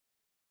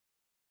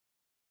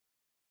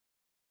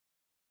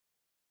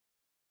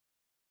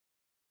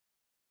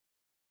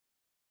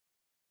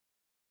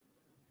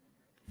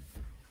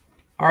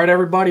All right,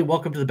 everybody,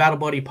 welcome to the Battle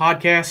Buddy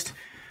podcast.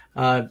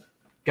 Got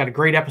a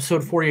great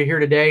episode for you here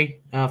today.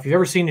 If you've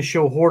ever seen the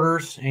show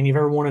Hoarders and you've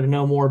ever wanted to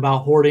know more about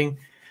hoarding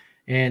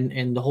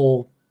and the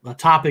whole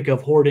topic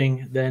of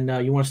hoarding, then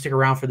you want to stick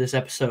around for this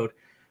episode.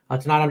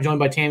 Tonight I'm joined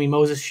by Tammi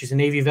Moses. She's a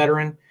Navy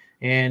veteran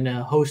and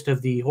host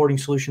of the Hoarding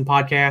Solution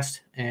podcast,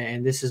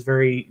 and this is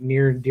very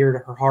near and dear to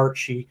her heart.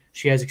 She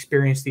has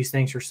experienced these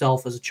things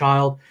herself as a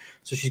child,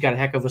 so she's got a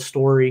heck of a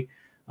story.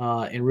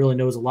 And really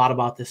knows a lot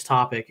about this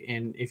topic.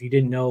 And if you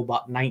didn't know,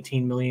 about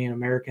 19 million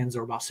Americans,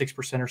 or about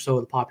 6% or so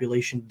of the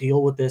population,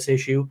 deal with this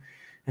issue.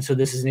 And so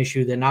this is an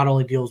issue that not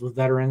only deals with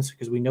veterans,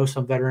 because we know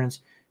some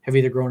veterans have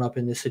either grown up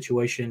in this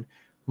situation,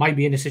 might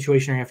be in a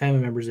situation or have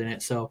family members in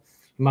it. So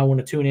you might want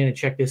to tune in and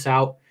check this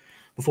out.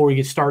 Before we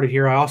get started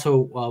here, I also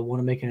want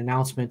to make an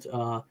announcement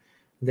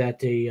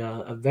that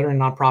a veteran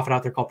nonprofit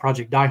out there called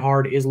Project Die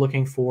Hard is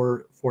looking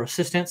for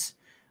assistance.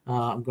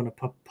 I'm going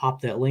to pop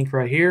that link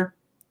right here.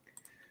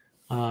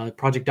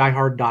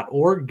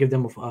 projectdiehard.org. Give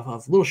them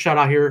a little shout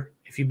out here.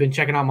 If you've been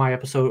checking out my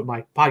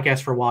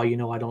podcast for a while, you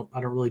know I don't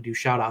really do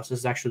shout outs. This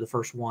is actually the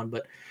first one,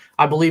 but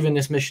I believe in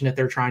this mission that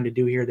they're trying to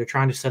do here. They're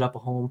trying to set up a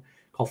home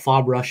called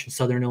Fob Rush in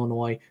Southern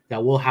Illinois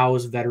that will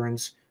house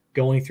veterans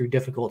going through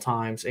difficult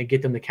times and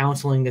get them the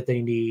counseling that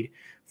they need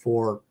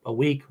for a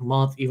week,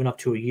 month, even up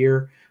to a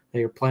year.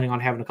 They are planning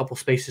on having a couple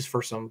spaces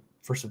for some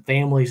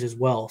families as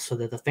well, so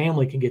that the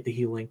family can get the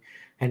healing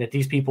and that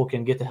these people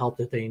can get the help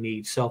that they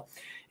need. So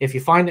if you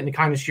find it in the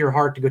kindness of your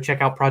heart to go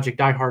check out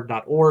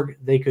projectdiehard.org,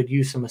 they could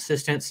use some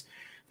assistance.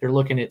 They're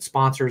looking at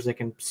sponsors that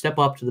can step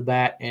up to the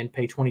bat and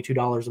pay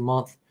 $22 a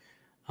month.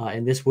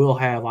 And this will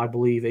have, I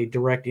believe, a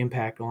direct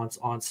impact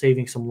on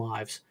saving some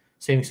lives,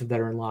 saving some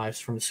veteran lives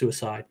from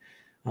suicide,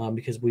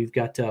 because we've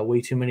got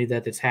way too many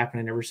that's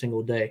happening every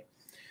single day.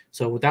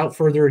 So without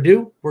further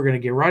ado, we're going to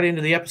get right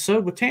into the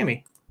episode with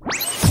Tammi.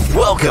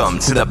 Welcome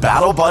to the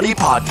Battle Buddy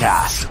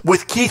Podcast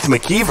with Keith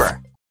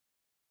McKeever.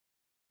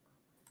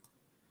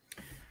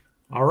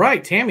 All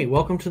right, Tammi,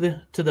 welcome to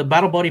the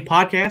Battle Buddy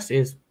Podcast.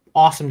 It's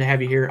awesome to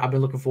have you here. I've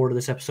been looking forward to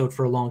this episode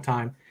for a long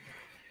time.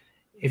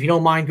 If you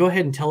don't mind, go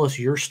ahead and tell us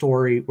your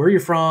story, where you're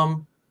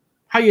from,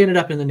 how you ended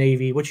up in the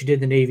Navy, what you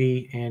did in the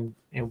Navy, and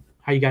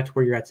how you got to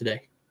where you're at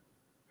today.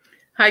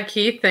 Hi,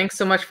 Keith. Thanks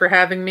so much for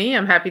having me.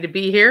 I'm happy to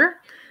be here.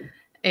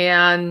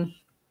 And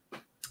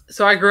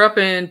so I grew up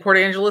in Port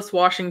Angeles,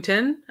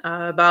 Washington,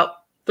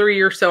 about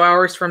 3 or so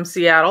hours from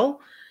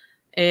Seattle.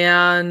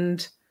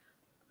 And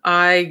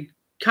I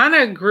kind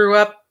of grew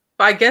up,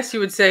 I guess you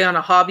would say, on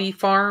a hobby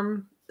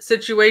farm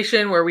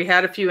situation where we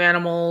had a few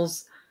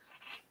animals.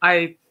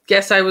 I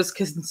guess I was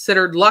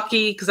considered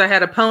lucky because I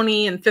had a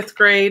pony in 5th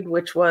grade,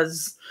 which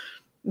was,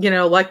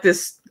 like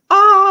this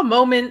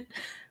moment.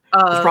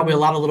 There's probably a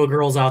lot of little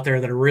girls out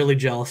there that are really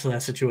jealous of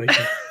that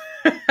situation.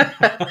 I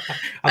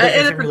think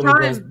that's every little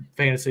girl's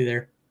fantasy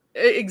there.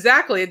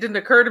 Exactly. It didn't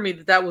occur to me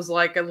that was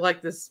like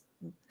this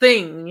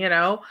thing,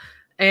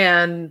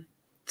 And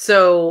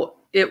so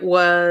it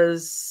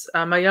was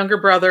my younger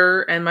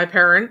brother and my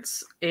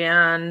parents,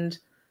 and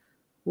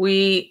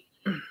we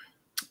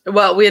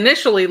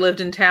initially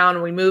lived in town,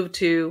 and we moved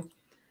to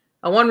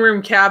a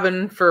one-room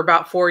cabin for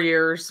about 4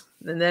 years,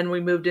 and then we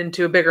moved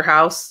into a bigger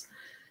house.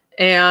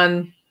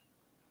 And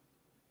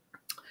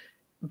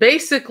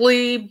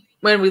basically,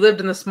 when we lived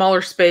in the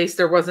smaller space,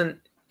 there wasn't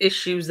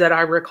issues that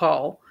I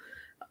recall.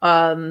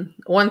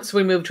 Once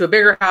we moved to a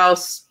bigger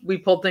house, we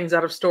pulled things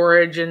out of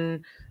storage,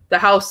 and the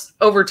house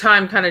over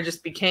time kind of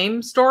just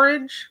became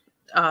storage.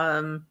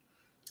 And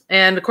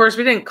of course,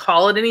 we didn't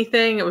call it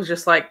anything. It was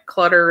just like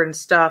clutter and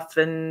stuff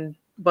and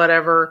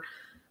whatever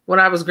when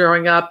I was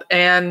growing up.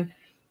 And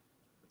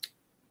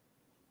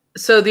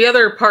so the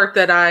other part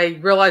that I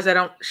realized I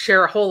don't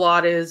share a whole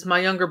lot is my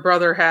younger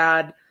brother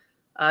had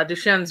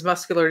Duchenne's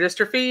muscular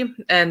dystrophy.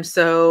 And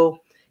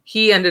so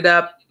he ended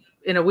up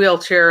in a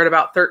wheelchair at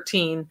about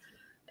 13.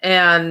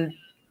 And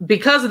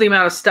because of the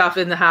amount of stuff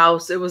in the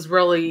house, it was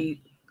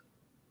really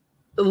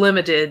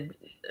limited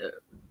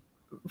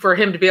for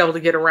him to be able to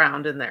get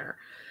around in there.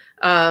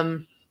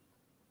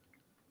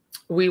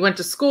 We went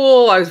to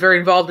school. I was very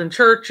involved in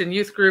church and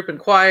youth group and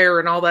choir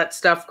and all that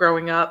stuff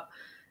growing up.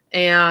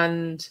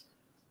 And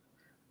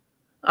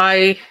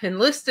I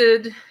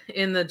enlisted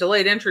in the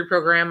delayed entry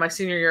program my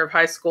senior year of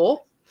high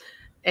school.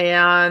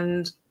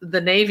 And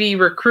the Navy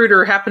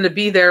recruiter happened to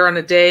be there on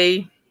a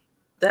day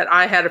that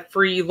I had a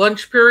free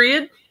lunch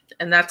period.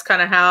 And that's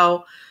kind of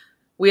how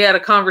we had a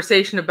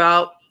conversation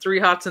about 3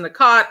 hots and a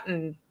cot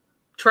and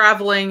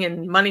traveling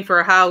and money for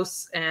a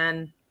house.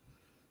 And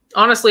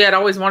honestly, I'd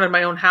always wanted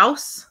my own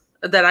house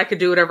that I could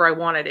do whatever I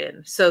wanted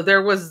in. So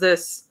there was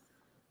this,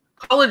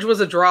 college was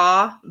a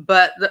draw,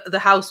 but the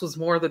house was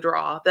more the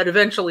draw that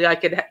eventually I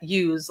could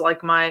use,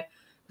 like my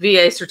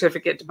VA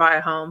certificate, to buy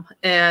a home.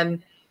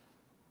 And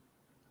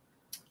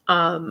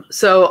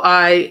so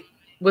I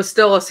was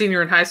still a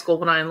senior in high school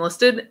when I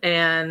enlisted,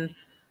 and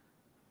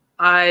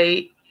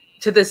I,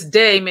 to this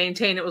day,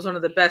 maintain it was one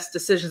of the best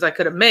decisions I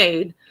could have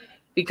made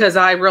because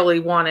I really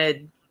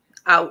wanted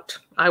out.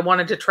 I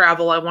wanted to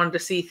travel. I wanted to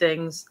see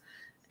things.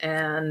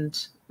 And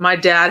my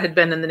dad had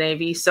been in the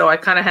Navy, so I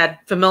kind of had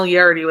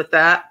familiarity with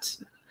that.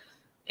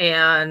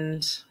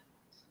 And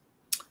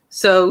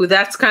so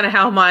that's kind of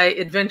how my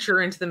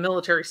adventure into the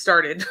military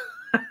started.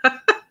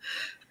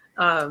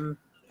 I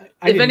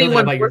didn't know that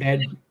about your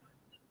dad.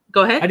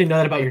 Go ahead. I didn't know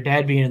that about your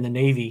dad being in the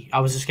Navy.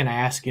 I was just going to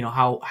ask,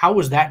 how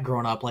was that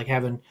growing up? Like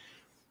having,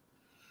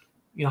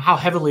 how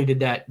heavily did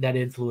that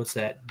influence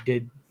that?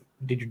 Did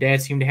your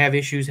dad seem to have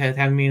issues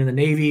having me in the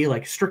Navy,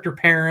 like stricter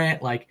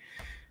parent, like,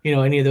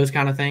 any of those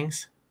kind of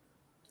things?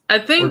 I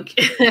think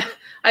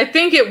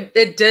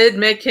it did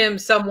make him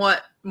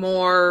somewhat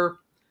more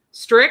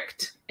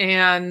strict.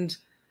 And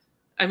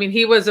I mean,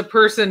 he was a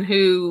person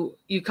who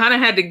you kind of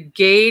had to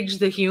gauge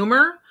the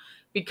humor,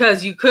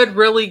 because you could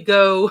really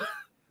go,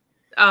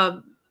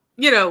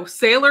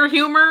 sailor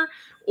humor,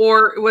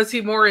 or was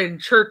he more in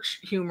church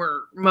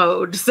humor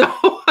mode?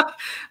 So,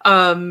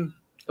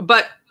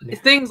 but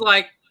things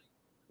like,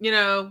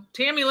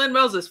 Tammi Lynn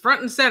Mills is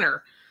front and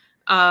center.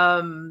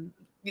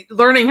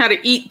 Learning how to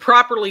eat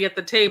properly at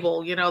the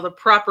table, the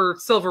proper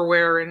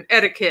silverware and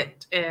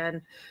etiquette.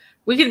 And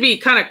we could be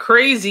kind of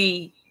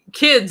crazy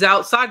kids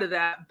outside of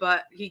that,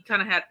 but he kind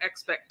of had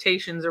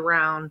expectations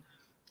around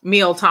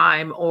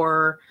mealtime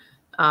or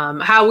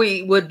how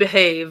we would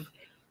behave.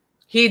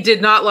 He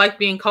did not like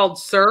being called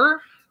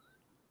sir,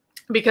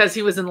 because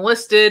he was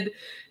enlisted,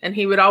 and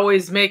he would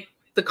always make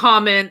the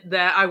comment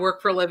that I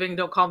work for a living,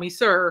 don't call me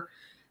sir.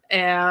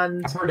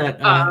 And I've heard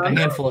that a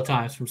handful of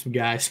times from some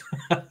guys.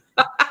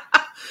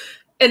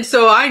 And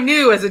so I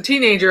knew as a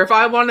teenager, if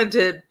I wanted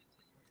to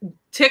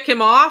tick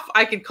him off,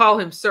 I could call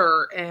him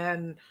sir.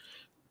 And,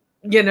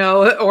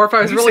 or if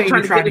I was really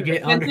trying to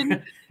get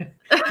under,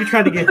 you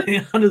tried to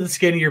get under the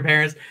skin of your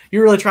parents.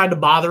 You really tried to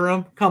bother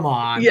them? Come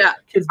on. Yeah.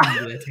 Kids don't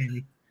do that,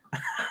 Tammi.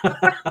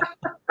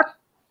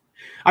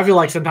 I feel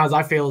like sometimes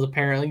I fail as a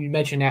parent. Like you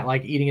mentioned that,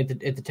 like eating at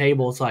the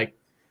table. It's like,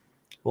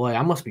 boy,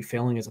 I must be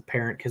failing as a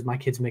parent because my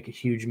kids make a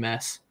huge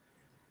mess,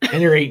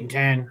 and they're 8 and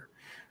 10.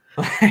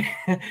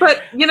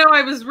 But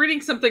I was reading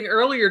something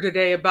earlier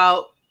today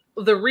about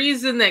the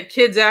reason that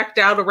kids act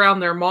out around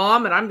their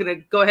mom, and I'm going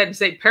to go ahead and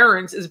say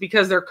parents, is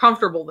because they're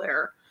comfortable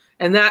there,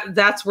 and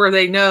that's where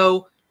they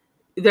know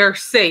they're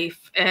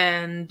safe.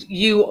 And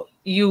you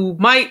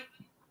might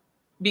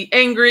be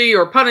angry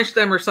or punish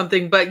them or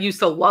something, but you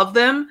still love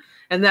them.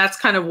 And that's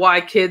kind of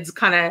why kids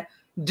kind of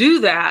do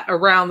that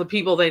around the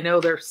people they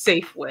know they're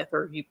safe with,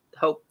 or you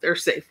hope they're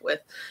safe with.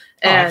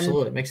 And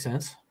absolutely. Makes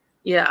sense.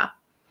 Yeah.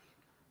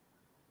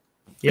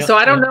 Yep, so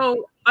I don't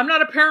know. I'm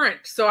not a parent,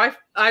 so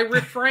I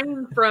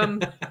refrain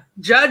from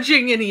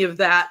judging any of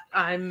that.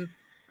 I'm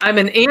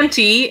an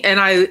auntie, and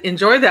I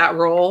enjoy that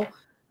role.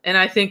 And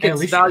I think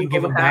it's valuable you can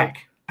give them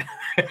back.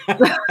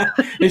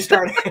 They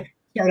start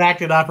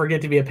acting up or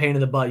get to be a pain in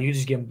the butt. You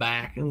just give them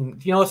back.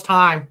 And, it's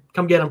time.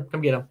 Come get them.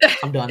 Come get them.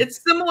 I'm done.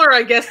 It's similar,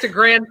 I guess, to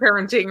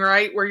grandparenting,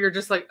 right? Where you're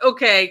just like,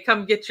 okay,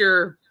 come get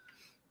them.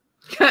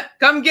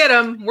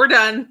 We're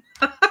done.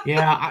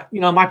 Yeah.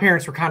 My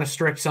parents were kind of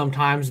strict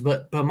sometimes,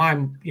 but my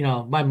mom,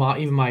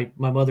 even my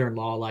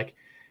mother-in-law, like,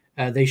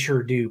 they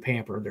sure do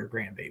pamper their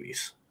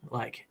grandbabies.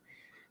 Like,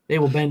 they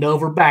will bend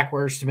over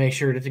backwards to make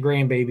sure that the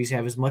grandbabies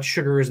have as much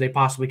sugar as they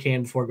possibly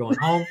can before going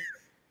home.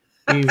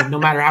 No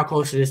matter how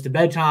close it is to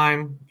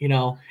bedtime, and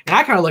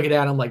I kind of look at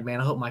that and I'm like,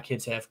 man, I hope my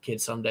kids have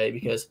kids someday,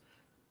 because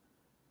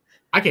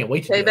I can't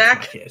wait to do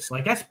that for my kids.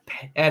 Like, that's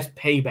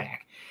payback.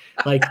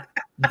 Like,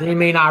 they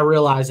may not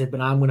realize it,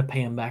 but I'm going to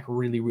pay them back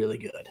really, really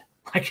good.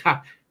 Like,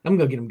 I'm going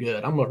to get them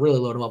good. I'm going to really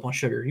load them up on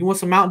sugar. You want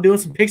some Mountain Dew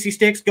and some Pixie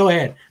Sticks? Go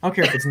ahead. I don't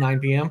care if it's 9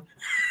 p.m.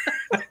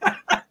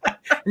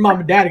 Your mom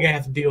and dad are going to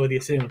have to deal with you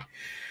soon.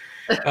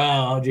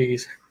 Oh,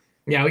 geez.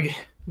 Yeah, we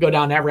go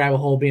down that rabbit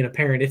hole being a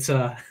parent. It's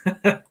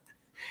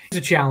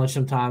a challenge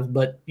sometimes,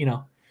 but,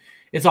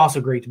 it's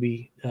also great to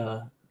be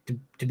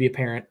to be a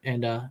parent.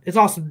 And it's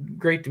also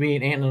great to be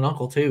an aunt and an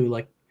uncle, too.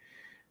 Like,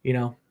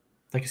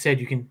 like I said,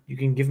 you can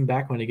give them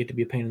back when they get to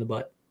be a pain in the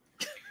butt.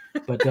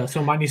 But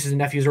some of my nieces and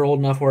nephews are old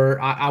enough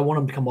where I want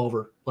them to come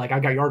over. Like, I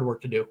got yard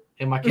work to do,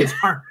 and my kids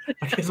aren't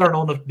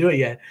old enough to do it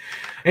yet.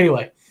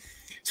 Anyway,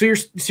 so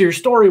your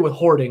story with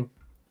hoarding,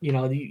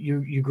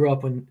 you grew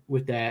up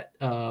with that.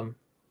 That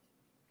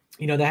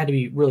had to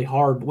be really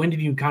hard. When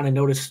did you kind of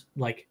notice,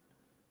 like,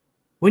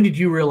 when did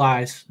you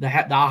realize the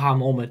aha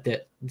moment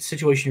that the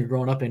situation you're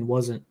growing up in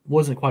wasn't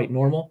quite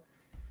normal?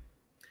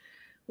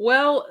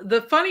 Well,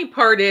 the funny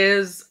part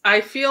is,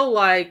 I feel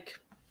like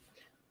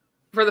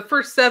for the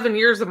first 7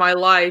 years of my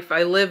life,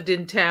 I lived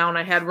in town.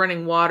 I had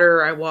running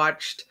water. I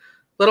watched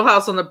Little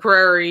House on the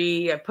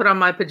Prairie. I put on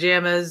my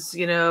pajamas,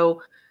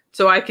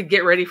 so I could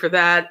get ready for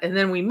that. And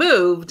then we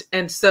moved.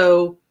 And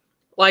so,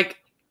 like,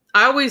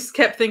 I always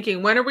kept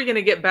thinking, when are we going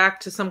to get back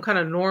to some kind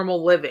of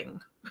normal living?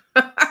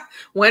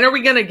 When are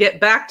we going to get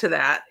back to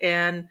that?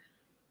 And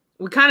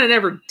we kind of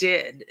never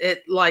did.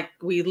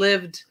 We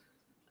lived,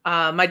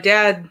 my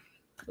dad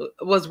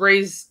was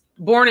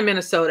born in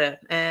Minnesota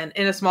and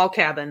in a small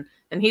cabin,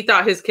 and he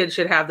thought his kids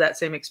should have that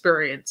same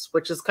experience,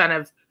 which is kind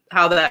of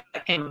how that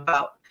came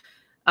about.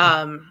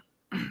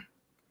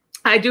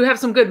 I do have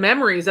some good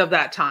memories of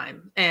that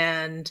time,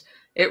 and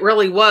it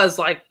really was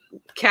like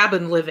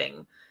cabin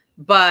living.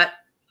 But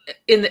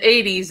in the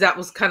 80s, that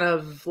was kind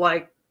of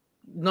like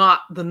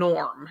not the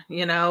norm,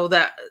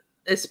 that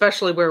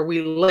especially where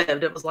we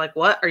lived, it was like,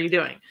 what are you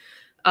doing?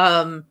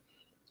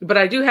 But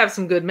I do have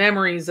some good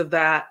memories of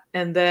that.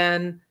 And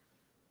then,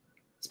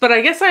 but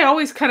I guess I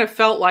always kind of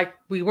felt like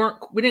we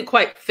didn't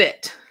quite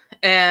fit.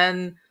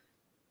 And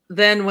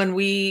then when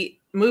we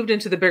moved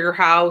into the bigger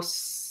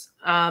house,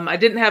 I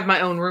didn't have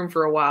my own room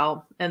for a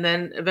while. And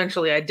then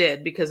eventually I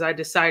did, because I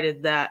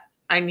decided that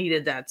I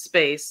needed that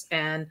space.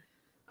 And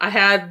I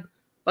had,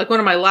 like, one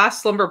of my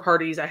last slumber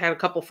parties, I had a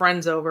couple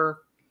friends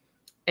over,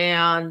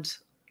 and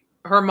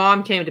her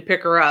mom came to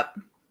pick her up.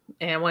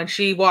 And when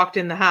she walked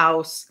in the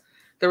house,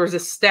 there was a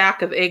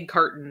stack of egg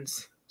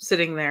cartons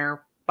sitting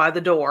there by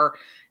the door.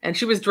 And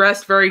she was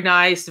dressed very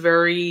nice,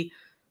 very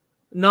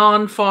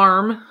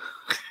non-farm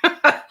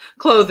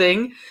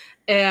clothing.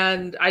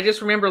 And I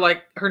just remember,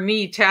 like, her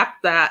knee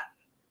tapped that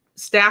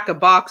stack of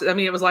boxes. I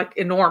mean, it was like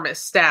enormous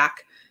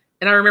stack.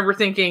 And I remember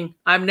thinking,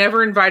 I'm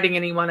never inviting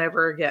anyone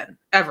ever again,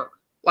 ever.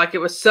 Like, it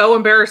was so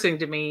embarrassing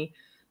to me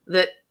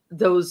that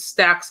those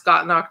stacks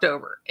got knocked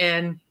over.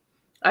 And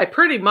I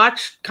pretty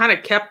much kind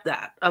of kept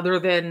that, other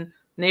than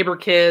neighbor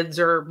kids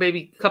or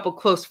maybe a couple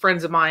close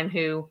friends of mine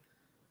who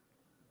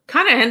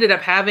kind of ended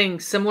up having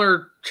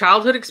similar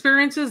childhood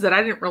experiences that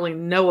I didn't really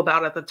know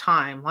about at the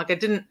time. Like,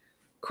 it didn't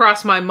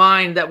cross my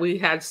mind that we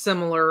had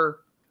similar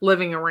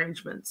living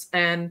arrangements.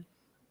 And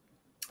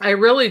I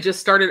really just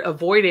started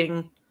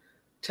avoiding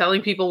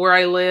telling people where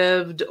I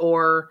lived,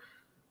 or,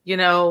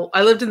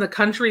 I lived in the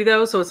country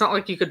though. So it's not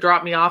like you could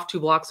drop me off 2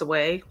 blocks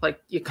away.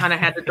 Like, you kind of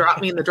had to drop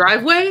me in the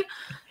driveway.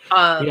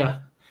 Yeah.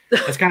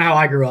 That's kind of how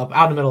I grew up,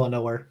 out in the middle of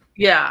nowhere.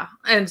 Yeah.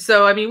 And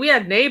so, I mean, we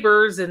had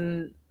neighbors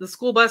and the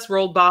school bus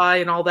rolled by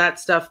and all that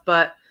stuff,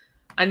 but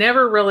I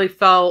never really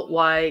felt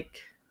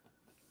like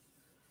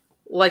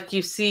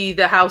you see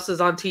the houses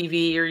on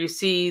TV, or you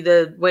see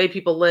the way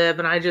people live.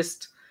 And I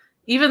just,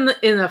 even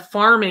in a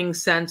farming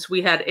sense,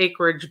 we had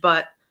acreage,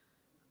 but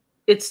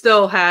it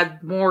still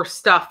had more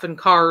stuff and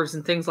cars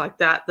and things like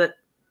that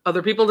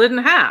other people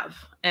didn't have.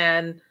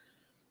 And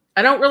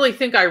I don't really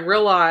think I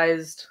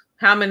realized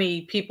how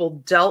many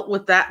people dealt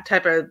with that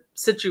type of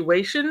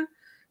situation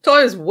until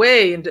I was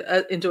way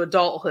into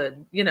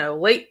adulthood,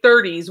 late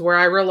 30s, where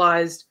I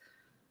realized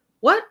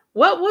what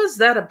was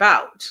that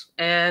about,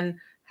 and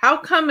how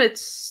come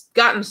it's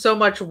gotten so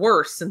much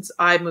worse since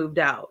I moved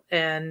out.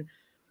 And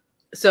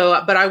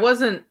so, but I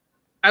was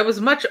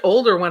much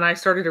older when I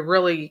started to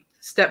really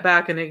step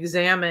back and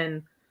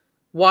examine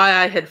why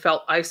I had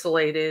felt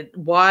isolated,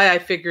 why I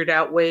figured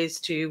out ways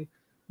to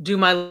do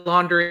my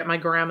laundry at my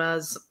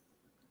grandma's,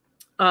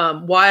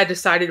 why I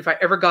decided if I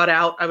ever got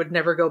out, I would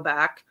never go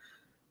back.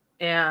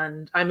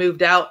 And I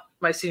moved out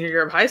my senior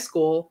year of high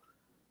school.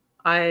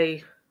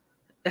 I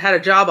had a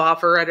job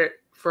offer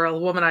for a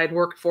woman I had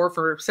worked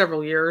for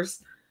several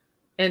years.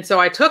 And so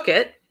I took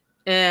it,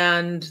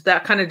 and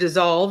that kind of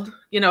dissolved.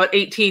 At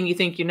 18, you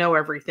think you know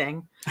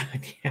everything.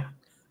 Yeah.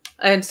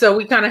 And so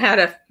we kind of had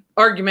an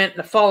argument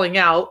and a falling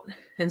out.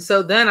 And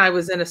so then I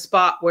was in a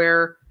spot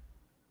where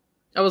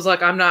I was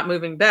like, I'm not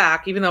moving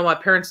back, even though my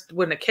parents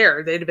wouldn't have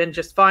cared. They'd have been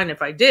just fine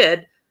if I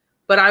did.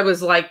 But I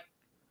was like,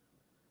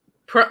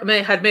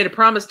 had made a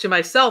promise to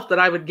myself that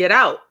I would get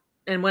out.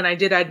 And when I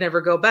did, I'd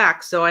never go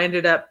back. So I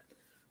ended up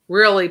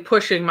really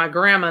pushing my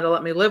grandma to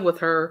let me live with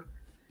her.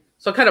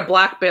 So I kind of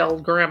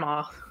blackmailed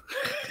grandma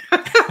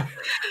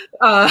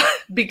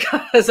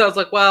because I was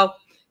like, well,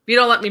 if you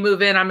don't let me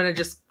move in, I'm going to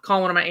just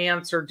call one of my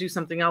aunts or do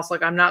something else.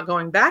 Like, I'm not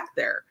going back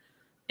there.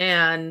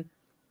 And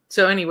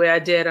so anyway, I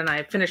did. And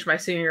I finished my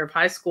senior year of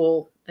high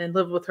school and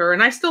lived with her.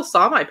 And I still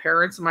saw my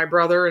parents and my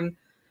brother, and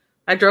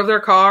I drove their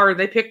car, and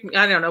they picked me.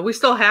 I don't know. We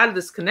still had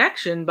this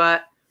connection,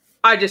 but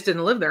I just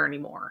didn't live there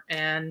anymore.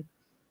 And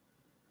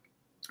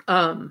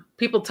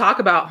people talk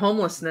about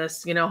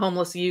homelessness,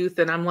 homeless youth.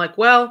 And I'm like,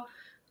 well,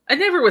 I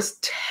never was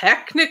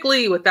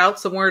technically without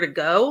somewhere to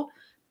go,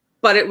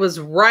 but it was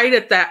right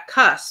at that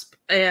cusp.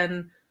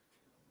 And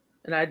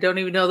I don't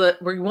even know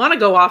that we want to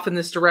go off in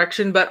this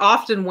direction, but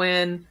often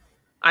when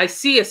I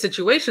see a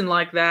situation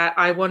like that,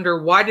 I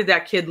wonder, why did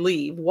that kid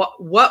leave?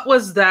 What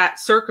was that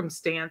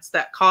circumstance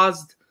that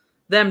caused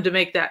them to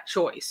make that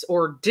choice?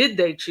 Or did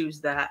they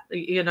choose that?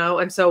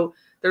 And so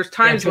there's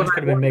times when it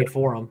could have been made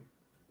for them.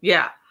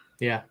 Yeah.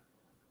 Yeah.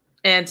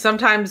 And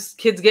sometimes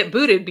kids get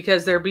booted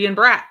because they're being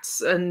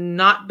brats and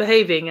not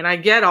behaving. And I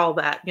get all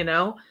that,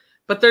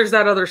 but there's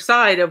that other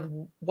side of,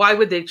 why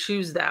would they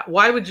choose that?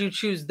 Why would you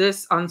choose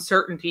this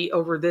uncertainty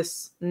over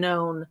this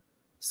known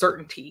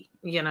certainty,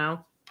 Yeah,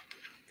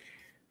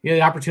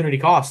 the opportunity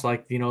cost,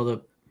 like,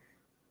 the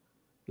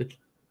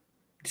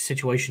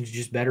situation's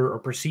just better, or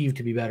perceived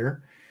to be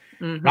better.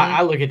 Mm-hmm.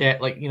 I look at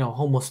that like,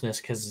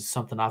 homelessness, because it's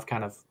something I've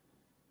kind of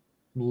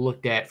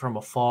looked at from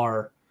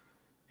afar.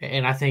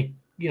 And I think,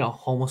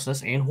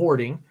 homelessness and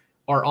hoarding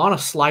are on a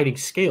sliding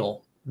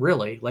scale,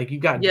 really. Like,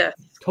 you've got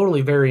totally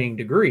varying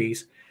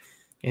degrees.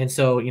 And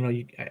so,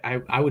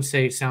 I would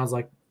say it sounds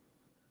like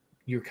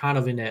you're kind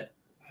of in that,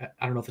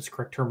 I don't know if it's a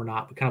correct term or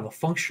not, but kind of a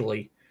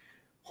functionally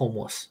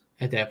homeless.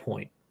 at that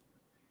point?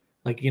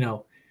 Like,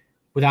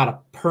 without a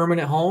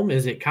permanent home,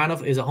 is it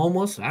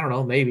homeless? I don't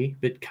know, maybe,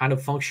 but kind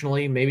of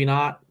functionally, maybe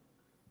not,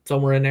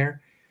 somewhere in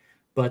there.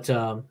 But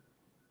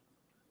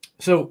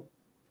so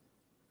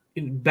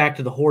back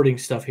to the hoarding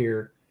stuff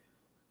here.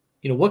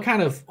 What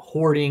kind of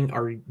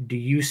hoarding do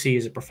you see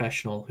as a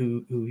professional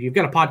who you've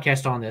got a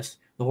podcast on this,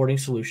 the hoarding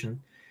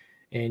solution,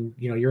 and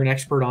you're an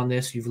expert on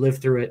this, you've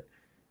lived through it.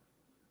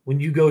 When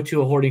you go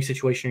to a hoarding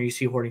situation or you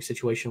see a hoarding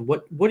situation,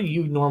 what are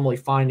you normally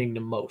finding the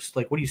most?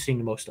 Like, what are you seeing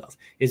the most of?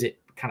 Is it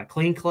kind of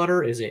clean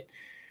clutter?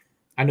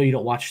 I know you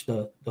don't watch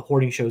the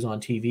hoarding shows on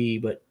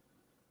TV, but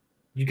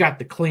you got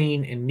the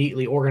clean and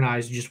neatly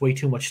organized, just way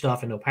too much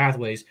stuff and no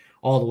pathways,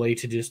 all the way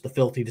to just the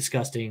filthy,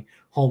 disgusting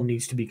home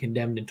needs to be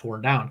condemned and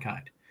torn down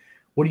kind.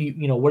 Where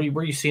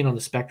are you seeing on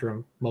the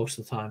spectrum most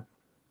of the time?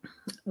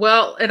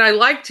 Well, and I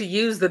like to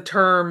use the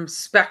term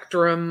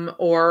spectrum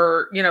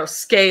or,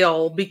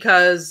 scale,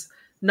 because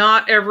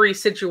not every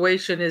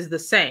situation is the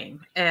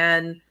same.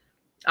 And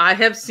I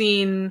have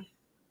seen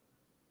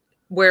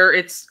where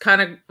it's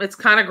kind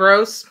of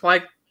gross,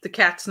 like the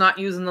cat's not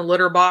using the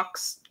litter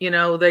box,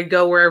 they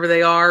go wherever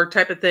they are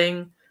type of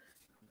thing.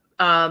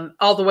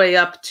 All the way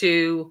up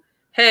to,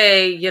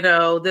 hey,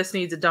 this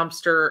needs a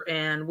dumpster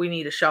and we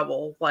need a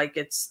shovel. Like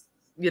it's,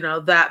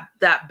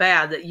 that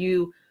bad that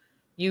you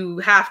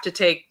have to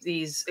take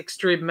these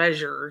extreme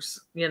measures,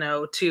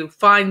 to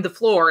find the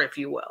floor, if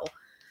you will.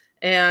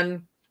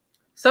 And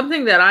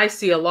something that I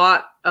see a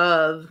lot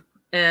of,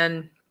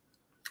 and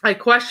I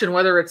question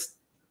whether it's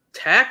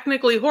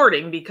technically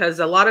hoarding, because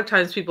a lot of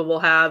times people will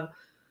have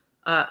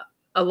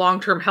a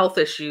long-term health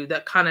issue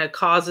that kind of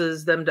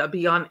causes them to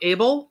be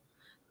unable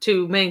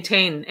to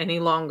maintain any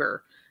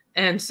longer.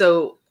 And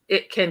so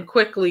it can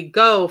quickly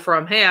go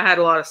from, hey, I had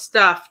a lot of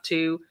stuff,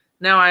 to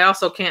now I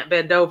also can't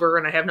bend over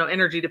and I have no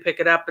energy to pick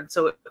it up. And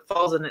so it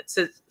falls and it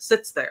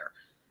sits there.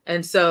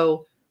 And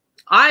so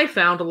I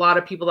found a lot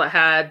of people that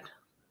had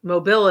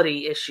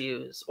mobility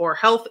issues or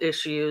health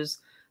issues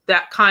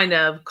that kind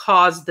of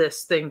caused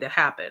this thing to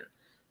happen.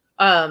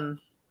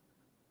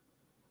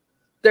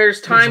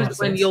 There's times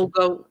when you'll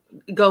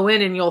go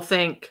in and you'll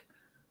think,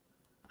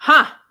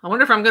 I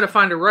wonder if I'm going to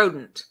find a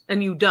rodent,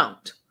 and you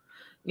don't.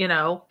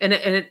 And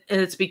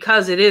it's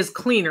because it is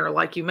cleaner,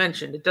 like you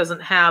mentioned. It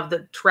doesn't have the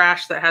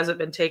trash that hasn't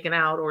been taken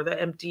out, or the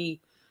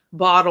empty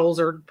bottles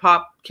or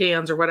pop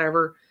cans or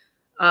whatever.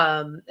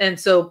 And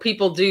so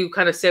people do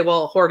kind of say,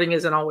 well, hoarding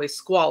isn't always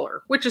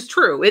squalor, which is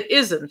true. It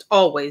isn't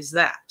always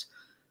that.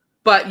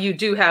 But you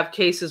do have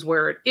cases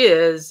where it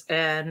is.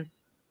 And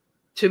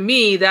to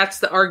me, that's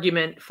the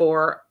argument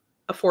for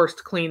a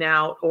forced clean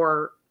out,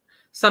 or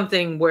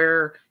something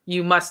where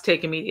you must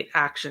take immediate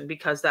action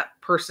because that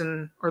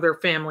person or their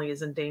family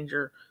is in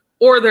danger,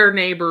 or their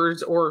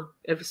neighbors, or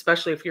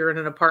especially if you're in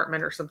an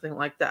apartment or something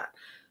like that.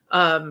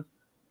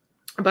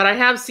 But I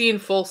have seen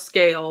full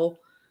scale,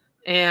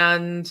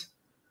 and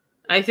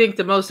I think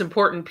the most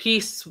important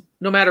piece,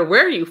 no matter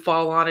where you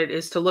fall on it,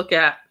 is to look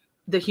at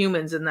the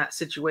humans in that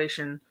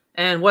situation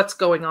and what's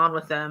going on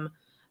with them.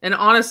 And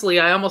honestly,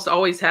 I almost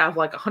always have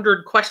like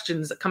 100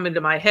 questions that come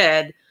into my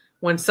head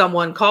when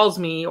someone calls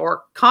me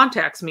or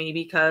contacts me,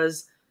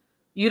 because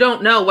you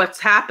don't know what's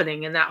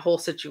happening in that whole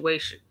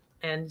situation.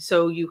 And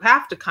so you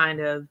have to kind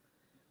of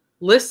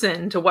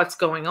listen to what's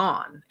going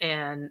on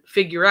and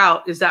figure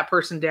out, is that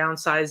person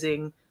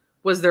downsizing?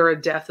 Was there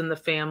a death in the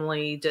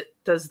family?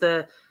 Does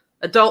the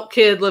adult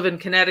kid live in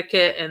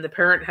Connecticut and the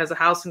parent has a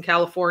house in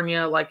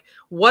California? Like,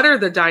 what are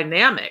the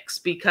dynamics?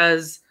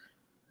 Because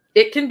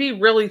it can be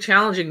really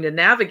challenging to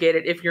navigate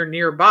it if you're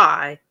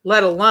nearby,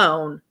 let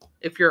alone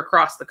if you're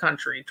across the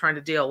country trying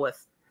to deal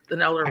with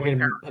an elderly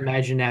parent. I can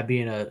imagine that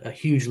being a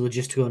huge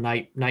logistical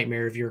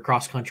nightmare if you're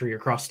across country or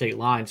across state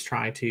lines,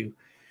 trying to,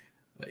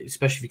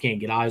 especially if you can't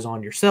get eyes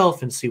on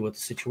yourself and see what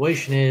the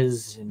situation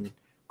is and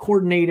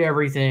coordinate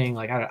everything.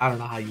 Like, I don't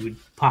know how you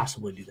would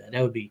possibly do that.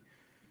 That would be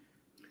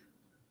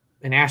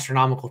an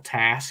astronomical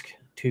task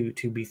to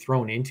be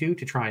thrown into,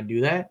 to try and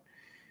do that.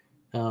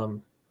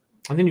 And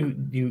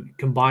then you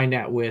combine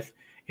that with,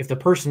 if the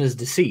person is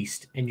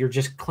deceased and you're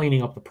just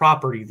cleaning up the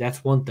property,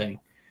 that's one thing.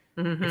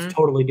 Mm-hmm. It's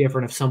totally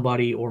different if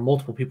somebody or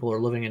multiple people are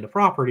living in the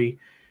property,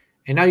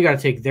 and now you got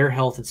to take their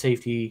health and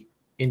safety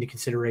into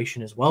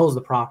consideration as well as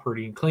the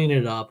property, and clean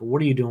it up.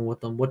 What are you doing with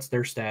them? What's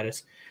their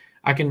status?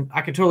 I can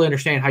totally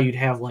understand how you'd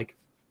have like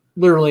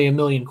literally a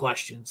million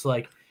questions,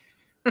 like,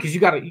 because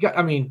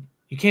I mean,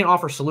 you can't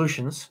offer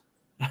solutions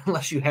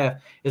unless you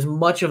have as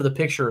much of the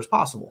picture as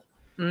possible.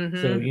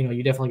 Mm-hmm. So,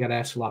 you definitely got to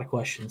ask a lot of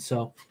questions.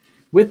 So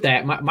with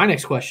that, my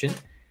next question,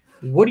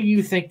 what do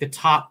you think the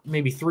top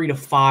maybe 3 to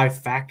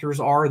 5 factors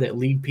are that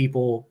lead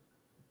people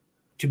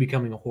to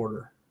becoming a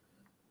hoarder?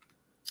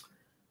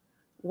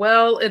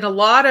 Well, in a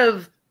lot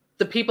of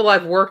the people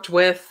I've worked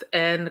with,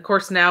 and of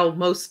course now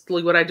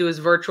mostly what I do is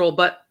virtual,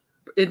 but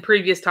in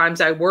previous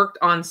times I worked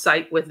on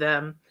site with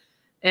them.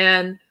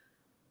 And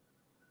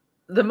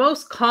the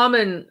most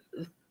common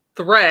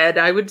thread,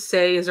 I would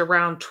say, is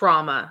around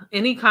trauma.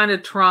 Any kind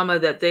of trauma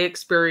that they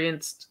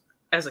experienced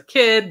as a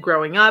kid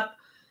growing up,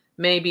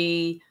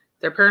 maybe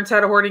their parents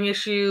had a hoarding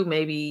issue.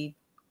 Maybe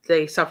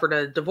they suffered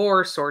a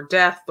divorce or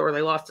death, or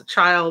they lost a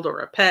child or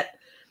a pet,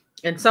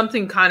 and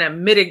something kind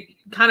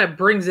of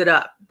brings it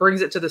up,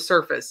 brings it to the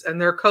surface, and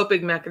their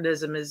coping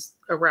mechanism is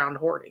around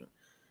hoarding.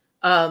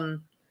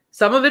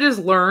 Some of it is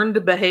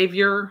learned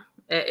behavior.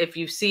 If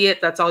you see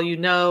it, that's all you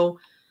know.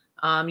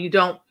 You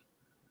don't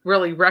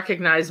really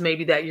recognize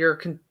maybe that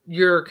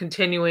you're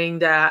continuing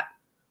that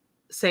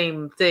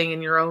same thing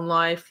in your own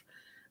life.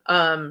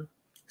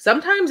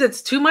 Sometimes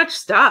it's too much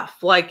stuff.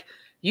 Like,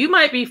 you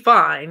might be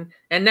fine,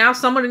 and now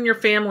someone in your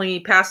family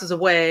passes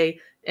away,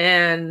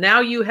 and now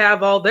you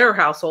have all their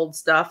household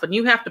stuff, and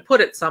you have to put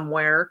it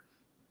somewhere.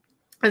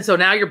 And so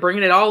now you're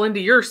bringing it all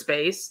into your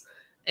space,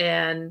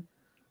 and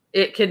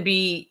it can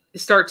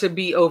start to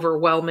be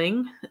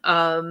overwhelming.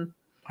 I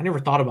never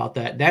thought about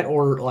that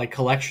or like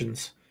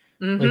collections.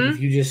 Mm-hmm. Like, if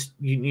you just,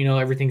 you know,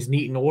 everything's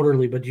neat and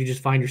orderly, but you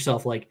just find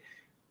yourself like,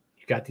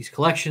 you got these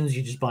collections,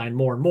 you just buying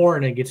more and more,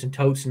 and it gets in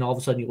totes, and all of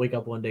a sudden you wake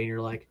up one day and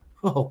you're like,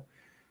 oh,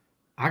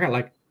 I got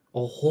like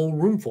a whole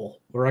room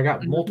full, or I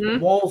got multiple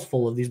walls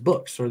full of these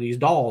books or these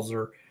dolls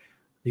or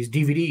these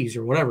DVDs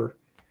or whatever.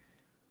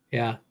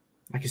 Yeah,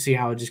 I can see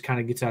how it just kind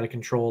of gets out of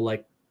control,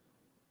 like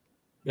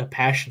a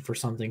passion for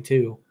something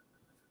too.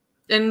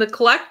 And the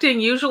collecting,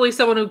 usually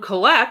someone who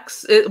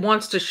collects, it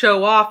wants to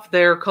show off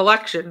their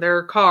collection,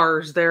 their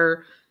cars,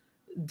 their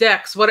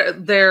decks,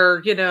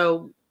 their,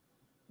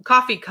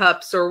 coffee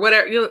cups or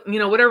whatever,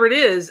 whatever it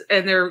is.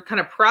 And they're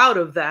kind of proud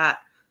of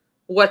that,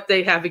 what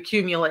they have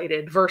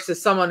accumulated,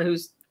 versus someone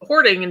who's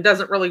hoarding and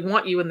doesn't really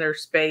want you in their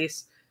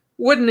space,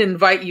 wouldn't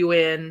invite you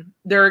in.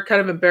 They're kind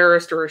of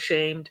embarrassed or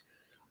ashamed.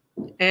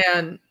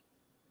 And,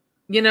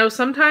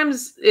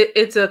 sometimes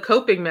it's a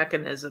coping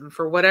mechanism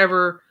for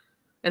whatever,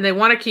 and they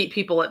want to keep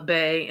people at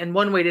bay. And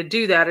one way to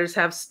do that is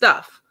have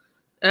stuff.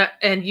 And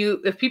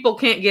if people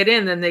can't get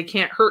in, then they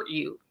can't hurt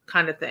you,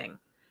 kind of thing.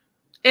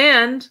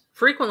 And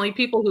frequently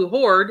people who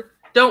hoard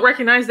don't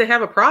recognize they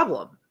have a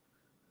problem.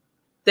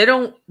 They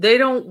don't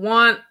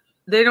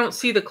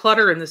see the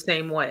clutter in the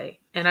same way.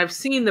 And I've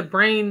seen the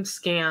brain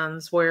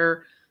scans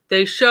where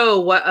they show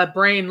what a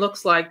brain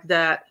looks like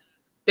that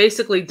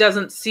basically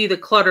doesn't see the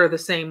clutter the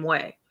same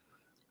way.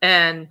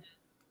 And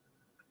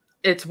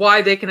it's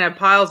why they can have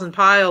piles and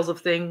piles of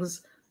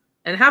things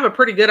and have a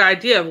pretty good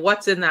idea of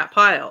what's in that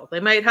pile. They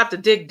might have to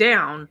dig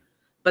down,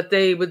 but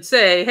they would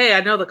say, hey,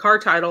 I know the car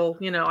title,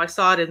 I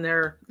saw it in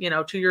there,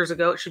 2 years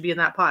ago, it should be in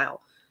that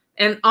pile.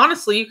 And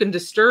honestly, you can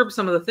disturb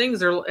some of the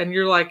things there, and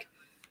you're like,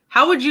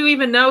 how would you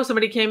even know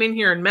somebody came in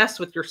here and messed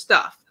with your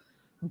stuff?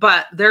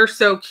 But they're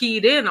so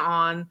keyed in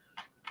on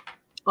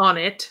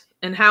it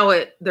and how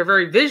they're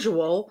very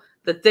visual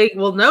that they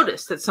will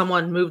notice that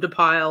someone moved a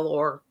pile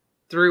or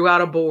threw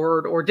out a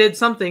board or did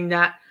something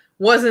that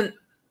wasn't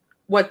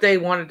what they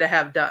wanted to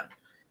have done.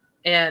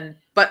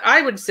 But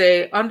I would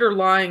say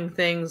underlying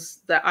things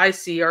that I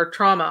see are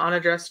trauma,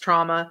 unaddressed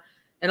trauma.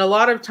 And a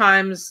lot of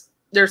times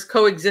there's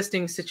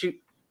coexisting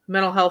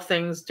mental health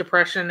things,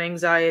 depression,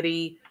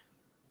 anxiety,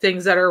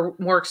 things that are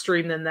more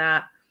extreme than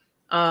that.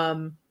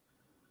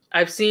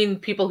 I've seen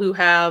people who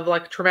have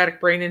like traumatic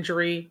brain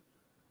injury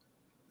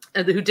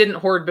and who didn't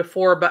hoard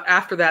before, but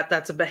after that,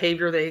 that's a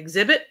behavior they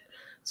exhibit.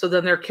 So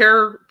then their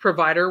care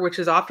provider, which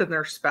is often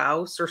their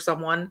spouse or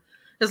someone,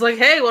 is like,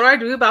 hey, what do I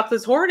do about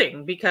this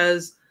hoarding?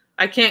 Because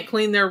I can't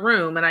clean their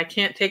room and I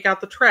can't take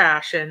out the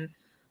trash. And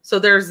so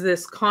there's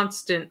this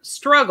constant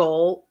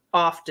struggle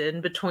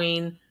often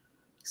between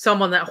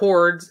someone that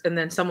hoards and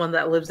then someone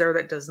that lives there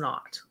that does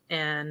not.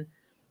 And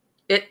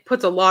it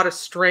puts a lot of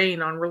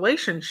strain on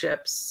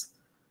relationships.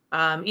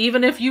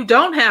 Even if you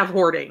don't have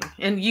hoarding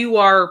and you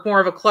are more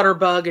of a clutter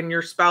bug and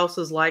your spouse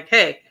is like,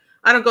 hey,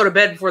 I don't go to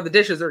bed before the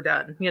dishes are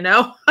done,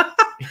 Yeah.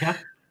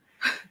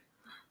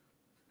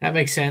 That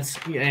makes sense.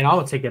 And I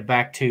would take it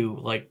back to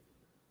like,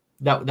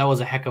 that was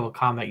a heck of a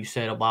comment you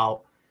said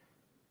about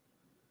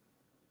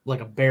like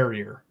a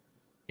barrier.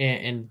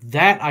 And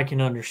that I can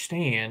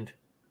understand.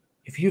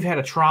 If you've had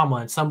a trauma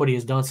and somebody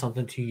has done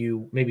something to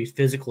you, maybe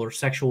physical or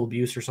sexual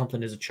abuse or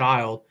something as a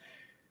child,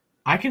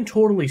 I can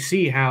totally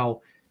see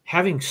how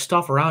having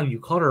stuff around you,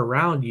 clutter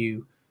around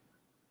you,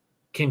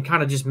 can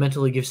kind of just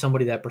mentally give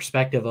somebody that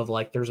perspective of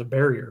like, there's a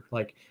barrier.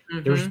 Like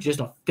there's just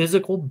a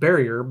physical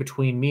barrier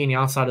between me and the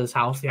outside of this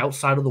house, the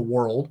outside of the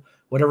world,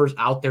 whatever's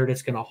out there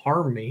that's going to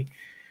harm me.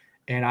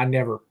 And I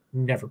never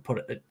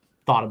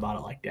thought about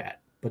it like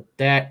that. But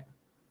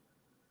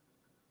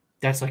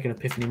that's like an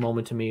epiphany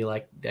moment to me.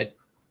 Like that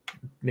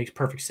makes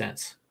perfect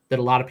sense, that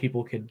a lot of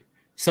people could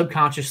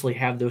subconsciously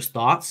have those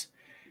thoughts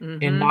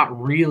and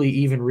not really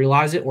even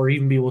realize it or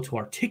even be able to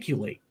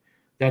articulate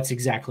that's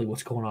exactly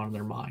what's going on in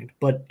their mind.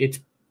 But it's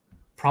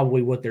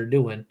probably what they're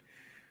doing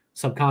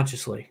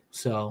subconsciously.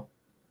 So,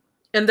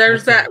 and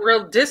there's that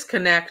real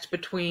disconnect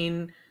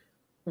between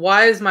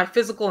why is my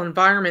physical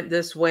environment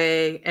this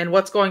way and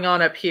what's going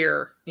on up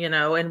here,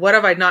 and what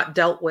have I not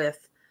dealt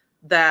with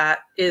that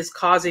is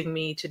causing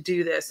me to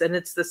do this? And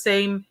it's the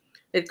same.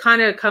 It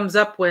kind of comes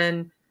up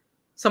when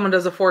someone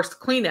does a forced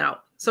clean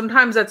out.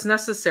 Sometimes that's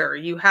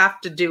necessary. You have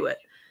to do it.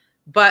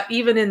 But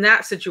even in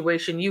that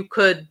situation, you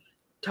could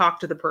talk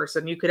to the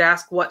person. You could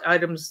ask what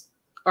items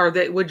would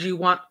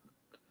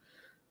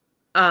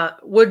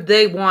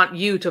they want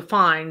you to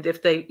find if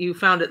you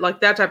found it, like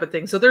that type of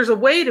thing. So there's a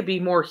way to be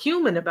more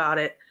human about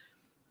it,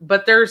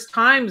 but there's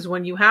times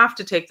when you have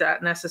to take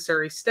that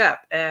necessary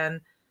step.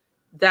 And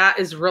that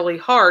is really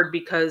hard,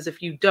 because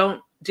if you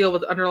don't deal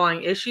with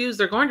underlying issues,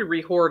 they're going to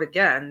re-hoard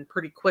again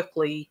pretty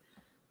quickly.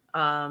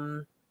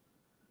 Another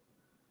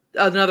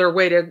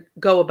way to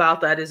go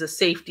about that is a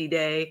safety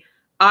day.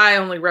 I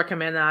only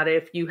recommend that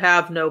if you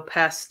have no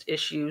pest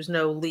issues,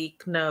 no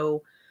leak,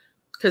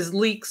 because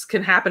leaks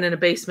can happen in a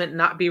basement and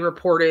not be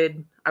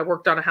reported. I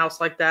worked on a house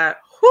like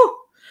that. Whew.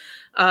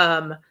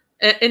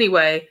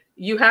 Anyway,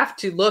 you have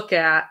to look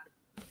at,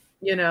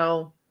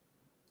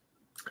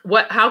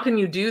 how can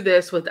you do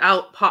this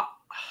without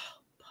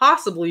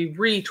possibly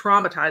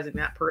re-traumatizing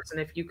that person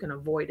if you can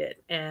avoid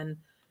it. And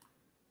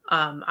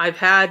I've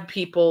had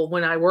people,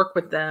 when I work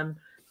with them,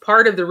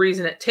 part of the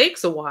reason it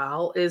takes a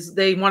while is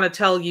they want to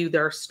tell you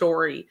their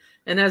story.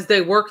 And as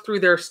they work through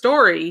their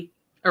story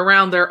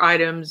around their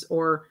items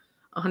or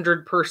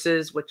 100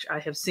 purses, which I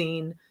have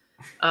seen,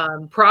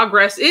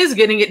 progress is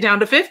getting it down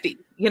to 50,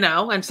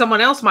 and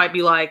someone else might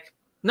be like,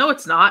 no,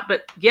 it's not.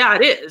 But yeah,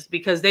 it is,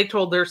 because they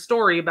told their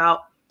story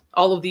about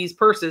all of these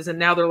purses and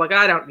now they're like,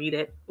 I don't need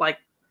it. Like,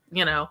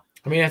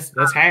 I mean,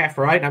 that's half,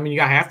 right? I mean, you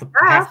got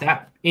half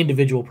that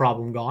individual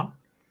problem gone.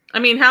 I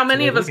mean, how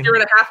many of us get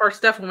rid of half our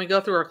stuff when we go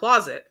through our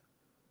closet?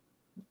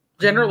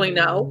 Generally,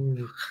 no.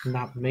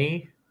 Not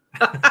me.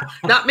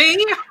 Not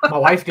me. My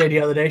wife did the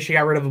other day. She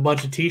got rid of a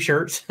bunch of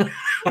T-shirts.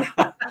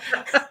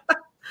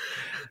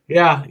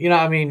 Yeah,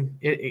 I mean,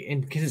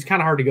 because it's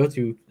kind of hard to go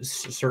through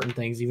certain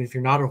things, even if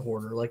you're not a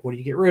hoarder. Like, what do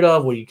you get rid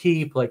of? What do you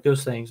keep? Like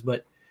those things.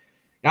 But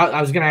I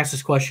was going to ask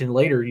this question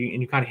later, and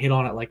you kind of hit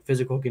on it, like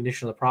physical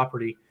condition of the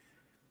property,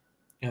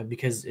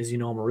 because, as you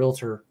know, I'm a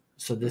realtor.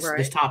 So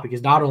this topic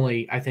is not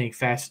only, I think,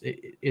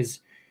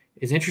 is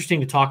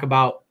interesting to talk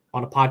about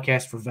on a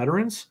podcast for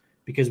veterans,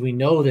 because we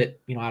know that,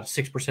 out of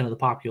 6% of the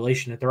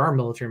population, that there are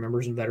military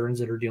members and veterans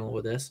that are dealing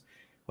with this,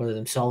 whether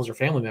themselves or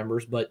family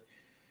members. But,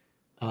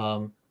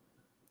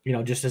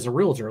 just as a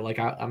realtor, like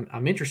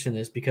I'm interested in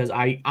this, because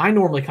I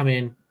normally come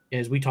in,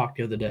 as we talked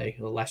the other day,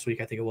 last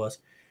week, I think it was,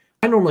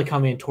 I normally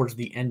come in towards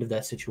the end of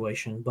that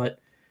situation. But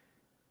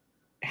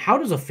how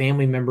does a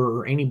family member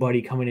or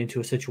anybody coming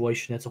into a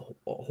situation that's a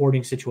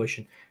hoarding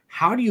situation,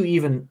 how do you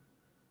even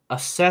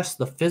assess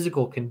the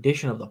physical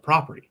condition of the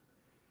property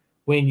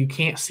when you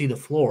can't see the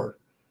floor?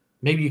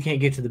 Maybe you can't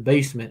get to the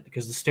basement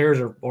because the stairs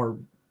are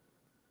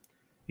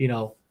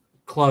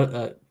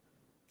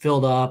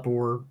filled up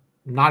or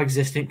not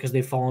existent because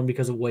they've fallen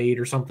because of weight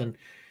or something.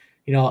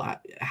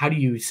 How do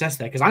you assess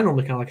that? Because I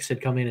normally kind of, like I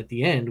said, come in at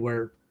the end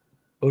where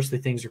most of the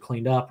things are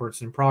cleaned up or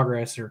it's in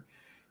progress or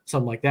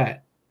something like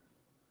that.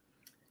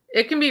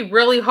 It can be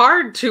really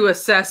hard to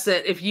assess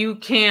it if you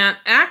can't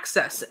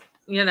access it,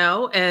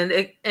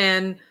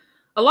 and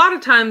a lot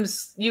of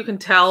times you can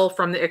tell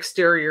from the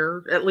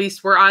exterior, at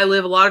least where I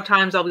live. A lot of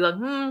times I'll be like,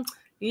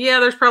 yeah,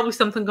 there's probably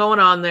something going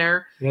on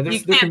there. Yeah, there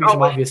can be some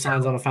obvious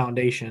signs on a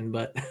foundation,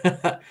 but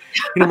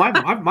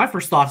my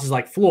first thoughts is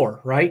like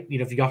floor, right?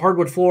 If you got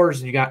hardwood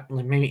floors and you got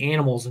like maybe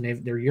animals and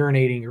they're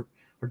urinating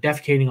or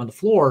defecating on the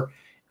floor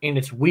and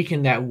it's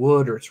weakened that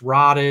wood or it's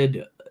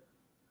rotted,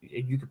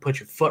 you could put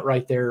your foot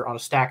right there on a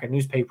stack of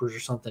newspapers or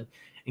something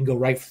and go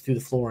right through the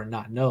floor and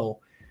not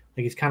know.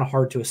 Like, it's kind of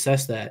hard to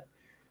assess that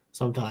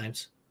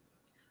sometimes.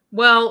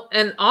 Well,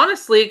 and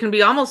honestly, it can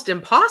be almost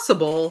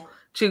impossible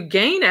to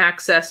gain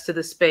access to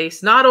the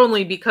space, not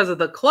only because of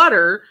the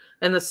clutter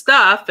and the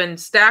stuff and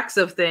stacks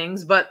of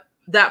things, but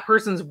that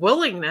person's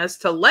willingness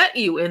to let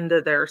you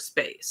into their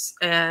space.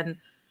 And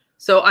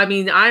so, I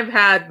mean, I've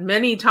had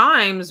many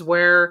times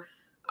where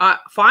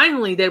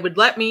finally they would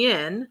let me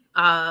in.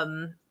 A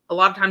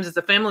lot of times it's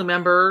a family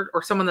member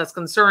or someone that's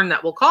concerned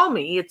that will call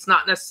me. It's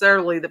not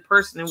necessarily the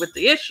person with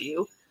the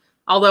issue,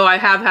 although I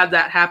have had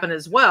that happen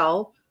as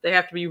well. They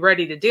have to be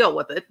ready to deal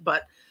with it,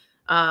 but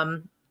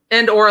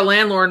or a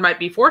landlord might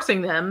be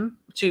forcing them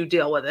to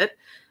deal with it.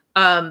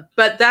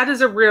 But that is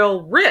a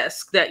real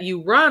risk that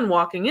you run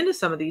walking into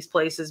some of these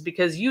places,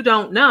 because you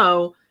don't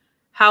know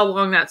how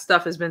long that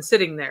stuff has been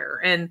sitting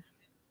there. And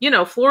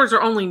floors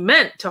are only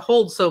meant to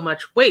hold so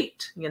much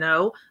weight.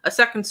 A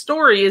second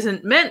story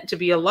isn't meant to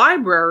be a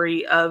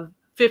library of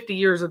 50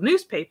 years of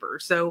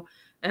newspapers. So,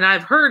 and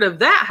I've heard of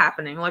that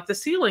happening, like the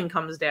ceiling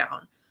comes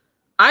down.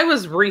 I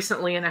was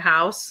recently in a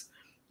house,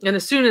 and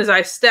as soon as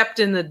I stepped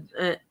in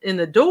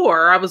the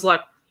door, I was like,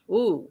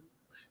 ooh,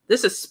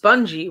 this is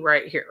spongy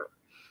right here.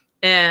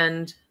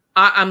 And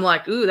I'm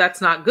like, ooh,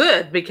 that's not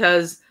good,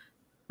 because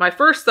my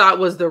first thought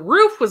was the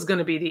roof was going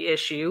to be the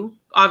issue.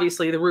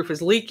 Obviously, the roof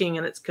is leaking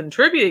and it's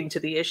contributing to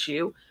the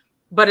issue,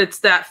 but it's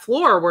that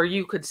floor where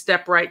you could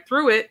step right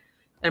through it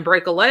and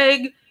break a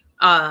leg,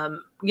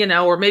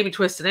 or maybe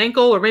twist an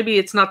ankle, or maybe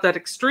it's not that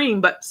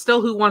extreme, but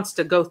still, who wants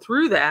to go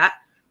through that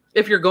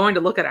if you're going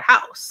to look at a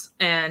house?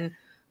 And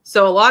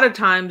so a lot of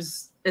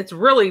times it's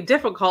really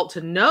difficult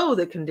to know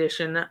the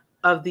condition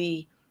of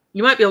you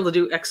might be able to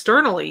do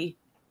externally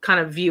kind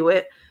of view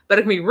it, but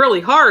it can be really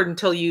hard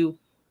until you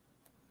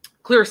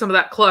clear some of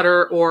that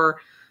clutter or,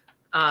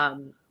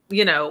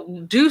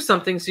 do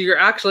something so you're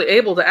actually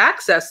able to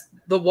access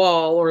the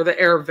wall or the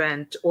air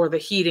vent or the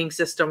heating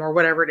system or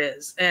whatever it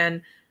is.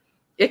 And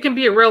it can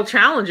be a real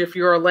challenge if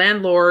you're a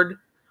landlord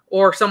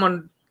or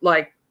someone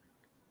like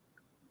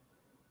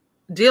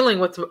dealing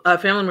with a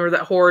family member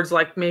that hoards,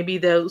 like maybe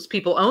those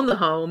people own the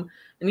home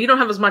and you don't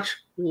have as much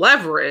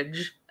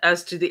leverage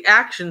as to the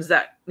actions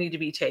that need to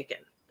be taken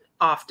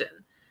often.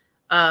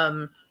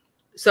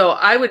 So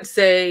I would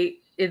say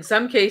in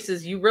some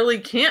cases, you really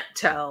can't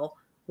tell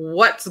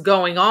what's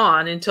going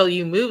on until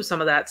you move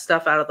some of that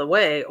stuff out of the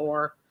way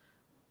or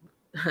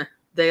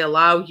they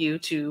allow you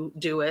to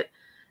do it.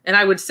 And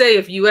I would say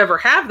if you ever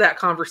have that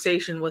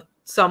conversation with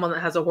someone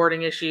that has a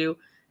hoarding issue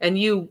and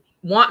you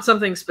want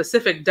something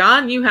specific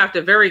done, you have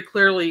to very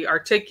clearly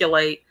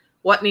articulate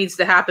what needs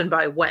to happen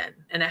by when.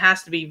 And it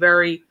has to be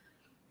very,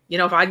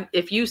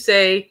 if you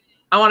say,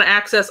 I want to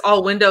access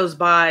all windows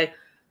by,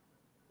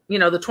 the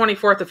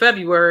 24th of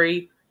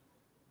February,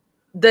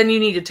 then you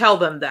need to tell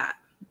them that,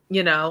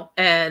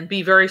 and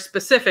be very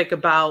specific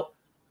about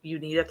you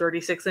need a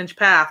 36-inch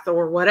path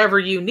or whatever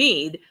you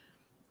need.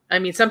 I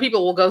mean, some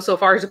people will go so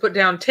far as to put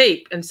down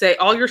tape and say,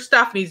 all your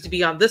stuff needs to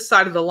be on this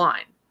side of the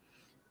line.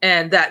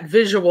 And that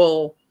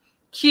visual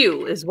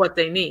cue is what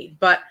they need.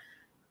 But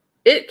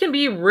it can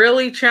be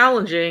really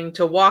challenging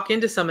to walk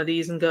into some of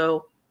these and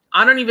go,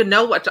 I don't even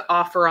know what to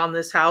offer on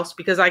this house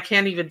because I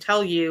can't even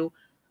tell you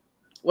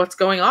what's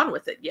going on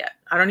with it yet.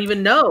 I don't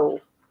even know.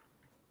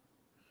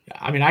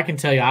 I mean, I can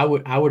tell you,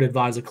 I would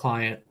advise a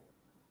client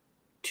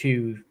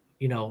to,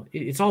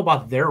 it's all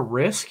about their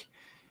risk,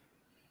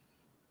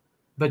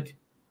 but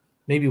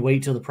maybe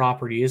wait till the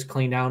property is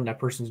cleaned out and that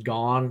person's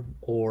gone,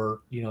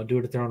 or, do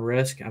it at their own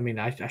risk. I mean,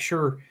 I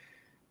sure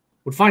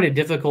would find it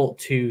difficult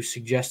to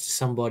suggest to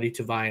somebody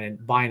to buy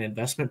an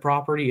investment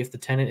property if the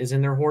tenant is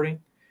in there hoarding.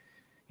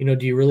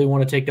 Do you really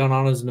want to take that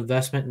on as an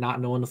investment,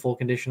 not knowing the full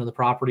condition of the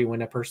property when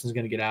that person's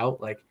going to get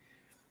out?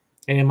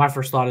 And then my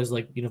first thought is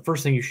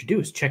first thing you should do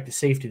is check the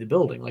safety of the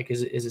building. Like,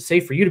 is it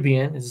safe for you to be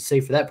in? Is it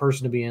safe for that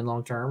person to be in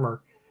long-term,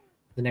 or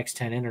the next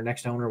tenant or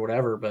next owner or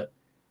whatever? But,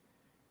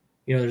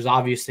 there's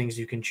obvious things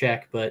you can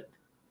check, but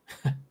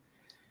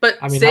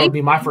I mean, that would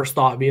be my first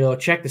thought,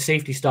 check the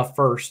safety stuff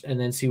first and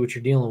then see what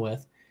you're dealing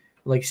with.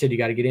 Like you said, you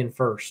got to get in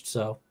first.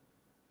 So,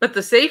 but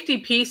the safety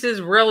piece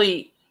is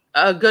really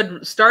a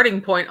good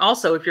starting point.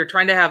 Also, if you're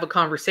trying to have a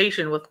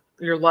conversation with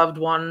your loved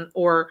one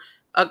or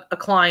a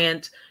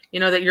client,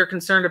 that you're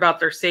concerned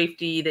about their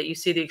safety, that you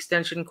see the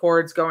extension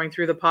cords going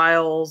through the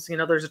piles,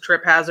 there's a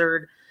trip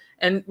hazard,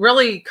 and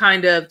really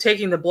kind of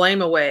taking the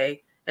blame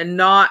away and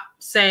not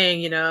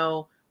saying,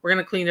 we're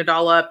going to clean it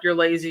all up. You're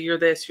lazy. You're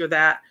this, you're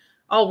that.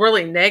 All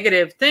really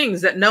negative things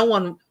that no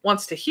one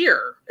wants to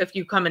hear if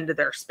you come into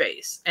their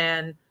space.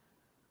 And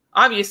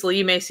obviously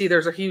you may see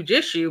there's a huge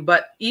issue,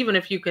 but even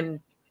if you can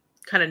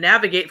kind of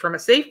navigate from a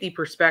safety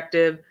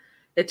perspective,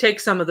 it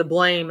takes some of the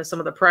blame and some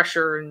of the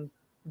pressure and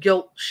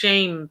guilt,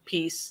 shame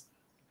piece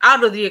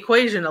out of the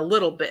equation a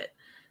little bit.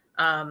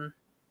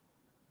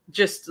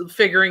 Just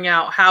figuring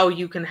out how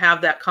you can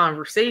have that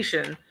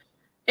conversation.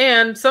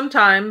 And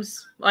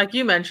sometimes, like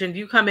you mentioned,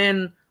 you come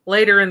in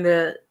later in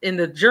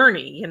the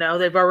journey,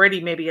 they've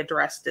already maybe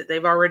addressed it.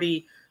 They've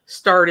already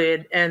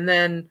started. And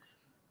then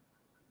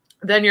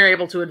you're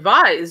able to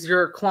advise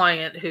your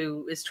client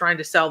who is trying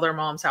to sell their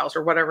mom's house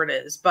or whatever it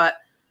is. But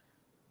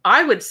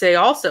I would say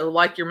also,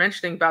 like you're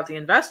mentioning about the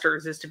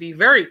investors, is to be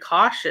very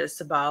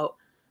cautious about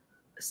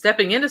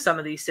stepping into some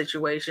of these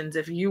situations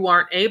if you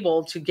aren't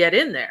able to get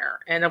in there.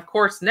 And of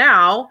course,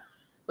 now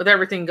with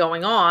everything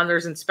going on,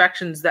 there's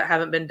inspections that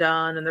haven't been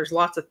done, and there's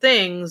lots of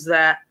things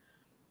that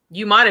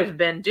you might have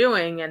been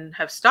doing and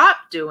have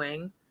stopped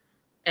doing.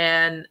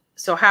 And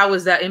so how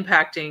is that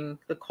impacting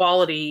the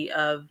quality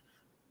of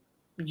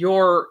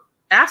your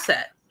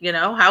asset?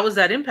 How is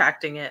that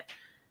impacting it?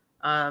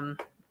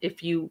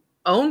 If you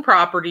own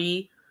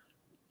property,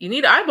 you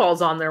need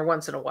eyeballs on there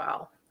once in a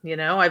while.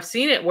 I've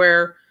seen it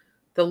where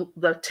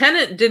the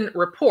tenant didn't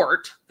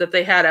report that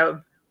they had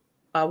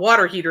a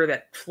water heater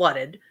that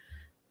flooded,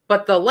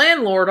 but the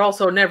landlord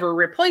also never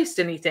replaced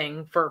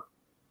anything for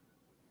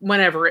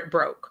whenever it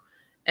broke.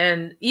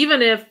 And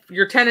even if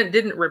your tenant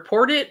didn't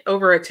report it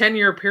over a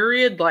 10-year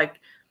period,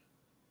 like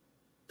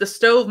the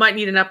stove might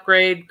need an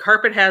upgrade,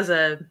 carpet has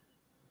a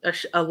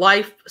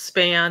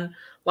lifespan,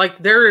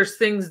 like there's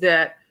things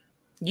that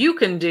you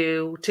can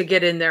do to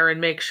get in there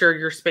and make sure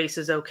your space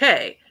is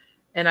okay.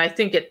 And I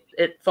think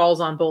it falls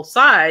on both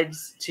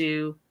sides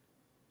to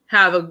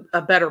have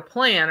a better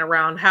plan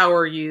around how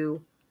are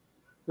you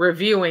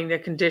reviewing the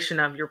condition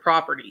of your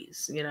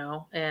properties,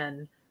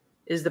 and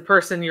is the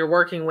person you're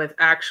working with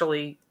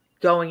actually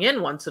going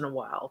in once in a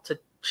while to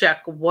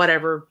check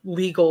whatever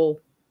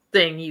legal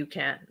thing you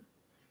can.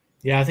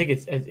 Yeah, I think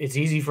it's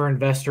easy for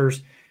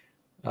investors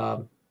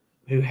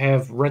who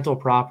have rental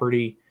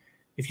property.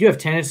 If you have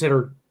tenants that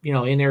are,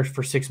 in there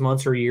for 6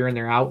 months or a year and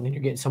they're out and then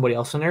you're getting somebody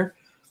else in there,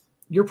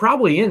 you're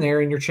probably in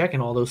there and you're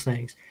checking all those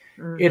things.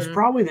 Mm-hmm. It's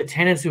probably the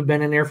tenants who've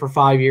been in there for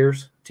 5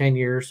 years 10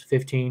 years,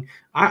 15.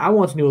 I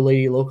once knew a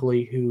lady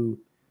locally who,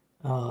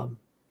 my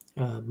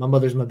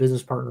mother's my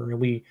business partner, and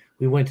we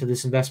went to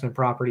this investment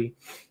property,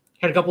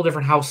 had a couple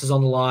different houses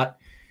on the lot,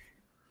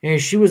 and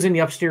she was in the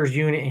upstairs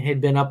unit and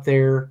had been up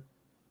there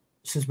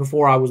since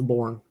before I was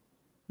born.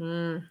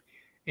 Mm.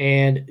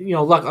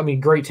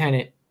 And, great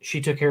tenant. She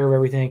took care of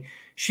everything.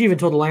 She even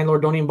told the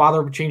landlord, don't even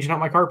bother changing out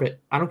my carpet.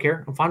 I don't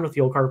care. I'm fine with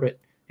the old carpet.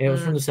 It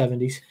was from the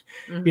 70s,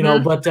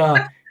 Mm-hmm.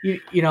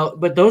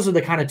 but those are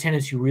the kind of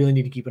tenants you really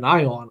need to keep an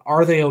eye on.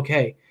 Are they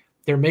okay?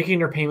 They're making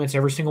their payments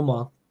every single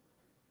month.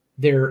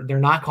 They're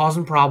not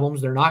causing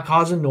problems. They're not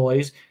causing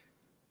noise.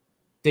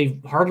 They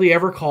hardly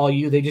ever call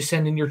you. They just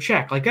send in your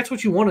check. Like, that's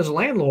what you want as a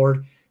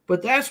landlord.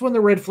 But that's when the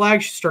red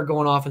flags should start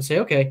going off and say,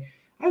 okay,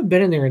 I've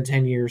been in there in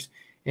 10 years,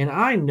 and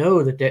I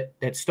know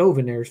that stove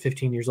in there is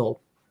 15 years old.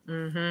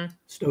 Mm-hmm.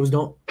 Stoves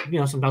don't,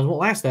 sometimes won't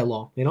last that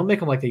long. They don't make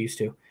them like they used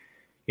to.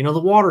 The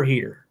water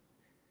heater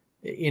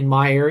in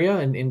my area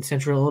and in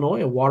central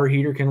Illinois, a water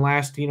heater can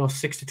last,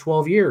 6 to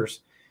 12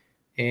 years.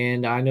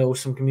 And I know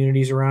some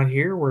communities around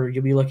here where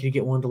you'll be lucky to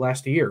get one to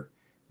last a year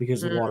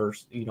because the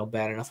water's,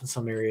 bad enough in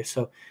some areas.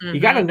 So you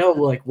got to know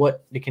like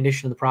what the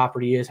condition of the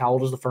property is. How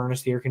old is the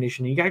furnace, the air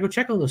conditioning? You got to go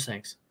check on those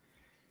things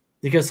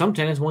because some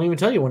tenants won't even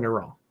tell you when they're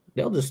wrong.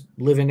 They'll just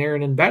live in there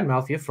and then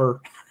badmouth you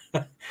for,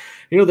 they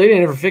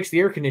didn't ever fix the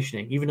air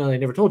conditioning, even though they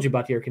never told you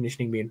about the air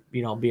conditioning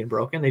being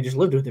broken. They just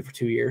lived with it for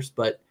 2 years.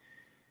 But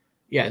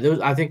yeah,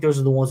 I think those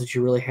are the ones that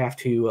you really have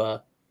to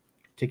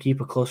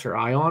keep a closer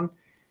eye on.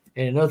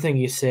 And another thing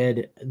you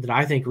said that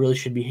I think really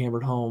should be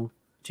hammered home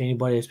to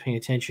anybody that's paying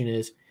attention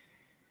is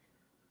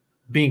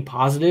being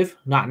positive,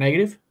 not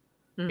negative.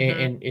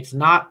 And it's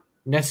not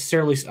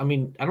necessarily,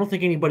 I don't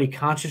think anybody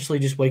consciously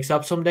just wakes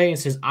up someday and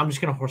says, I'm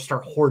just going to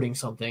start hoarding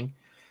something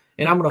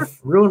and I'm going to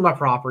ruin my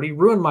property,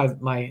 ruin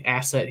my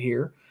asset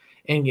here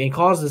and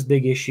cause this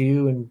big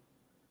issue and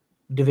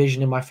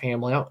division in my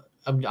family.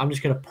 I'm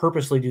just going to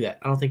purposely do that.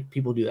 I don't think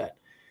people do that.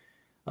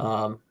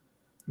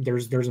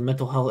 There's a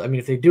mental health.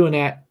 If they're doing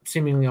that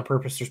seemingly on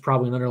purpose, there's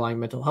probably an underlying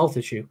mental health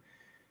issue.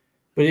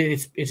 But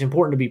it's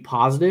important to be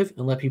positive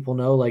and let people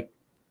know, like,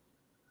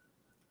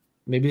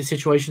 maybe the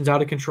situation's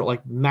out of control,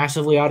 like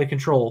massively out of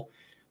control,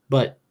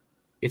 but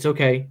it's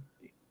okay.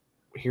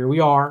 Here we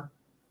are.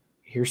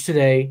 Here's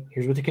today.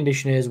 Here's what the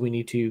condition is. We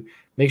need to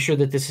make sure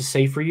that this is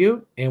safe for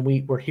you, and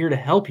we're here to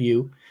help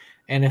you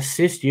and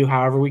assist you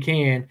however we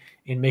can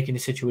in making the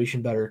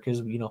situation better.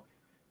 Because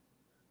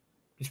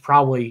it's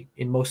probably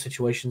in most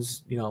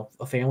situations,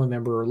 a family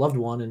member or loved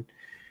one,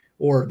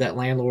 or that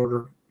landlord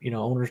or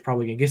owner is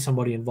probably gonna get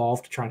somebody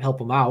involved to try and help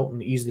them out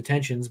and ease the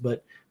tensions.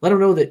 But let them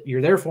know that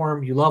you're there for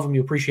them, you love them, you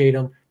appreciate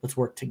them. Let's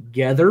work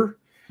together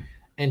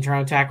and try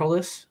and tackle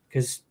this.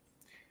 Because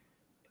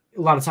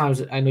a lot of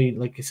times, I know,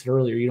 like I said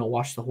earlier, you don't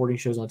watch the hoarding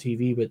shows on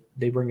TV, but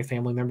they bring the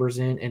family members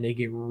in and they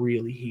get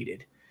really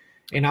heated.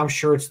 And I'm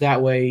sure it's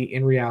that way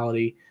in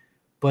reality,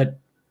 but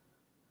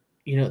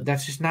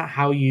that's just not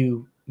how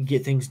you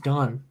get things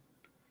done.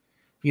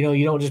 You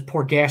don't just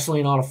pour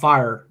gasoline on a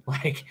fire.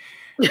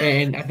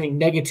 And I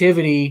think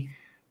negativity,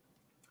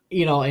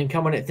 and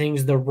coming at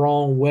things the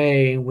wrong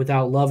way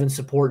without love and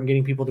support and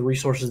getting people the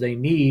resources they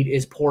need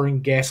is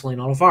pouring gasoline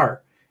on a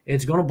fire.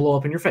 It's going to blow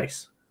up in your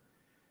face.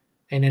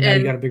 And then now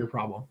you got a bigger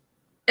problem.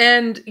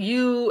 And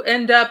you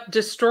end up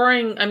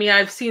destroying.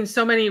 I've seen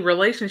so many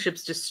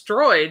relationships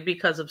destroyed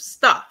because of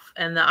stuff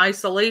and the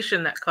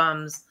isolation that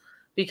comes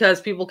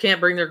because people can't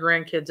bring their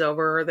grandkids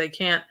over, or they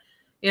can't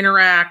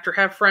interact or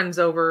have friends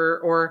over,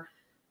 or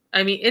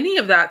any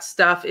of that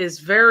stuff is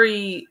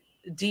very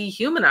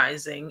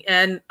dehumanizing.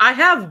 And I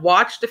have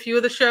watched a few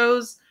of the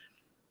shows.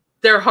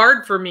 They're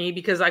hard for me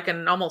because I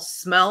can almost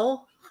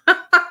smell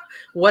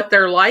what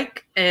they're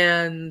like.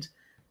 And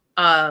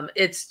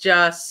it's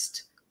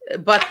just,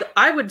 but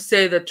I would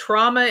say the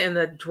trauma and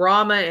the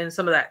drama and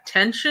some of that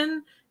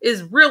tension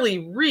is really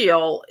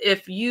real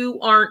if you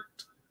aren't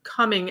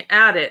coming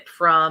at it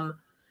from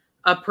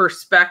a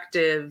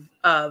perspective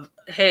of,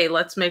 hey,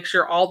 let's make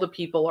sure all the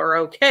people are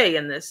okay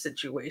in this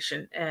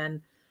situation.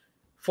 And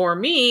for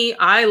me,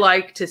 I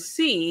like to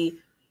see,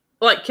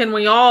 like, can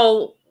we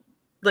all,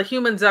 the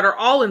humans that are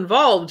all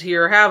involved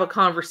here, have a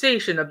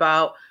conversation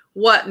about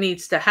what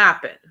needs to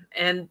happen,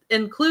 and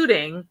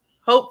including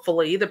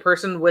hopefully the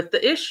person with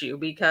the issue,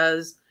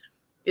 because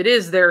it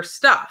is their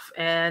stuff.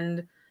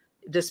 And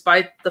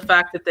despite the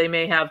fact that they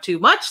may have too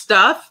much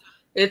stuff,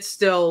 it's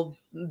still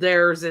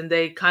theirs, and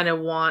they kind of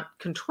want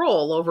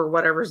control over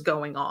whatever's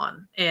going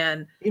on.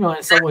 And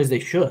in some ways they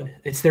should.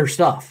 It's their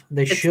stuff.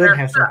 They should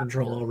have some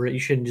control over it. You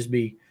shouldn't just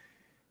be,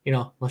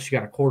 unless you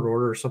got a court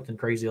order or something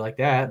crazy like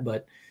that.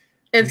 But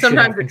and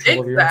sometimes it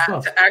takes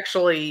that to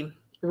actually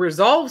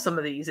resolve some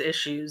of these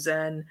issues.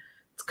 And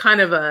it's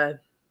kind of a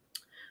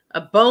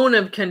bone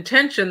of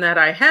contention that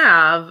I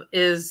have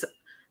is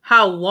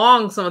how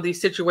long some of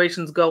these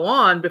situations go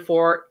on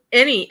before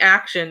any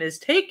action is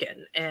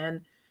taken.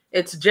 And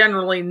it's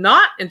generally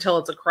not until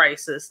it's a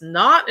crisis,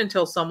 not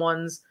until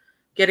someone's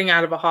getting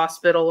out of a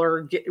hospital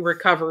or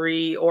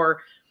recovery,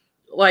 or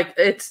like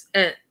it's,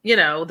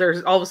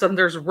 there's all of a sudden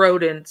there's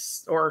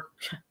rodents or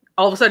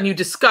all of a sudden you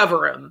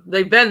discover them.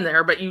 They've been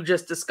there, but you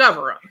just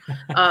discover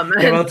them.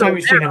 Yeah, by the time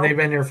you've seen them, they've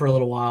been there for a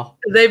little while.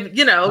 They've,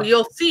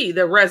 you'll see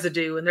the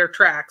residue and their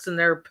tracks and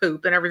their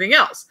poop and everything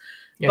else.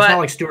 Yeah, it's not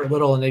like Stuart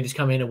Little and they just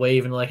come in and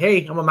wave and like,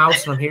 hey, I'm a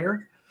mouse and I'm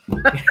here.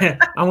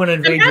 I'm going to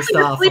invade your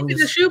stuff. Sleep in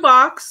the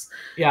shoebox.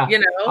 Yeah,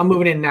 I'm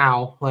moving in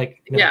now.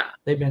 Like, yeah,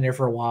 they've been there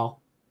for a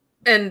while.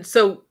 And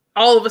so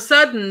all of a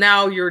sudden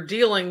now you're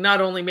dealing not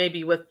only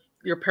maybe with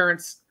your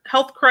parents'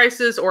 health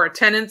crisis or a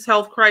tenant's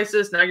health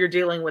crisis. Now you're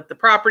dealing with the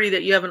property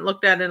that you haven't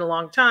looked at in a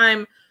long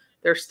time.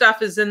 Their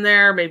stuff is in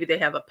there. Maybe they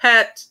have a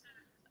pet.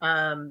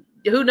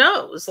 Who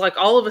knows? Like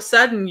all of a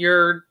sudden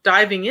you're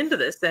diving into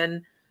this.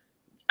 And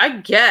I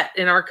get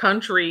in our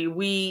country,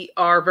 we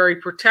are very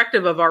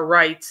protective of our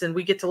rights and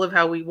we get to live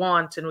how we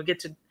want. And we get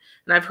to,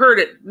 and I've heard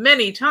it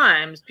many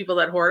times, people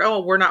that hoard,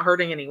 oh, we're not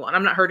hurting anyone.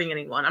 I'm not hurting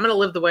anyone. I'm going to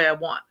live the way I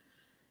want.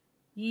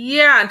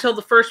 Yeah, until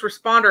the first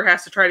responder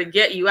has to try to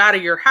get you out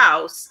of your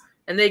house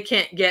and they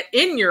can't get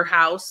in your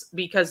house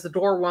because the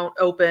door won't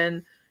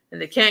open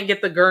and they can't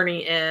get the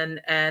gurney in.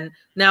 And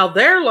now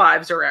their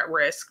lives are at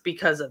risk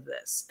because of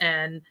this.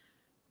 And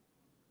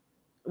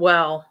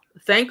well,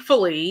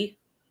 thankfully,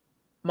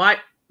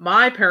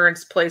 my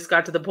parents' place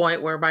got to the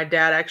point where my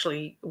dad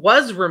actually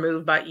was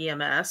removed by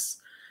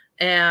EMS.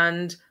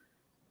 And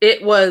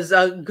it was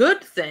a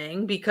good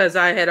thing because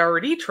I had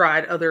already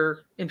tried other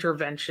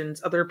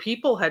interventions. Other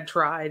people had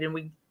tried and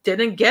we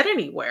didn't get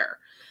anywhere.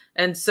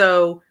 And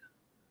so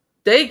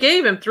they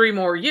gave him 3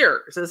 more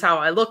years is how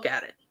I look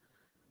at it,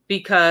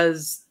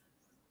 because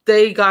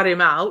they got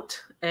him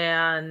out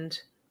and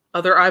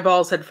other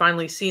eyeballs had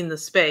finally seen the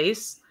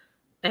space,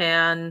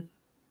 and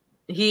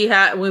he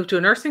had moved to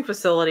a nursing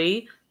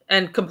facility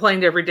and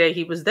complained every day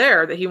he was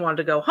there that he wanted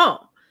to go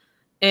home.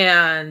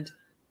 And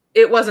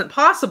it wasn't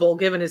possible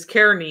given his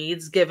care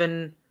needs,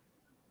 given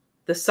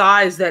the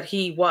size that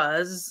he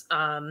was,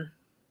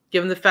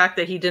 given the fact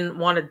that he didn't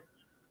want to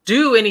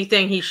do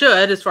anything he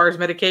should as far as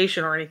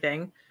medication or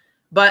anything.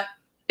 But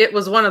it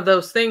was one of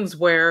those things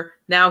where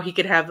now he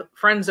could have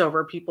friends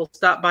over. People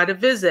stopped by to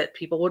visit.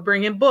 People would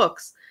bring him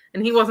books.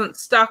 And he wasn't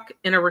stuck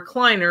in a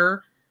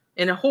recliner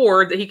in a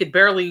hoard that he could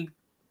barely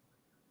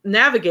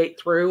navigate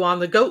through on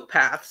the goat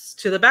paths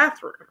to the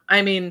bathroom.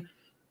 I mean,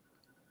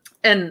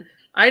 and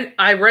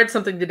I read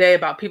something today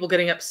about people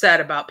getting upset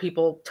about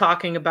people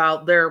talking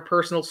about their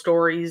personal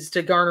stories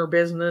to garner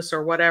business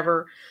or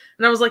whatever.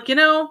 And I was like,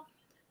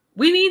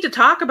 we need to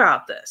talk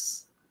about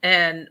this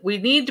and we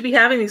need to be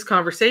having these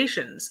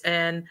conversations.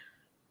 And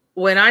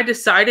when I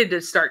decided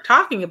to start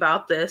talking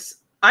about this,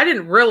 I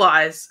didn't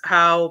realize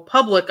how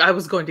public I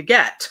was going to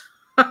get.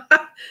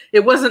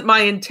 It wasn't my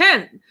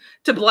intent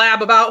to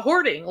blab about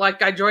hoarding.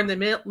 Like, I joined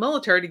the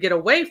military to get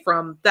away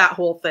from that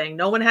whole thing.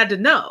 No one had to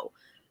know.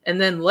 And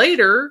then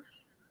later,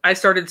 I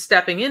started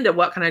stepping into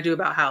what can I do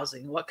about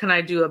housing? What can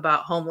I do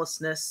about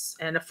homelessness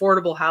and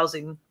affordable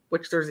housing,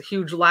 which there's a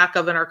huge lack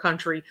of in our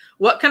country?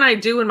 What can I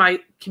do in my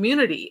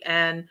community?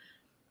 And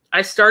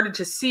I started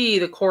to see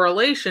the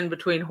correlation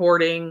between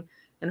hoarding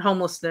and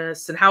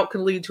homelessness and how it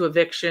can lead to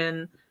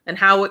eviction and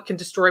how it can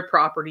destroy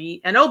property.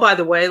 And oh, by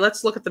the way,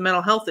 let's look at the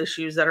mental health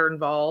issues that are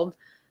involved.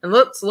 And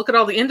let's look at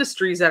all the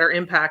industries that are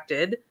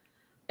impacted.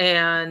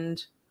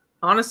 And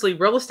honestly,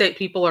 real estate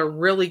people are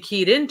really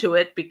keyed into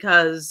it,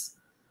 because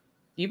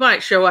you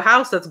might show a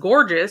house that's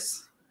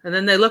gorgeous and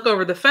then they look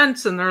over the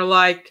fence and they're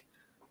like,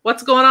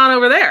 what's going on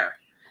over there?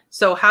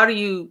 So how do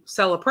you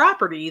sell a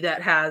property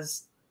that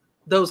has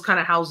those kind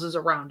of houses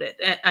around it?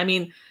 I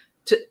mean,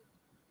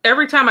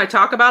 every time I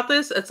talk about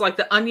this, it's like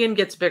the onion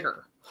gets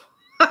bigger.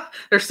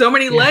 There's so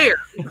many layers.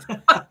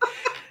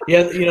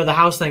 Yeah, the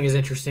house thing is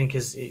interesting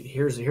because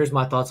here's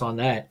my thoughts on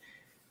that.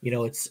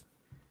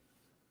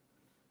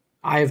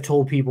 I have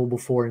told people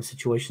before in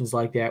situations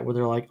like that where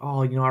they're like,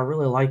 oh, I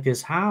really like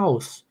this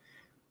house,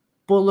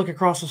 but look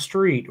across the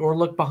street or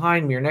look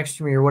behind me or next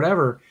to me or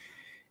whatever.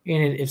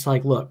 And it's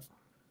like, look,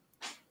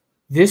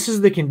 this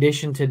is the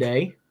condition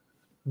today.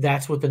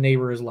 That's what the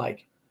neighbor is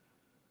like.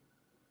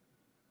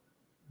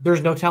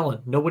 There's no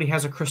telling. Nobody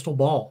has a crystal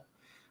ball.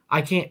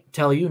 I can't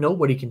tell you.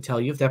 Nobody can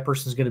tell you if that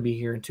person's going to be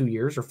here in 2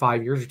 years or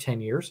 5 years or 10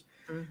 years.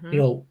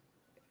 Mm-hmm.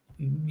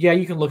 Yeah,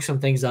 you can look some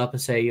things up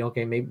and say,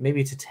 okay, maybe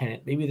it's a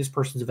tenant. Maybe this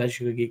person's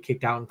eventually going to get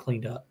kicked out and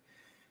cleaned up.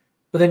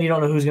 But then you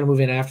don't know who's going to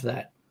move in after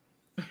that.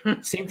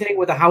 Same thing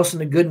with a house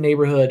in a good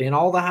neighborhood and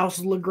all the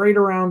houses look great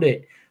around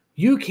it.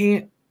 You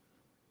can't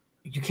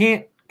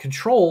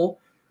control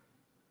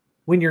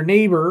when your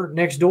neighbor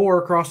next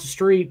door across the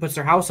street puts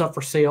their house up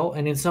for sale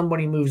and then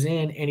somebody moves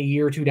in and a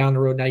year or two down the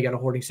road, now you got a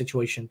hoarding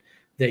situation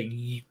that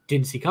you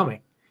didn't see coming.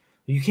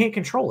 You can't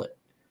control it.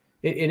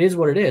 It is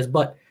what it is.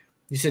 But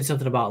you said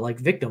something about like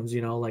victims,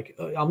 like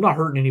I'm not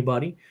hurting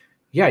anybody.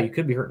 Yeah, you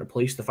could be hurting the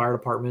police, the fire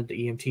department,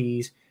 the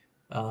EMTs,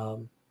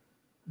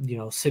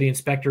 city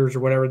inspectors or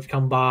whatever to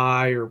come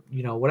by or,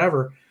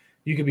 whatever.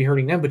 You could be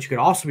hurting them, but you could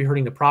also be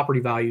hurting the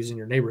property values in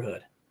your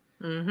neighborhood.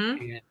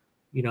 Mm-hmm. And,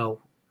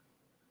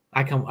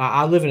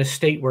 I live in a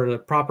state where the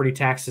property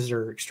taxes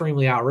are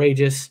extremely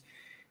outrageous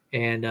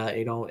and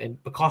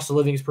the cost of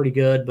living is pretty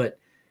good. But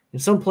in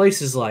some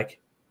places, like,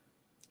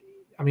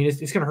 I mean, it's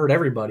going to hurt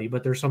everybody,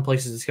 but there's some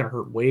places it's going to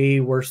hurt way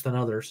worse than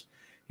others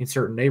in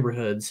certain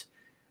neighborhoods.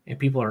 And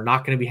people are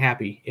not going to be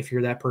happy if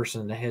you're that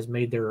person that has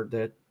made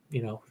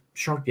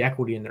shrunk the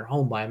equity in their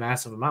home by a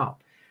massive amount.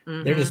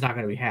 Mm-hmm. They're just not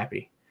going to be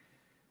happy,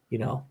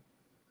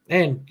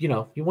 And,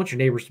 you want your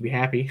neighbors to be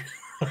happy.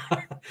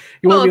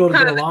 You want to be able to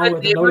get along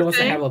with them. Nobody wants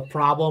to have a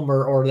problem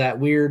or that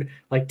weird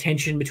like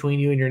tension between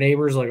you and your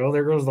neighbors. Like, oh,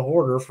 there goes the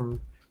hoarder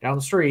from down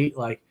the street.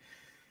 Like,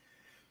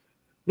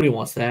 nobody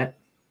wants that.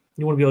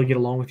 You want to be able to get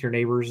along with your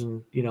neighbors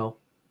and,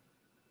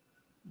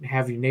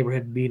 have your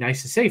neighborhood be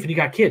nice and safe. And you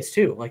got kids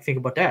too. Like, think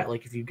about that.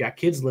 Like, if you've got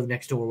kids live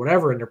next door or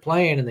whatever, and they're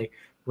playing and they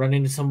run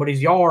into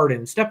somebody's yard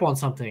and step on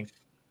something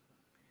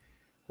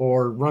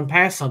or run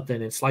past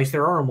something and slice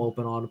their arm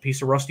open on a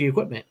piece of rusty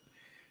equipment.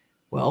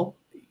 Well,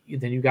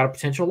 then you've got a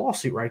potential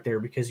lawsuit right there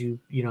because you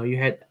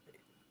had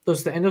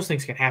those, and those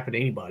things can happen to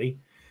anybody.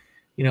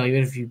 Even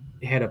if you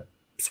had a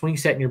swing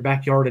set in your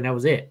backyard and that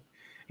was it,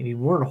 and you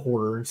weren't a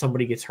hoarder and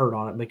somebody gets hurt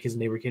on it because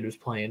neighbor kid was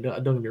playing,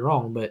 don't get me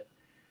wrong, but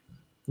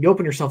you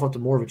open yourself up to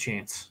more of a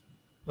chance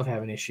of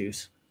having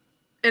issues.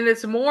 And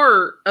it's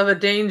more of a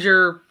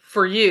danger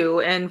for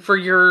you and for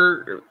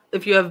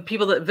if you have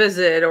people that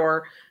visit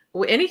or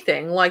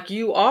anything, like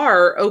you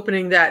are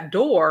opening that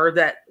door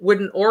that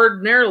wouldn't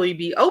ordinarily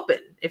be open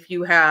if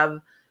you have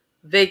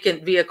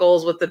vacant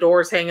vehicles with the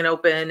doors hanging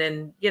open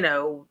and,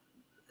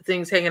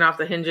 things hanging off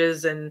the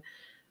hinges. And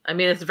I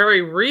mean, it's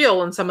very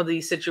real in some of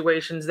these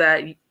situations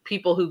that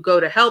people who go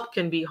to help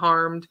can be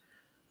harmed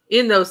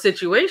in those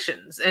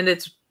situations. And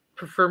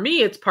for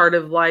me, it's part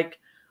of like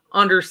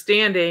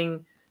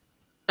understanding.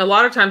 A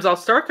lot of times I'll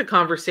start the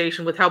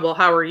conversation with how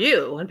are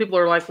you? And people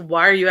are like,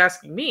 why are you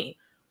asking me?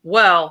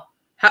 Well,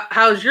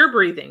 how's your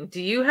breathing?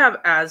 Do you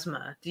have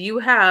asthma? Do you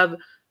have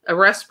a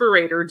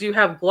respirator? Do you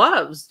have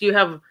gloves? Do you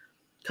have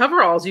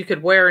coveralls you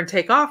could wear and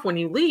take off when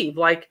you leave?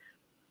 Like,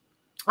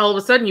 all of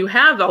a sudden you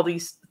have all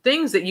these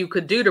things that you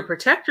could do to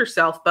protect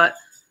yourself. But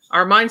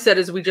our mindset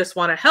is we just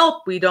want to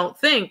help. We don't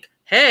think,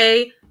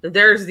 hey,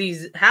 there's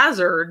these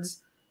hazards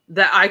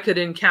that I could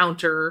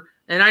encounter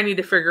and I need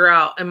to figure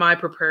out, am I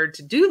prepared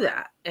to do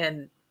that?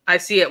 And I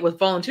see it with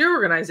volunteer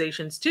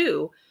organizations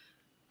too,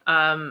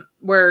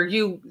 where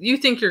you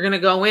think you're going to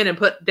go in and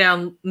put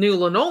down new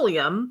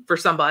linoleum for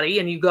somebody,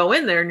 and you go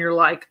in there and you're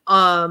like,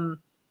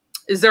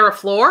 is there a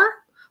floor?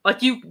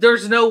 Like,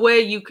 there's no way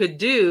you could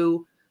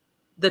do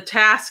the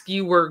task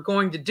you were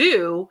going to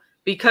do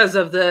because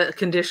of the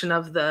condition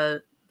of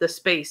the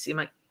space. You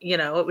might,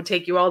 it would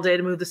take you all day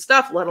to move the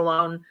stuff, let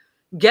alone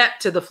get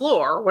to the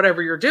floor or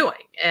whatever you're doing.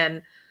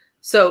 And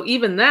so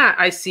even that,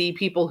 I see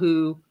people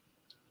who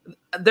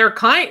they're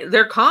kind,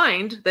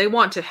 they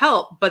want to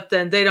help, but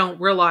then they don't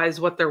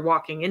realize what they're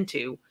walking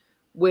into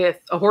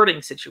with a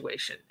hoarding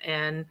situation.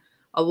 And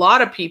a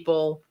lot of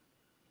people,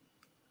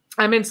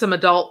 I'm in some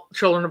adult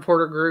children of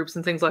hoarder groups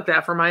and things like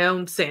that for my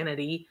own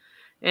sanity.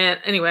 And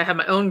anyway, I have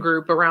my own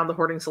group around the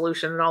hoarding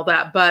solution and all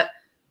that. But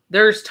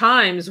there's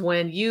times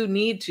when you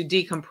need to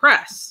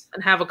decompress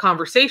and have a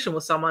conversation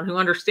with someone who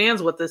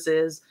understands what this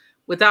is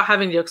without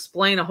having to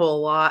explain a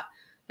whole lot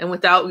and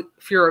without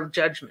fear of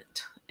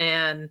judgment.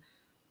 And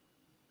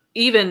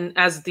even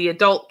as the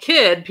adult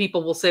kid,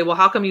 people will say, well,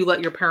 how come you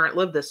let your parent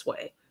live this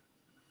way?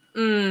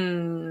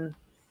 We're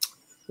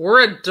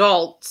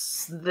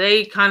adults.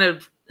 They kind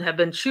of have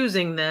been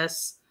choosing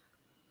this.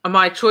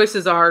 My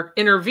choices are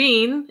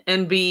intervene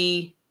and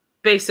be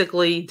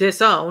basically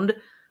disowned,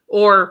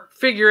 or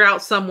figure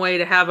out some way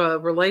to have a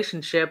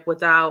relationship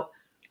without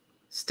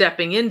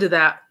stepping into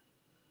that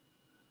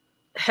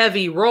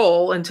heavy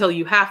role until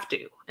you have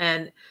to.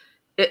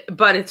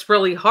 But it's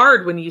really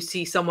hard when you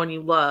see someone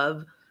you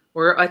love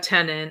or a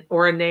tenant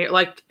or a neighbor.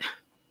 Like,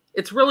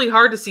 it's really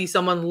hard to see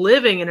someone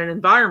living in an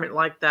environment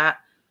like that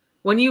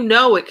when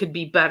it could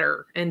be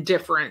better and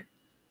different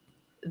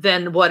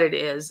than what it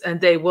is, and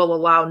they will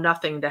allow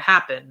nothing to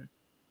happen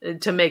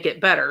to make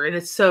it better. And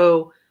it's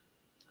so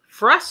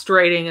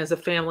frustrating as a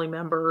family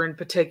member in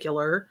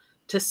particular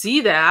to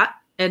see that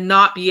and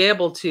not be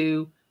able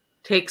to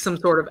take some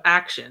sort of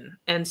action.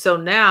 And so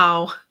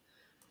now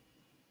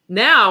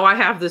I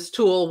have this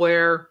tool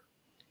where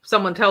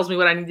someone tells me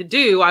what I need to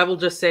do, I will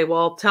just say,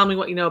 well, tell me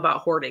what you know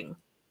about hoarding.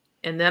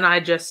 And then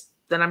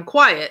I'm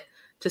quiet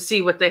to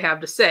see what they have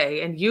to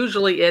say. And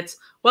usually it's,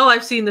 well,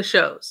 I've seen the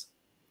shows.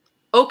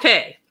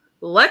 Okay,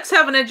 let's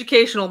have an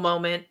educational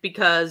moment,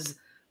 because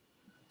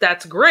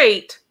that's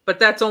great, but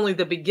that's only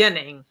the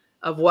beginning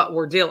of what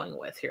we're dealing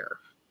with here.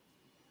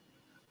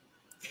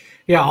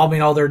 Yeah, I mean,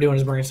 all they're doing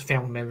is bringing some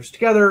family members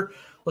together.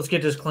 Let's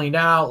get this cleaned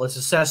out. Let's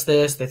assess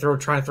this. They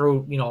try and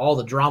throw all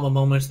the drama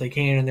moments they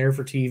can in there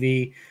for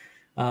TV,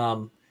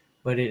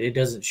 but it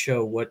doesn't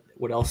show what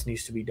else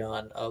needs to be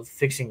done of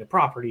fixing the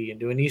property and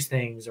doing these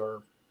things,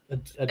 or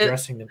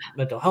addressing the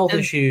mental health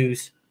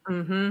issues.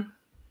 Mm-hmm.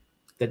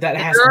 That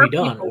has to be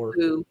done. Or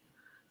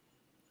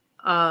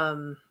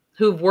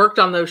who've worked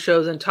on those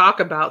shows and talk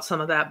about some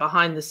of that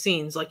behind the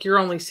scenes. Like, you're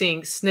only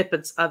seeing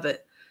snippets of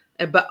it,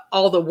 but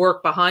all the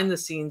work behind the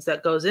scenes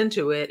that goes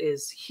into it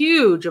is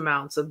huge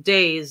amounts of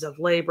days of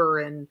labor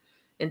and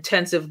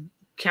intensive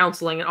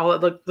counseling and all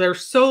that. Like,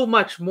 there's so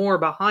much more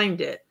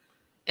behind it.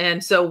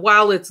 And so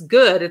while it's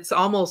good, it's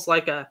almost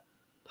like a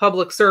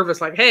public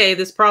service, like, hey,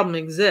 this problem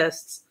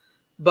exists,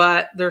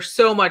 but there's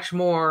so much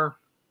more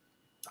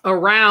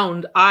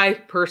around, I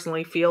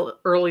personally feel,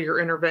 earlier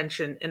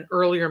intervention and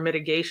earlier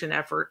mitigation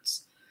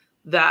efforts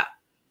that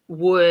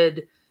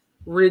would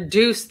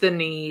reduce the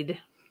need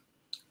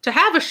to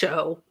have a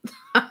show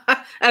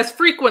as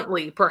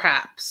frequently,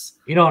 perhaps.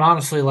 You know, and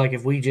honestly, like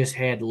if we just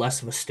had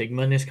less of a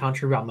stigma in this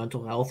country about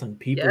mental health and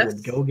people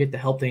would go get the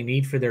help they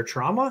need for their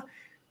trauma,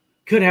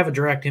 could have a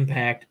direct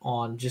impact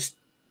on just,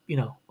 you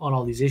know, on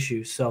all these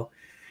issues. So,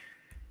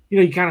 you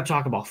know, you kind of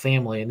talk about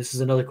family, and this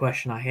is another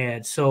question I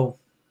had. So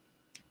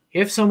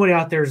if somebody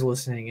out there is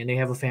listening and they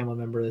have a family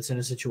member that's in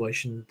a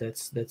situation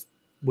that's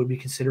would be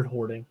considered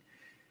hoarding,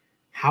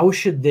 how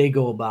should they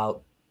go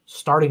about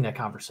starting that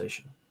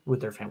conversation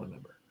with their family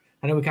member?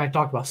 I know we kind of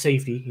talked about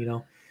safety, you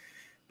know,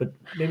 but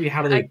maybe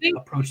how do they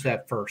approach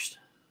that first?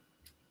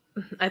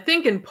 I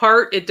think in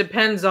part it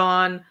depends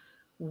on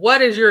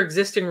what is your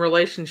existing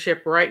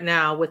relationship right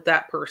now with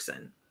that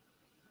person.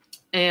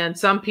 And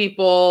some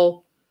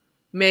people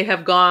may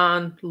have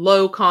gone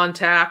low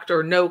contact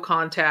or no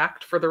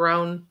contact for their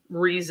own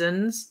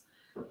reasons.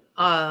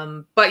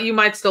 But you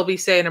might still be,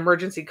 say, an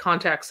emergency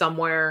contact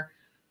somewhere.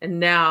 And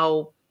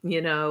now,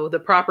 you know, the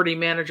property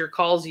manager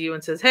calls you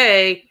and says,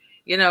 hey,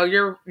 you know,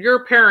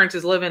 your parent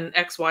is living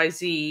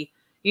XYZ.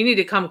 You need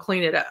to come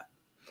clean it up.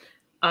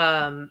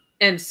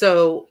 And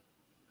so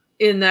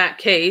in that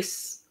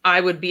case, I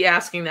would be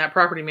asking that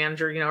property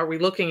manager, you know, are we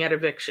looking at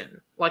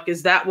eviction? Like,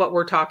 is that what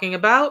we're talking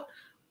about?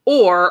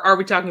 Or are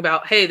we talking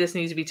about, hey, this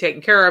needs to be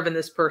taken care of and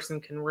this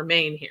person can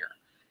remain here?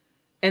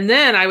 And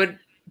then I would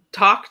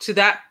talk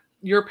to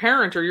your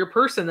parent or your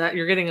person that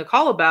you're getting a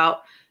call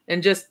about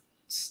and just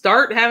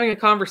start having a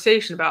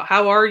conversation about,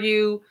 how are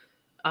you?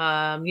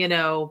 You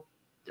know,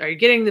 are you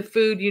getting the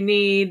food you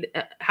need?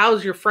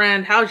 How's your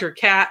friend? How's your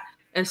cat?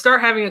 And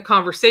start having a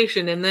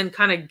conversation, and then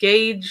kind of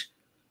gauge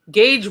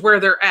where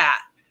they're at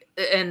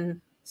and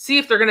see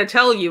if they're going to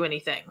tell you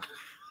anything.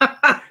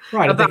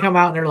 Right. If they come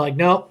out and they're like,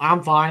 nope,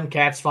 I'm fine.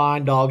 Cat's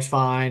fine. Dog's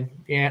fine.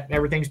 Yeah,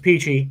 everything's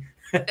peachy.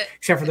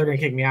 Except for they're going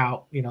to kick me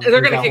out. You know,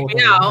 they're going to kick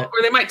me out,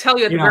 or they might tell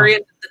you at the very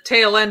end, the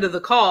tail end of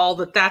the call,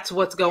 that that's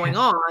what's going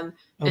on.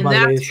 Oh, and by the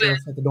way, the that's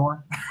sheriff's at the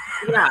door.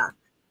 Yeah.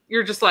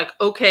 You're just like,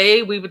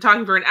 okay, we've been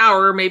talking for an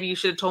hour. Maybe you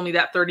should have told me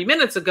that 30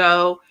 minutes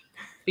ago,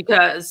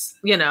 because,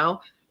 you know,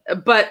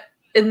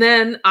 and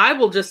then I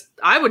would just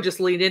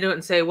lean into it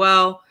and say,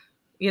 well,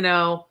 you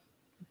know,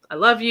 I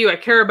love you. I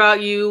care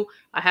about you.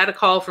 I had a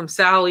call from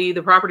Sally,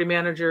 the property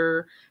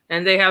manager,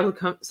 and they have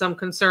some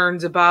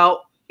concerns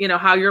about, you know,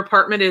 how your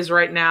apartment is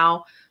right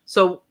now.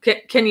 So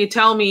can you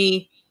tell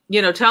me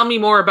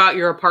more about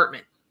your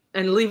apartment,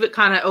 and leave it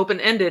kind of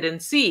open-ended and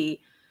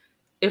see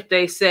if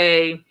they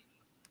say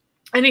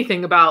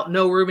anything about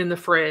no room in the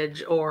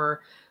fridge,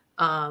 or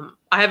I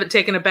haven't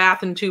taken a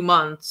bath in 2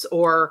 months,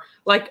 or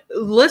like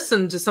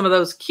listen to some of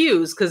those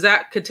cues, because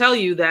that could tell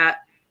you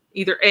that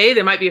either A,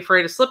 they might be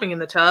afraid of slipping in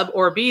the tub,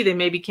 or B, they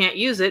maybe can't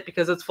use it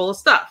because it's full of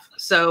stuff.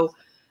 So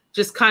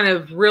just kind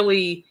of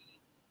really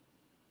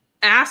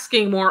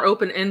asking more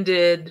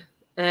open-ended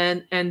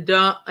and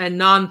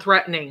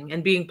non-threatening,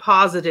 and being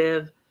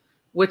positive,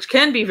 which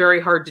can be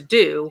very hard to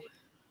do.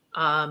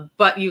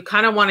 But you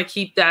kind of want to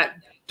keep that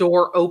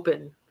door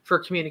open for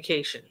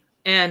communication.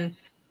 And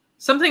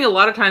something a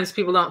lot of times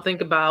people don't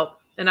think about,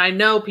 and I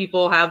know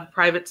people have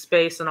private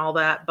space and all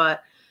that,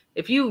 but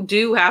if you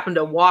do happen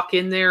to walk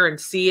in there and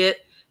see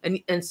it,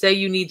 and say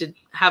you need to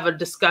have a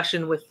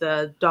discussion with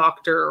the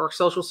doctor or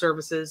social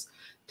services,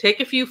 take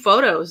a few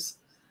photos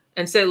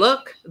and say,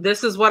 look,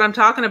 this is what I'm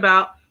talking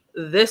about.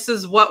 This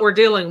is what we're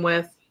dealing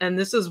with. And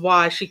this is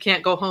why she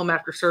can't go home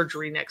after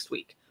surgery next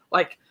week.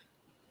 Like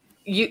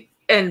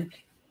and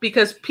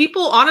because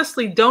people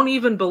honestly don't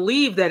even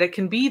believe that it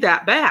can be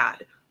that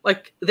bad.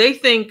 Like, they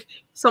think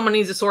someone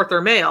needs to sort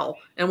their mail.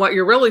 And what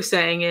you're really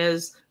saying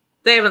is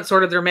they haven't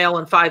sorted their mail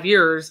in 5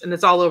 years and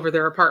it's all over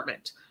their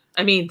apartment.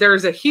 I mean,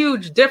 there's a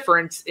huge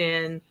difference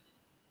in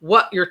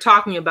what you're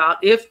talking about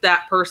if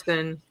that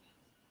person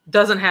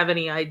doesn't have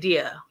any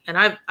idea. And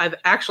I've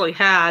actually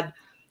had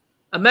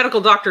a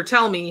medical doctor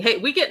tell me, hey,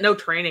 we get no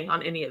training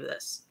on any of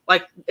this.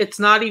 Like, it's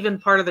not even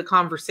part of the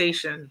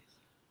conversation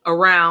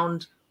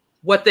around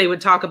what they would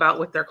talk about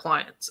with their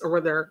clients, or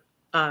with their,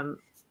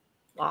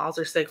 I'll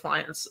just say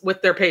clients,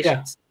 with their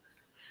patients.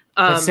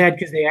 Yeah. That's sad,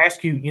 because they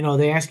ask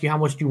you how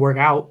much do you work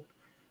out?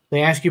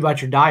 They ask you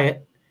about your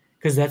diet,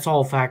 because that's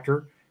all a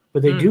factor,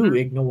 but they do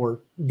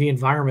ignore the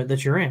environment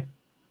that you're in.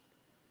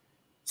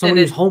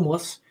 Somebody who's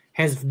homeless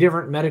has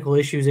different medical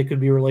issues that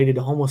could be related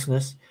to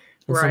homelessness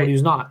than somebody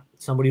who's not.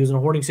 Somebody who's in a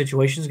hoarding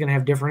situation is going to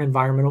have different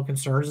environmental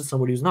concerns than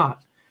somebody who's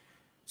not.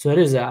 So that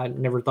is, I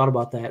never thought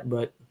about that,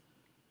 but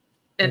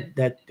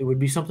that it would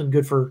be something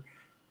good for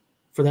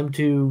them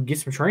to get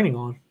some training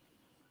on.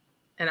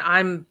 And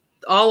I'm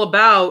all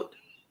about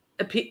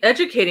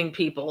educating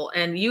people,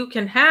 and you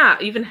can have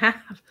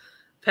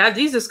had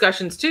these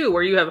discussions too,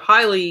 where you have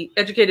highly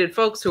educated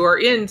folks who are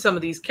in some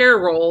of these care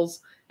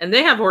roles and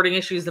they have hoarding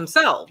issues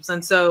themselves.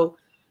 And so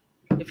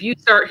if you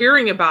start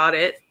hearing about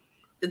it,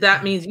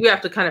 that means you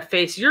have to kind of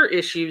face your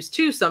issues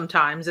too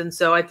sometimes. And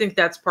so I think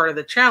that's part of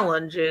the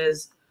challenge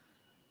is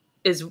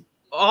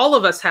all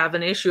of us have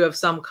an issue of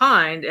some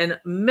kind, and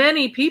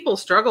many people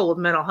struggle with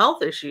mental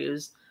health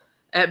issues,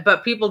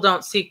 but people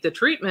don't seek the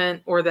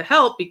treatment or the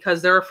help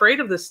because they're afraid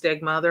of the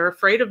stigma. They're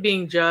afraid of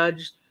being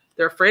judged.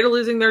 They're afraid of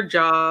losing their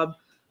job.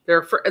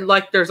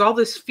 There's all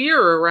this fear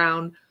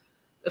around,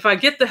 if I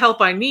get the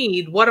help I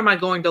need, what am I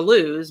going to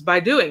lose by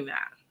doing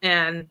that?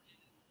 And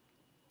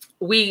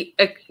we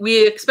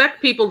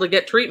expect people to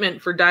get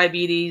treatment for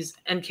diabetes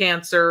and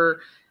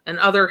cancer and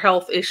other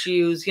health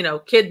issues,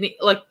 kidney,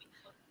 like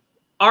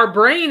our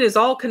brain is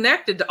all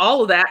connected to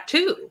all of that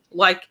too.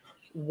 Like,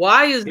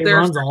 why is it there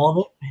runs all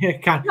of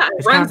it?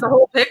 It runs the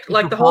whole picture,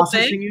 like the whole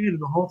thing.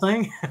 The whole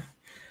thing.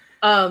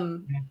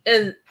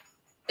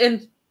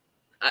 And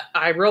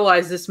I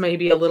realize this may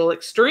be a little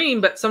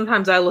extreme, but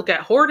sometimes I look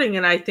at hoarding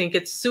and I think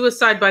it's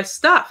suicide by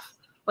stuff.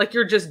 Like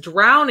you're just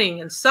drowning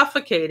and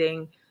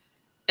suffocating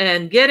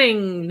and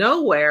getting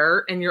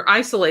nowhere, and you're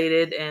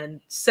isolated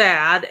and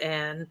sad,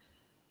 and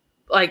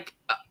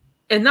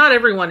and not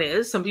everyone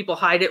is. Some people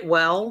hide it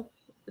well.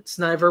 It's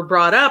never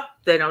brought up.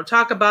 They don't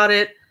talk about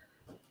it.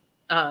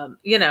 But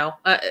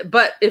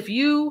if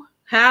you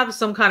have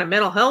some kind of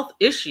mental health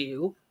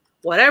issue,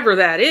 whatever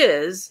that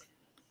is,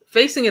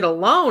 facing it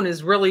alone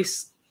is really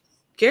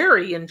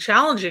scary and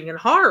challenging and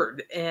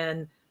hard.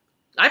 And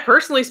I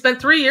personally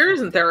spent 3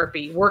 years in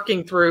therapy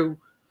working through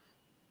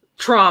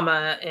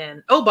trauma.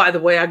 And, oh, by the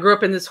way, I grew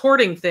up in this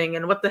hoarding thing.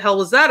 And what the hell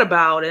was that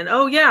about? And,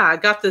 oh, yeah,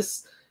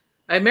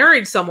 I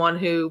married someone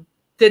who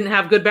didn't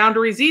have good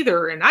boundaries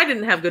either. And I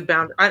didn't have good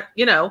boundaries.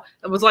 It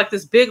was like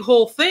this big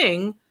whole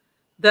thing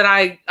that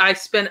I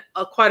spent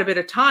quite a bit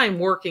of time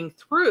working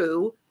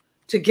through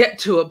to get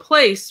to a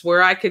place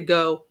where I could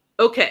go,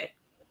 okay,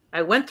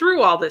 I went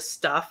through all this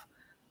stuff.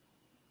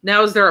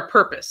 Now, is there a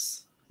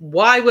purpose?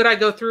 Why would I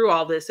go through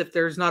all this if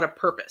there's not a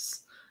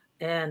purpose?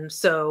 And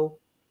so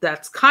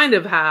that's kind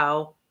of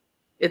how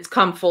it's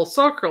come full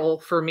circle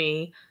for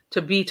me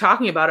to be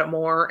talking about it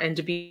more and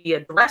to be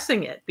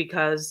addressing it,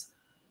 because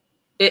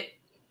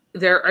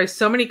there are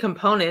so many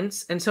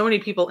components and so many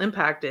people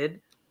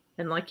impacted.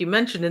 And like you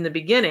mentioned in the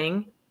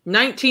beginning,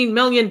 19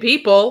 million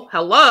people,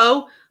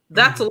 hello,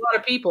 that's a lot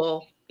of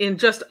people in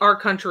just our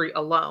country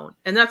alone.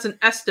 And that's an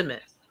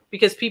estimate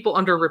because people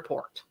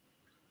underreport.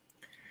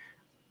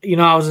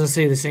 I was going to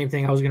say the same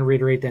thing. I was going to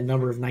reiterate that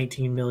number of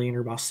 19 million,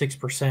 or about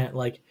 6%.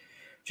 Like,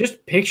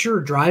 just picture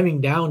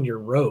driving down your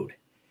road.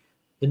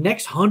 The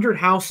next 100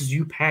 houses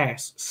you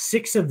pass,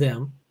 6 of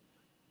them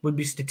would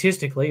be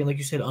statistically, and like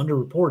you said,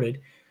 underreported,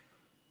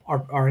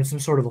 are in some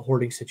sort of a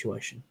hoarding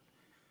situation.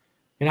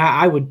 And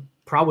I would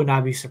probably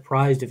not be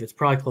surprised if it's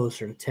probably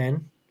closer to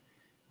 10,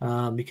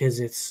 because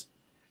it's,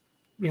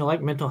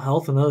 like mental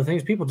health and other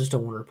things, people just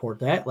don't want to report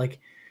that. Like,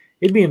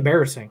 it'd be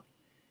embarrassing.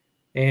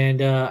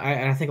 And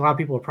I think a lot of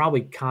people are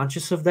probably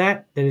conscious of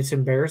that it's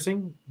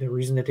embarrassing, the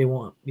reason that they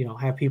won't,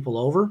 have people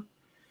over.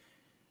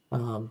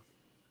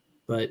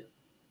 But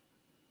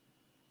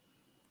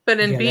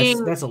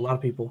that's a lot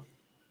of people.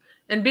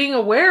 And being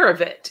aware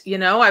of it,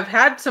 I've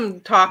had some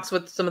talks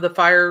with some of the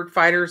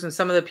firefighters and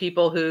some of the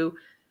people who,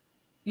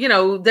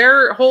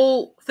 their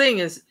whole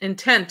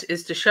intent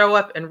is to show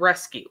up and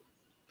rescue.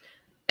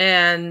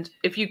 And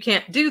if you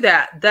can't do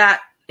that,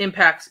 that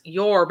impacts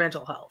your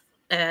mental health.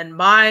 And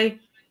my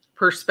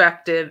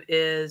perspective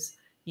is,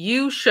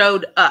 you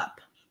showed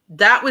up.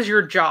 That was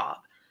your job.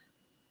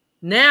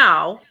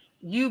 Now,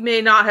 you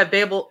may not have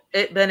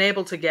been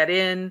able to get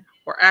in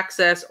or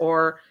access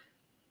or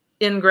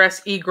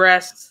ingress,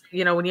 egress.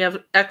 When you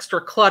have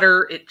extra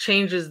clutter, it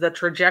changes the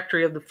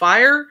trajectory of the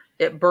fire.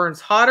 It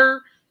burns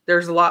hotter.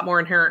 There's a lot more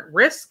inherent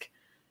risk.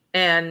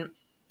 And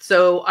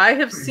so I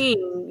have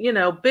seen,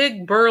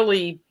 big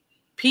burly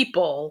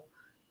people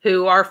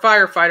who are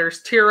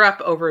firefighters tear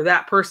up over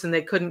that person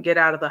they couldn't get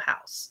out of the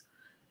house.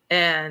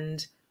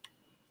 And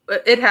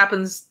it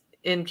happens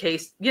in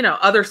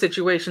other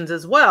situations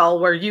as well,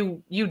 where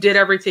you did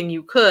everything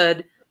you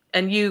could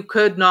and you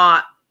could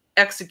not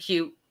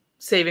execute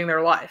saving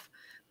their life.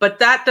 But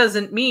that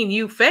doesn't mean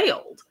you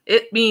failed.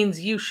 It means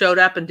you showed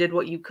up and did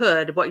what you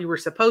could, what you were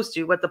supposed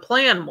to, what the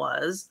plan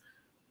was.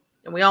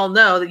 And we all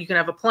know that you can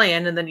have a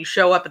plan and then you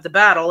show up at the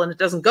battle and it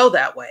doesn't go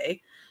that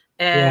way.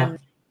 And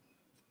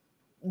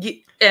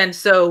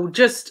so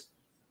just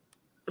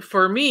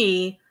for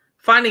me,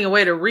 finding a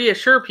way to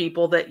reassure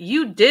people that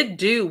you did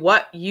do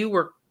what you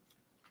were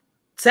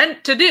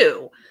sent to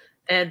do.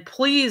 And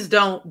please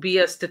don't be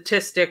a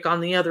statistic on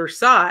the other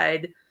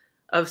side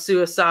of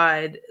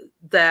suicide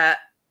that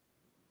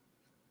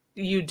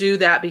you do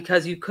that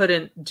because you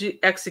couldn't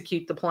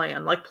execute the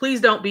plan. Like,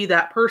 please don't be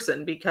that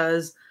person,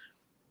 because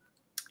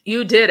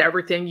you did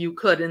everything you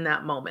could in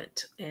that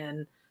moment.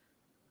 And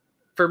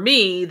for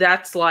me,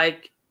 that's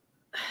like,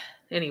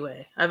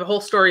 anyway, I have a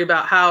whole story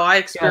about how I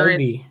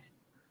experienced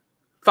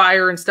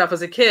fire and stuff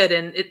as a kid.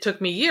 And it took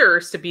me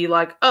years to be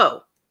like,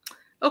 oh,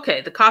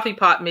 okay, the coffee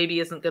pot maybe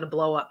isn't going to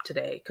blow up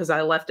today because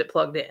I left it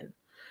plugged in,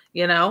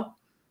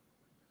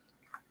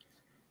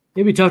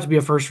 it'd be tough to be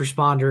a first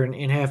responder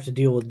and have to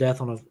deal with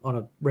death on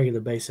a regular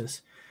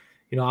basis.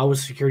 I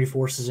was security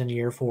forces in the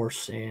Air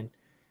Force, and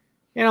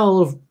a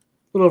little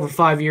over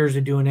 5 years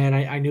of doing that.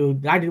 I knew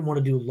I didn't want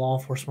to do law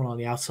enforcement on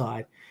the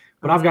outside,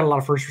 but I've got a lot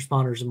of first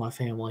responders in my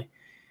family,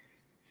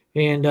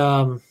 and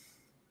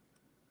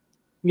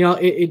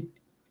it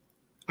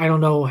I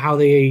don't know how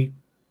they.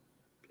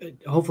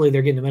 Hopefully,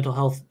 they're getting the mental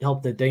health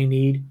help that they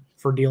need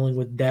for dealing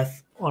with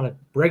death on a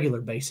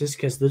regular basis.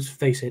 Because let's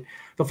face it,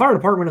 the fire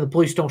department and the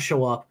police don't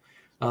show up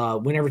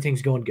when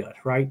everything's going good,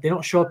 right? They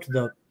don't show up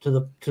to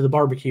the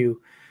barbecue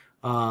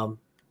for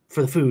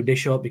the food. They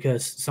show up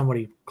because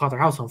somebody caught their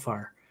house on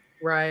fire,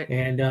 Right.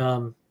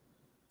 and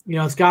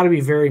it's got to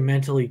be very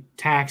mentally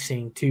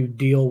taxing to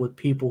deal with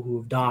people who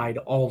have died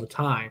all the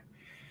time.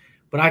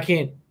 But I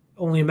can't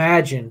only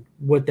imagine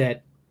what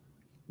that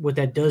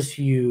does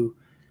to you.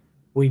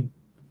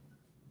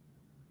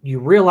 You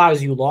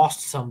realize you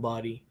lost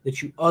somebody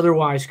that you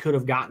otherwise could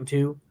have gotten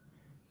to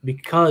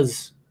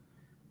because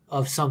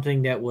of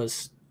something that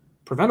was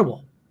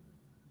preventable.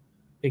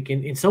 It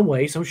can, in some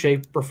way, some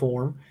shape or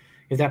form,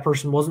 if that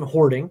person wasn't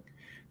hoarding,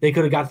 they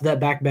could have got to that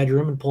back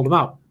bedroom and pulled them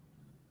out.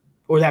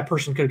 Or that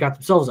person could have got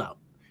themselves out,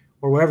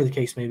 or whatever the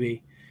case may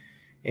be.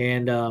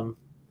 And,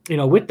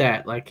 with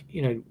that,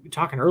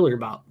 talking earlier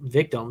about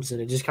victims, and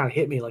it just kind of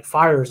hit me like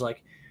fires,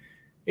 like,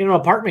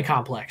 apartment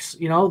complex,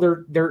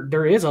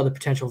 there is other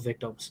potential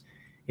victims.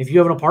 If you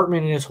have an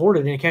apartment and it's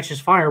hoarded and it catches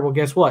fire, well,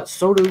 guess what?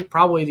 So do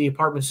probably the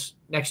apartments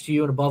next to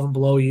you and above and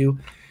below you,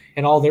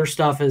 and all their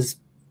stuff is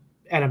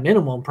at a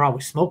minimum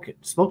probably smoke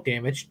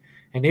damaged,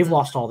 and they've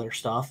lost all their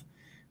stuff.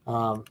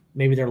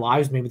 Maybe their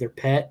lives, maybe their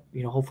pet,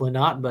 hopefully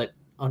not, but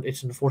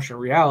it's an unfortunate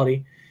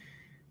reality.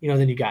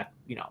 Then you got,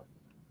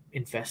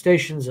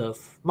 infestations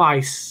of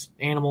mice,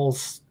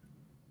 animals,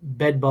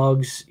 bed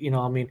bugs,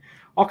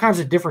 all kinds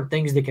of different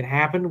things that can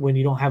happen when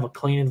you don't have a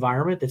clean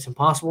environment that's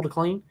impossible to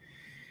clean.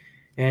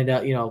 And,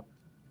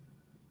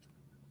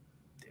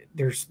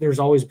 there's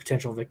always a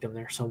potential victim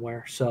there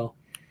somewhere. So,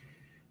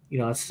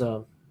 it's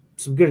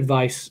some good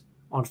advice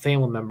on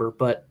family member.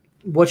 But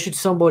what should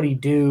somebody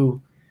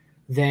do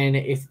then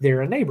if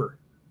they're a neighbor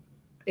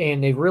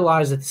and they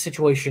realize that the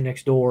situation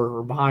next door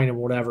or behind them,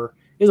 whatever,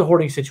 is a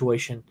hoarding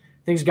situation,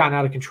 things gotten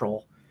out of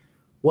control?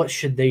 What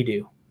should they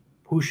do?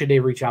 Who should they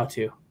reach out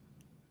to?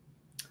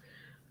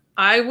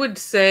 I would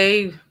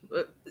say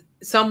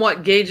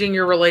somewhat gauging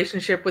your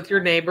relationship with your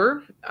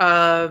neighbor.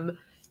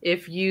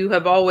 If you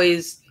have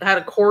always had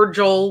a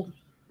cordial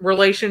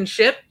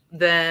relationship,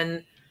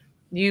 then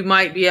you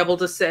might be able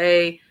to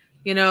say,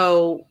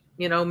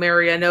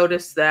 Mary, I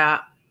noticed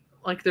that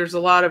there's a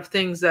lot of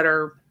things that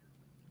are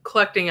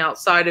collecting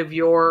outside of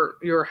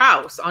your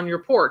house on your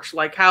porch.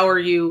 Like,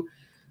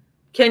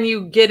 can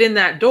you get in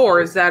that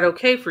door? Is that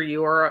okay for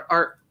you?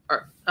 Or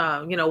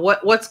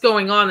what's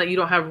going on that you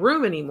don't have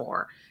room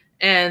anymore?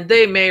 And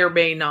they may or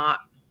may not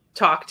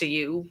talk to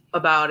you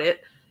about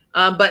it.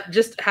 But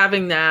just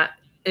having an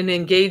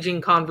engaging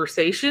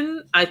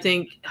conversation, I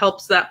think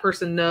helps that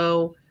person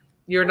know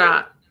you're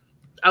not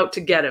out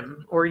to get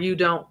him, or you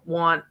don't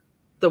want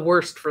the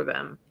worst for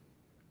them.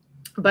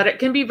 But it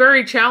can be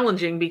very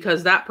challenging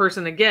because that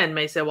person, again,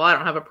 may say, well, I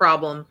don't have a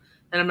problem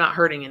and I'm not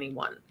hurting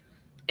anyone.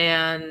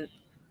 And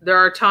there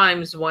are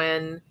times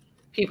when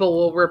people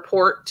will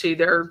report to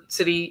their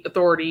city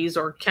authorities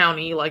or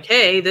county, like,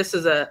 hey, this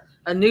is a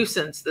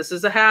nuisance. This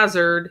is a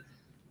hazard.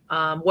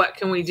 What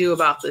can we do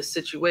about this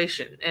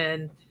situation?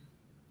 And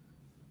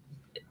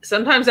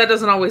sometimes that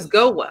doesn't always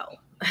go well.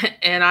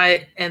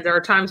 And there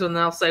are times when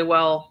they'll say,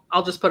 well,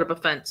 I'll just put up a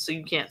fence so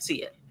you can't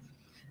see it.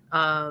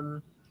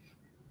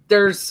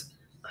 There's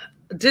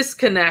a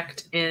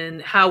disconnect in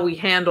how we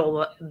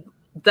handle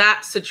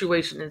that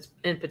situation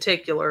in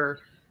particular.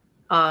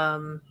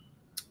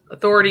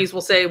 Authorities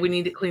will say we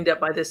need it cleaned up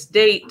by this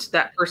date.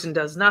 That person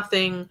does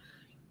nothing.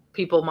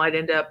 People might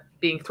end up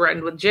being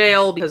threatened with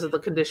jail because of the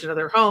condition of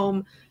their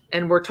home.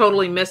 And we're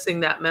totally missing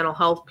that mental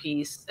health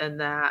piece, and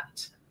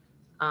that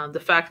the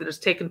fact that it's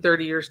taken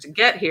 30 years to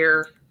get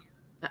here.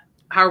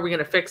 How are we going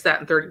to fix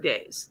that in 30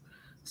 days?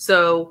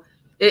 So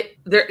it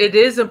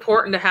is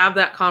important to have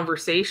that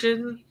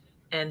conversation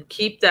and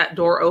keep that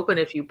door open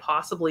if you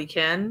possibly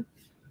can.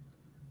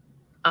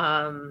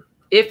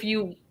 If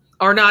you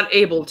are not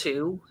able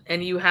to,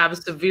 and you have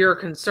severe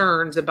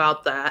concerns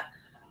about that,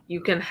 you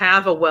can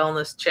have a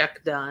wellness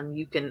check done.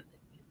 You can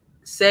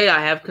say, I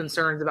have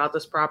concerns about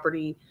this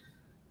property.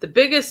 The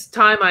biggest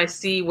time I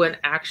see when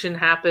action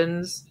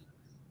happens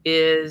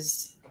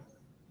is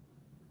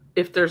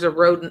if there's a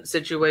rodent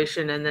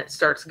situation and it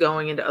starts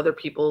going into other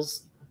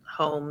people's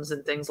homes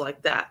and things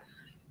like that.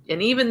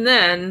 And even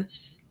then,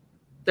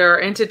 there are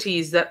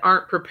entities that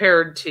aren't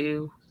prepared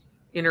to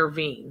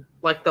intervene.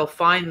 Like, they'll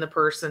find the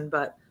person,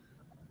 but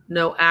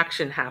no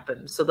action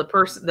happens. So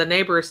the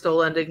neighbor is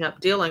still ending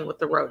up dealing with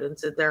the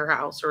rodents in their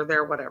house or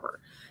their whatever.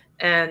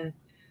 And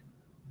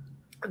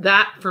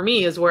that, for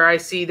me, is where I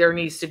see there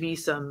needs to be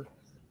some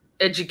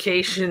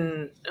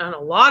education on a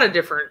lot of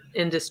different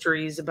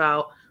industries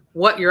about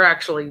what you're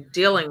actually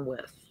dealing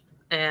with.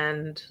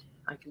 And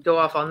I could go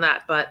off on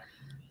that, but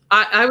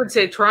I would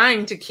say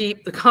trying to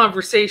keep the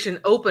conversation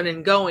open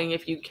and going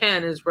if you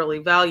can is really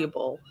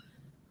valuable.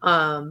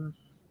 But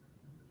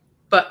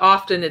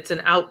often it's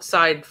an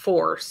outside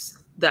force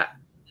that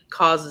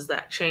causes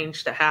that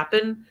change to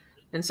happen.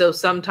 And so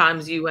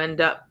sometimes you end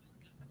up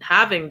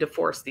having to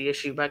force the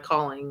issue by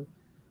calling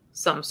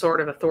some sort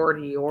of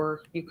authority,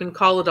 or you can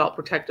call Adult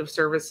Protective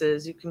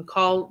Services, you can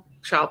call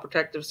Child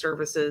Protective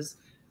Services.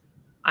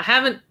 I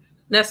haven't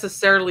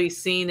necessarily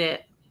seen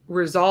it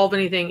resolve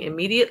anything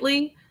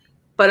immediately,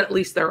 but at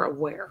least they're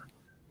aware.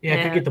 Yeah,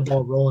 I could get the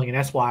ball rolling, and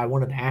that's why I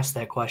wanted to ask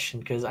that question,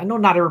 because I know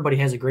not everybody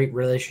has a great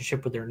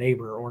relationship with their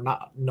neighbor or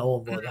not know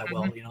them that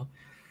well, you know.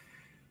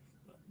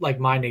 Like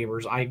my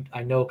neighbors, I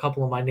know a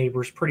couple of my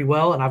neighbors pretty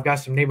well, and I've got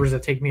some neighbors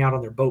that take me out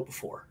on their boat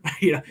before.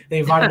 You know, they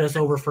invited us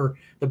over for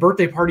the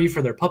birthday party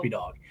for their puppy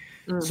dog.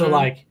 So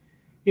like,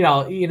 you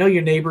know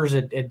your neighbors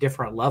at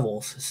different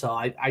levels. So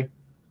I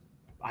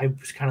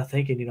was kind of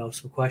thinking, you know,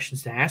 some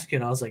questions to ask you,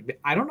 and I was like,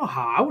 I don't know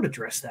how I would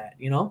address that,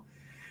 you know.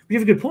 But you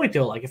have a good point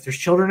though. Like if there's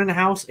children in the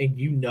house and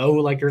you know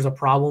like there's a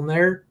problem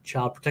there,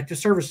 Child Protective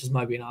Services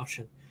might be an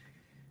option.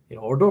 You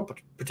know, or Adult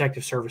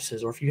Protective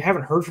Services, or if you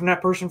haven't heard from that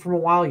person from a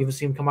while, you haven't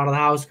seen them come out of the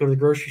house, go to the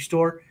grocery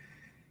store,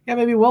 yeah,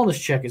 maybe a wellness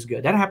check is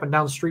good. That happened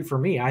down the street for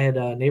me. I had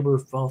a neighbor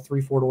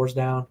 3-4 doors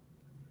down.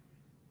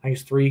 I think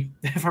it's 3,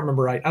 if I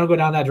remember right. I don't go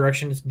down that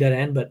direction; it's dead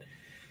end. But,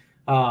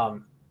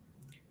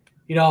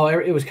 you know,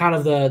 it was kind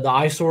of the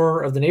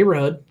eyesore of the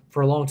neighborhood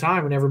for a long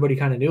time, and everybody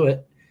kind of knew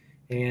it.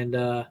 And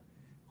all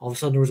of a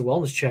sudden, there was a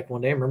wellness check one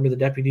day. I remember the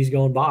deputies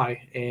going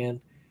by, and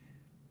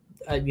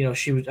you know,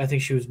 I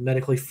think she was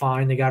medically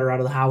fine. They got her out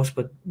of the house,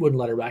 but wouldn't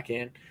let her back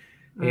in.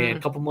 And a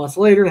couple months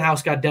later, the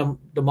house got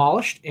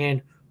demolished.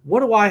 And what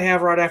do I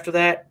have right after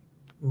that?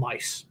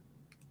 Mice.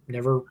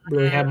 Never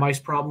really had mice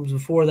problems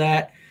before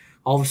that.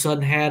 All of a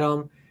sudden had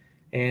them.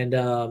 And,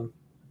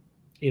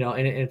 you know,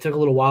 and it took a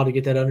little while to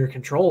get that under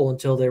control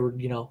until they were,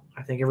 you know,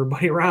 I think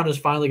everybody around us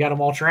finally got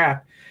them all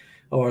trapped,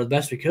 or the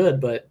best we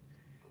could. But,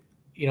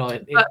 you know,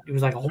 it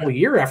was like a whole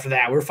year after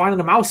that. We were finding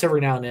a mouse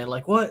every now and then.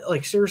 Like, what?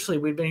 Like, seriously,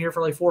 we'd been here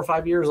for like 4 or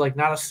 5 years, like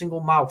not a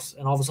single mouse.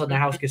 And all of a sudden the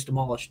house gets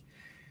demolished.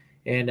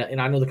 And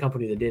I know the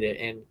company that did it,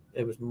 and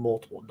it was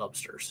multiple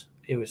dumpsters.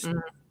 It was,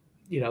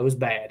 you know, it was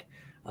bad.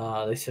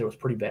 They said it was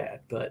pretty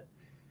bad, but,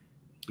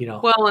 you know.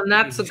 Well, and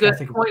that's a good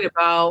point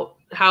about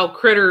how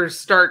critters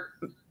start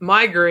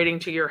migrating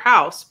to your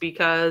house,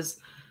 because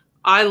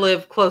I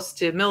live close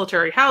to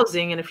military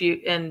housing, and a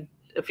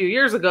few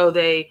years ago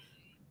they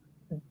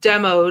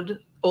demoed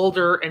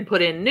older and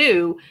put in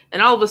new, and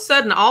all of a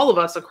sudden all of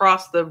us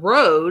across the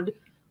road,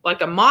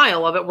 like a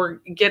mile of it, we're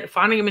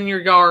finding them in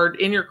your yard,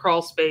 in your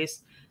crawl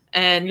space,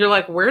 and you're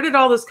like, where did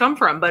all this come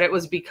from? But it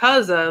was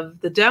because of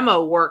the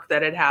demo work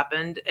that had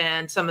happened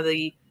and some of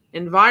the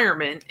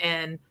environment,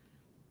 and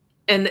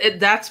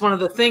that's one of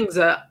the things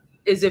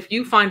is if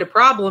you find a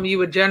problem, you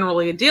would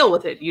generally deal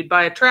with it. You'd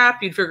buy a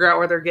trap, you'd figure out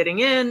where they're getting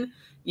in,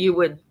 you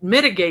would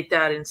mitigate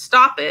that and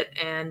stop it,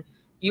 and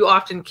you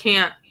often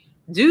can't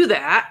do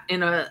that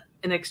in an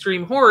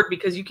extreme hoard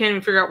because you can't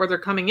even figure out where they're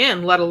coming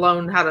in, let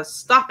alone how to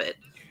stop it.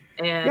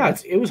 And yeah,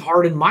 it was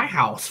hard in my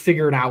house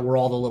figuring out where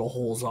all the little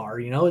holes are,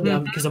 you know,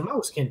 because a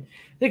mouse can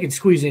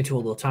squeeze into a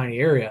little tiny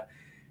area.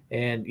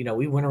 And, you know,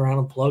 we went around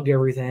and plugged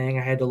everything.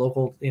 I had the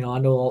local, you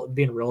know,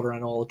 being a realtor, I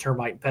know all the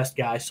termite and pest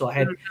guys. So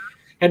I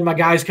had my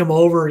guys come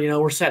over, you know,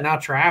 we're setting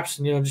out traps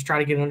and, you know, just trying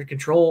to get it under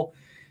control.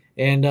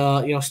 And,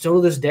 you know, still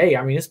to this day,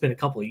 I mean, it's been a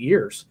couple of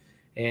years.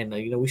 And,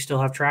 you know, we still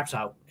have traps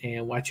out,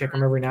 and I check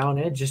them every now and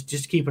then just to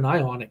keep an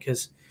eye on it,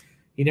 because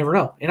you never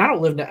know. And I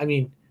don't live – I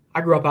mean, I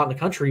grew up out in the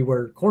country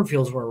where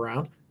cornfields were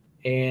around,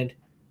 and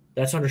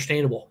that's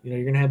understandable. You know,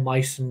 you're going to have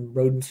mice and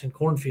rodents in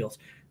cornfields.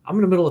 I'm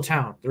in the middle of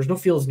town. There's no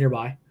fields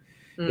nearby.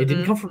 It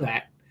didn't come from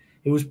that.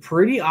 It was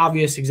pretty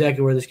obvious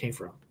exactly where this came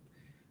from.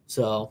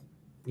 So,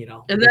 you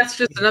know. And that's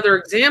just another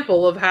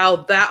example of how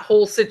that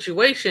whole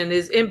situation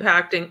is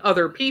impacting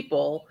other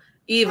people,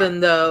 even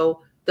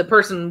though – the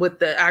person with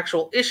the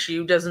actual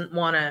issue doesn't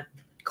want to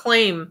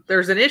claim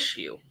there's an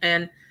issue.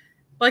 And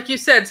like you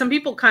said, some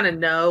people kind of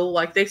know,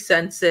 like they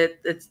sense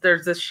it.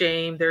 There's a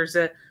shame.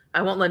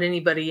 I won't let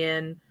anybody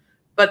in,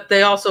 but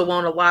they also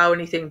won't allow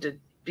anything to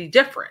be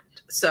different.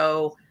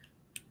 So,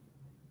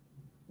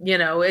 you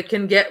know, it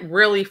can get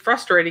really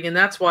frustrating. And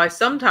that's why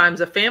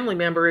sometimes a family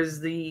member is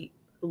the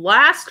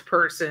last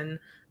person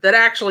that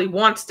actually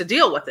wants to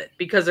deal with it,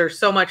 because there's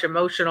so much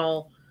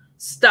emotional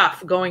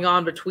stuff going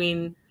on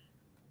between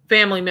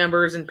family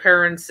members and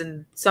parents,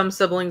 and some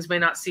siblings may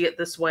not see it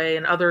this way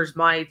and others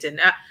might. And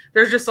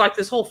there's just like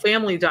this whole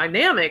family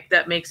dynamic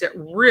that makes it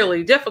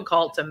really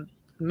difficult to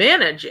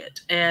manage it.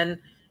 And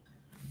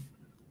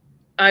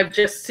I've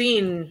just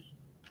seen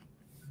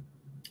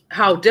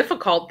how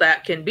difficult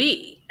that can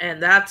be.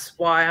 And that's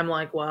why I'm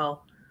like,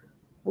 well,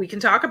 we can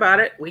talk about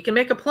it. We can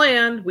make a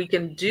plan. We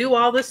can do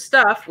all this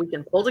stuff. We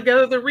can pull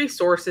together the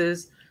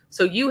resources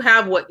so you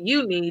have what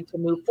you need to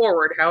move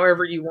forward,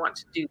 however you want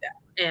to do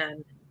that.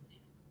 And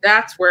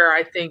that's where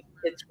I think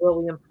it's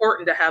really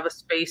important to have a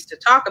space to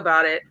talk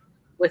about it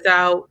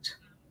without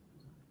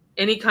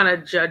any kind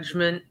of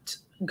judgment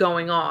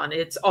going on.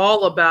 It's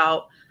all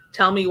about,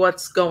 tell me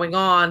what's going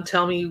on.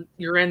 Tell me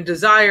your end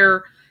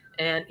desire.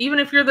 And even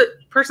if you're the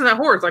person that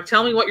hoards, like,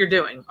 tell me what you're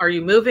doing. Are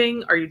you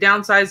moving? Are you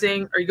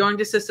downsizing? Are you going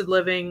to assisted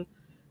living?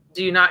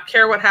 Do you not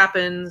care what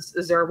happens?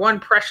 Is there one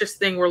precious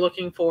thing we're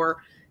looking for?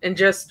 And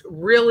just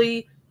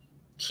really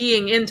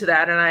keying into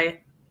that. And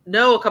I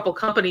know a couple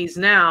companies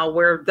now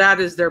where that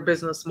is their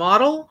business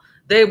model.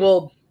 They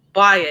will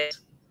buy it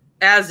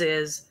as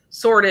is,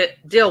 sort it,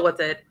 deal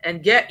with it,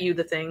 and get you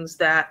the things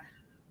that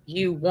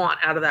you want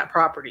out of that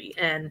property.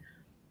 And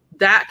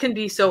that can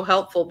be so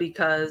helpful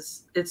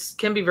because it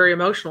can be very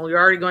emotional. You're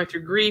already going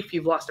through grief.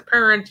 You've lost a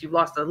parent, you've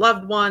lost a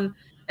loved one,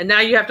 and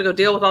now you have to go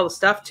deal with all the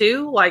stuff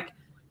too. Like,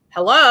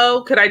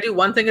 hello, could I do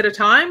one thing at a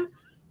time?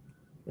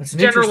 That's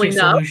an interesting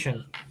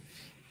solution.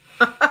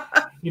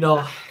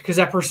 Because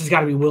that person's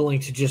got to be willing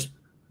to just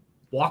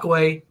walk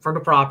away from the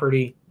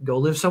property, go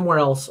live somewhere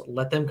else,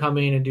 let them come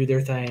in and do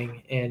their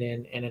thing, and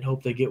then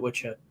hope they get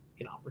what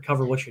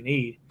recover what you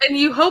need. And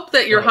you hope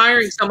that you're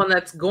hiring someone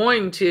that's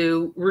going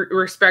to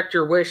respect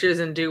your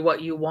wishes and do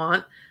what you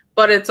want.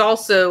 But it's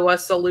also a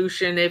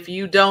solution if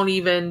you don't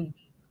even,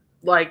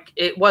 like,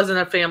 it wasn't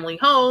a family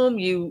home,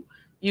 you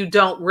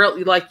don't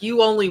really, like,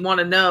 you only want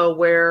to know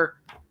where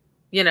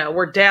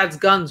dad's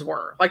guns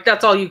were. Like,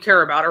 that's all you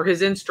care about, or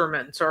his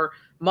instruments, or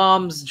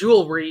mom's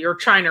jewelry, or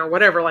china, or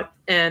whatever. Like,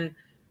 and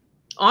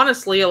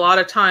honestly, a lot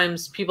of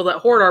times people that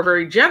hoard are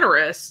very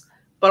generous,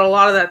 but a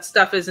lot of that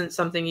stuff isn't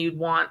something you'd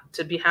want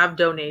to have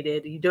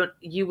donated.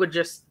 You would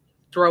just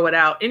throw it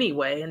out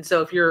anyway. And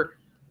so if you're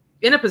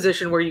in a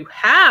position where you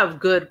have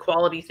good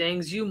quality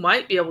things, you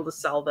might be able to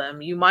sell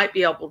them. You might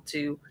be able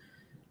to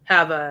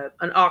have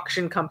an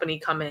auction company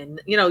come in.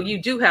 You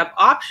do have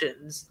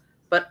options,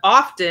 but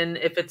often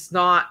if it's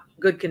not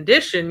good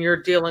condition,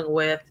 you're dealing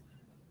with,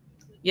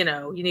 you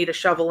need a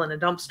shovel and a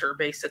dumpster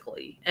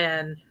basically.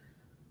 And,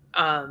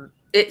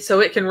 so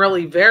it can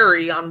really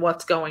vary on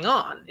what's going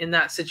on in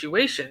that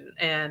situation.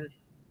 And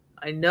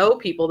I know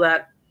people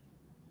that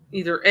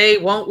either A,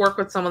 won't work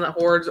with someone that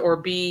hoards, or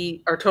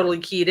B, are totally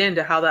keyed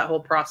into how that whole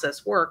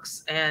process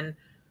works. And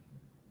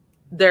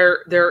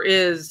there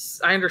is,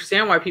 I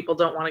understand why people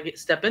don't want to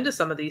step into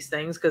some of these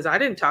things, because I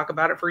didn't talk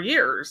about it for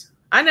years.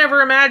 I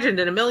never imagined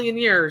in a million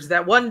years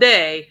that one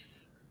day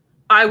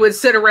I would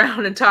sit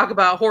around and talk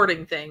about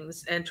hoarding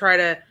things and try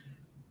to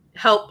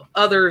help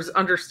others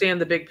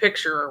understand the big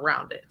picture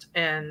around it.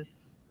 And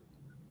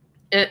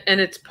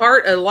it's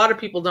a lot of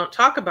people don't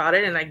talk about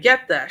it. And I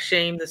get that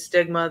shame, the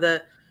stigma,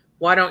 the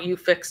why don't you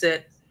fix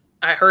it?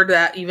 I heard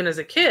that even as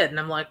a kid. And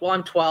I'm like, well,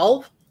 I'm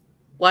 12.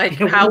 Like,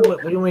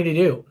 what do you want me to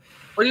do?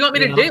 What do you want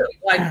me to do?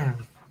 Like, I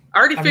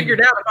already figured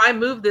out if I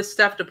move this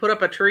stuff to put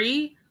up a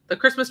tree, the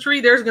Christmas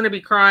tree, there's going to be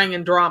crying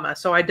and drama.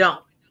 So I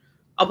don't.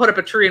 I'll put up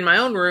a tree in my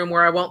own room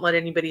where I won't let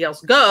anybody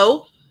else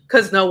go,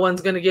 because no one's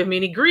going to give me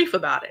any grief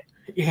about it.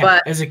 Yeah,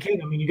 but as a kid,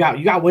 I mean, you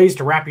got ways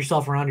to wrap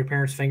yourself around your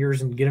parents'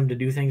 fingers and get them to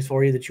do things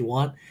for you that you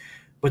want,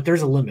 but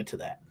there's a limit to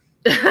that.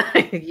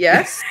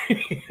 Yes.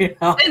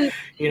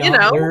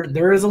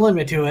 There is a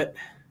limit to it.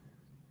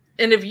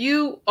 And if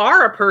you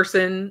are a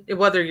person,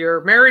 whether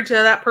you're married to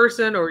that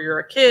person, or you're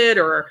a kid,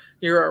 or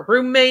you're a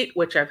roommate,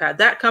 which I've had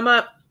that come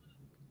up,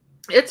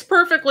 it's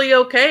perfectly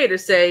okay to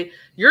say,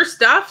 your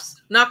stuff's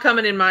not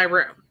coming in my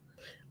room.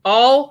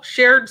 All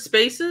shared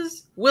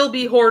spaces will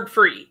be hoard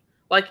free.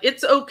 Like,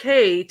 it's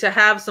okay to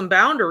have some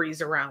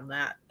boundaries around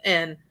that.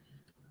 And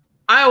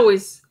I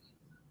always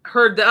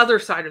heard the other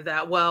side of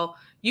that. Well,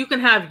 you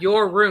can have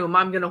your room,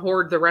 I'm going to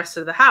hoard the rest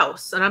of the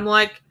house. And I'm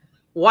like,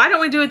 why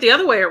don't we do it the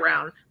other way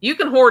around? You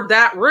can hoard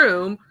that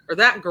room or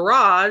that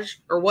garage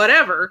or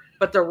whatever,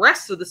 but the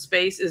rest of the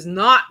space is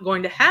not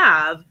going to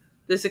have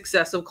this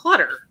excessive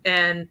clutter.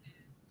 And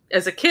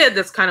as a kid,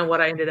 that's kind of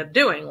what I ended up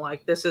doing.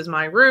 Like, this is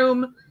my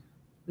room.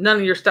 None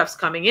of your stuff's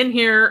coming in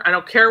here. I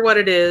don't care what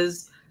it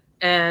is.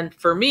 And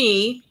for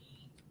me,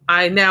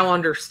 I now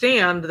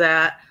understand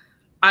that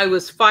I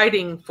was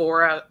fighting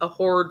for a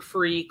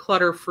hoard-free,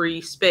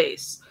 clutter-free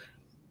space.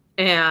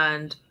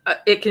 And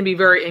it can be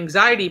very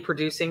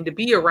anxiety-producing to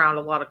be around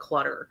a lot of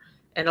clutter.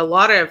 And a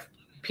lot of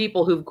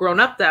people who've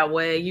grown up that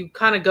way, you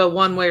kind of go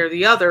one way or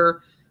the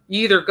other.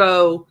 You either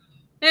go,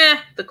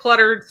 the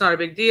clutter, it's not a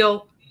big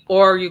deal.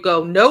 Or you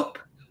go, nope,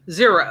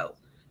 zero.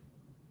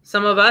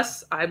 Some of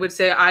us, I would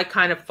say I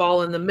kind of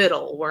fall in the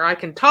middle, where I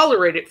can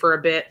tolerate it for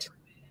a bit,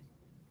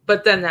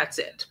 but then that's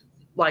it.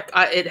 Like,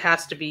 it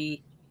has to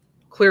be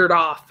cleared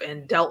off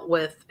and dealt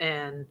with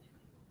and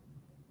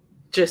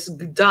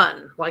just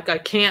done. Like, I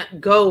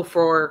can't go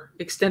for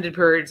extended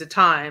periods of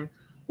time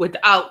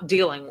without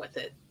dealing with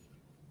it.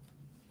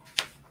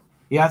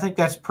 Yeah, I think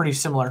that's pretty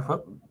similar.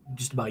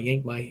 Just about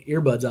yanked my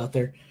earbuds out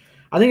there.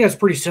 I think that's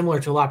pretty similar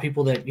to a lot of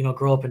people that,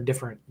 grow up in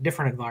different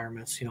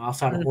environments,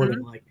 outside of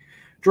hoarding, like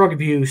drug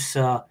abuse,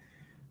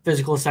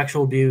 physical and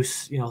sexual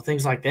abuse,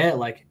 things like that.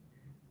 Like,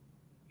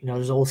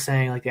 there's an old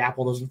saying, like, the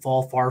apple doesn't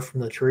fall far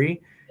from the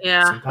tree.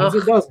 Yeah. Sometimes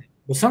it doesn't,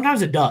 but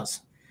sometimes it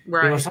does.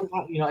 Right.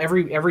 Sometimes,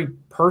 every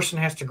person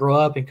has to grow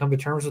up and come to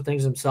terms with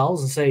things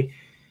themselves and say,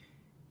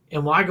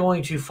 am I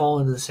going to fall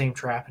into the same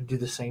trap and do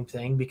the same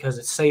thing because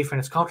it's safe and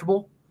it's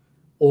comfortable?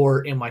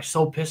 Or am I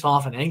so pissed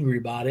off and angry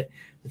about it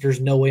that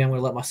there's no way I'm going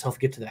to let myself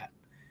get to that?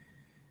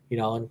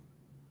 And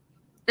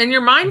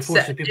your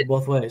mindset. People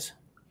both ways.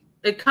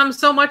 It comes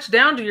so much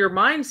down to your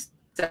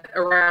mindset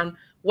around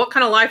what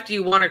kind of life do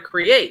you want to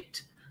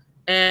create.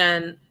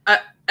 And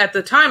at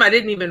the time, I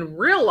didn't even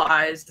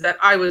realize that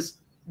I was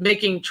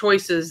making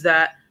choices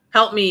that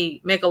helped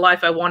me make a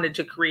life I wanted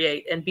to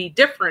create and be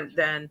different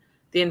than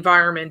the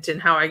environment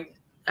and how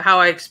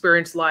I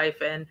experienced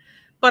life.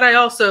 But I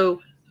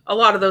also, a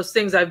lot of those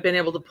things I've been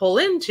able to pull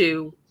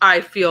into,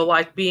 I feel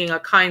like being a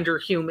kinder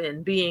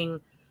human,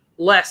 being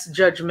less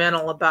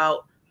judgmental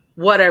about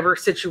whatever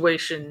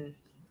situation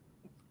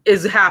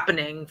is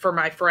happening for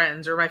my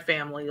friends or my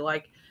family.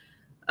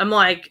 I'm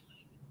like,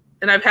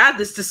 and I've had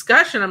this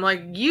discussion. I'm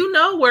like,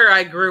 where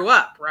I grew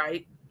up,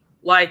 right?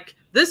 Like,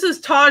 this is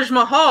Taj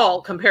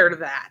Mahal compared to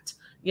that,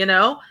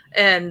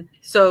 And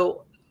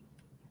so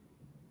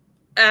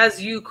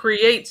as you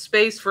create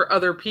space for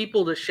other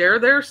people to share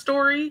their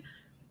story,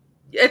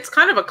 it's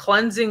kind of a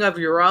cleansing of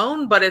your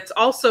own, but it's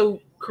also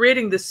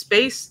creating this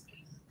space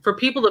for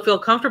people to feel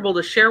comfortable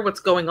to share what's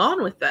going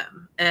on with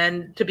them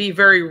and to be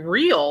very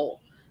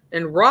real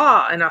and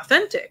raw and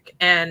authentic.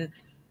 And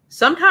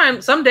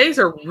sometimes some days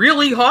are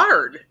really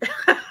hard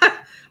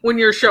when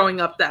you're showing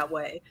up that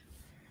way.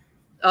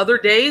 Other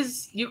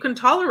days you can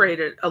tolerate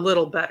it a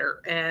little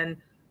better. And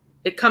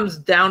it comes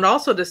down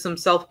also to some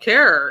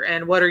self-care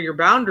and what are your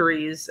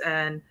boundaries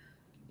and,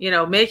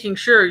 making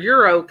sure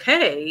you're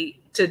okay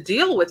to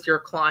deal with your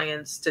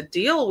clients, to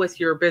deal with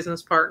your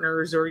business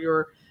partners or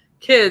your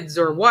kids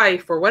or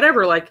wife or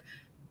whatever. Like,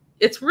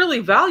 it's really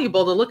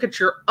valuable to look at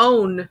your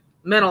own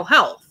mental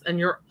health and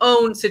your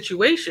own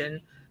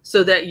situation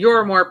so that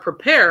you're more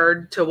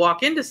prepared to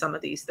walk into some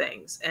of these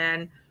things.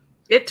 And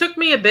it took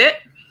me a bit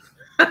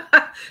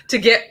to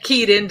get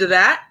keyed into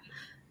that,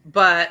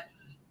 but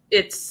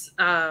it's,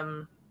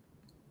 I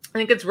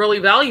think it's really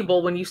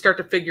valuable when you start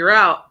to figure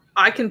out,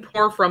 I can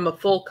pour from a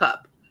full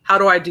cup. How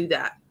do I do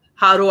that?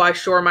 How do I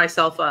shore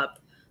myself up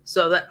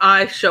so that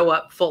I show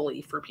up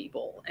fully for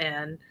people?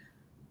 And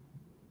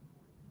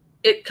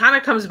it kind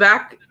of comes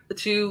back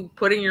to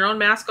putting your own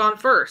mask on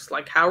first.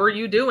 Like, how are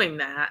you doing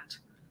that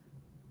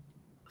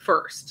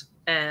first?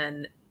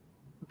 And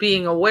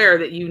being aware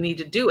that you need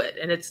to do it.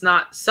 And it's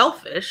not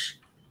selfish.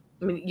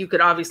 I mean, you could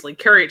obviously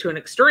carry it to an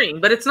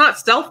extreme, but it's not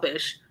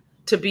selfish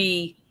to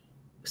be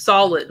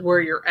solid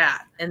where you're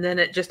at. And then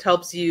it just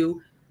helps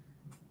you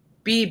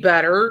be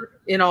better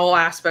in all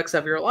aspects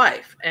of your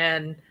life.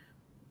 And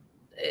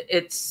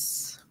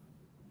it's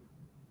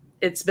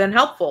been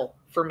helpful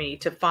for me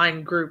to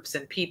find groups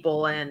and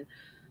people and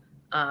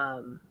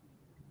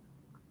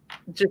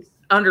just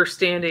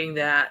understanding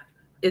that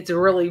it's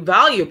really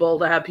valuable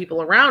to have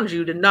people around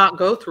you to not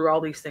go through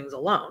all these things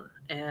alone.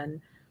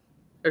 And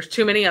there's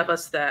too many of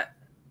us that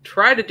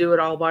try to do it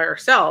all by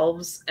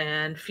ourselves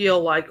and feel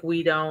like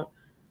we don't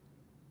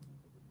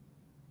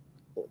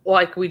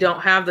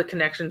have the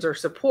connections or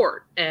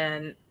support.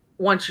 And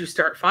once you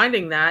start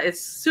finding that,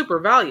 it's super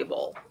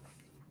valuable.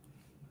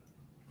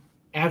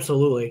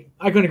 Absolutely.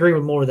 I couldn't agree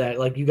with more of that.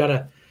 Like,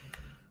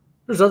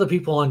 there's other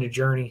people on your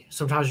journey.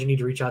 Sometimes you need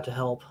to reach out to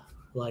help.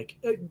 Like,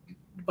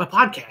 my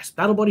podcast,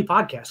 Battle Buddy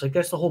Podcast. Like,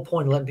 that's the whole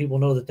point of letting people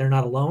know that they're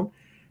not alone,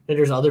 that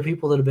there's other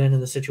people that have been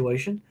in the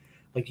situation.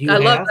 Like you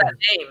have. Love that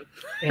name.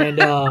 And,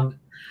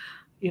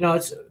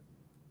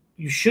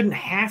 you shouldn't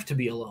have to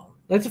be alone.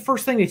 That's the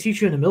first thing they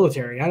teach you in the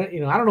military. I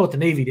don't know what the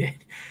Navy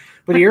did,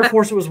 but the Air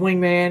Force, it was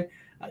wingman.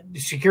 The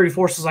security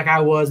forces, like I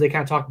was, they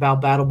kind of talk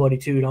about battle buddy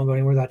too. Don't go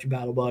anywhere without your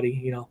battle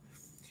buddy.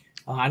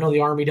 I know the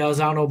Army does.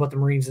 I don't know about the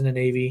Marines and the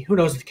Navy. Who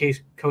knows if the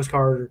Coast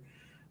Guard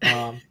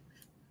or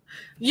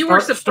you were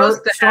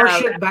supposed to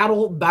Starship have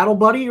battle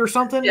buddy or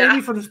something,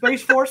 maybe for the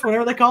Space Force,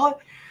 whatever they call it.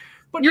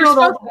 But you're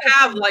supposed to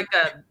have like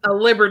a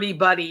Liberty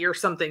buddy or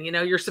something.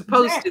 You're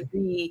supposed to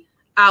be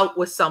out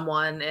with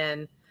someone,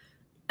 and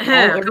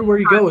everywhere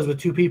you go is with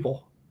two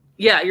people.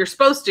 Yeah, you're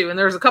supposed to. And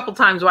there's a couple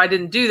times where I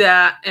didn't do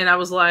that, and I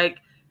was like,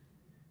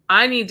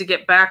 I need to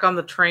get back on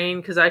the train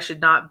because I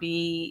should not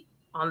be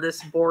on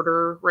this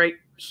border right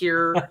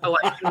here. Well,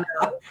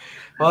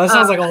 that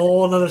sounds like a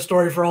whole another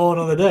story for a whole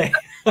another day.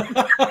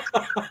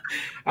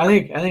 I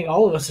think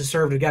all of us have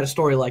served and got a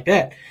story like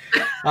that.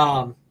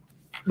 But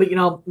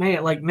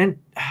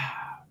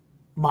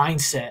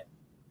mindset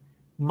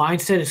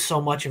is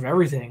so much of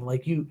everything.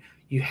 Like you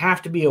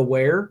have to be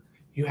aware.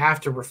 You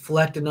have to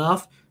reflect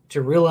enough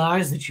to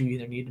realize that you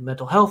either need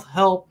mental health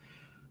help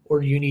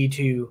or you need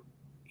to,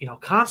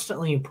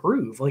 constantly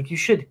improve. Like you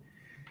should,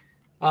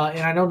 and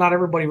I know not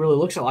everybody really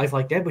looks at life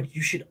like that, but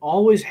you should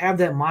always have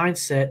that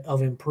mindset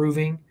of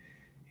improving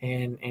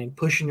and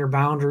pushing your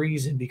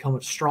boundaries and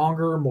becoming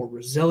stronger, more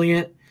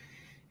resilient.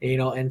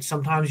 And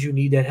sometimes you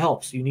need that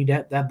help. So you need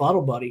that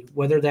battle buddy,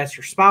 whether that's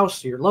your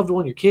spouse, your loved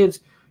one, your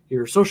kids,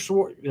 your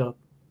social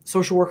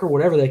worker,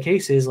 whatever the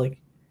case is. Like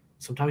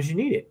sometimes you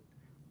need it.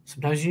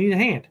 Sometimes you need a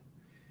hand,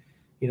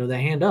 the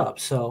hand up.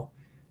 So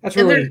that's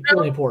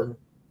really important.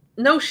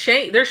 No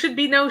shame. There should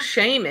be no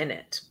shame in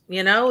it.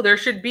 There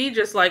should be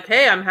just like,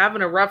 hey, I'm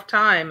having a rough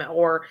time,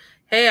 or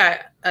hey,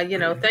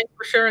 thanks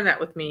for sharing that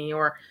with me.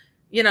 Or,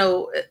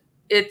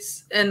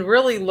 and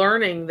really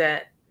learning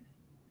that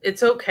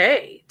it's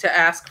okay to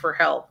ask for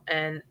help,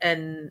 and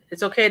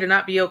it's okay to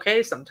not be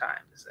okay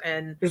sometimes.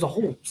 And there's a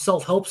whole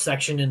self-help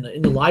section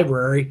in the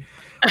library,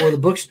 or the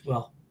books.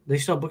 Well, they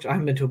still have books. I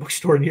haven't been to a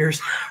bookstore in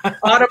years.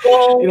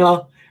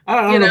 Audible.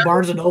 I don't know if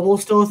Barnes and Noble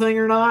is still a thing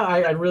or not.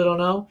 I really don't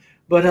know.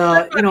 But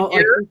like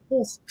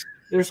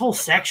there's whole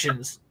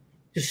sections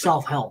to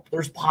self-help.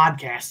 There's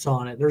podcasts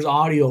on it. There's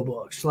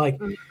audiobooks. Like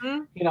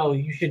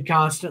you should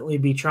constantly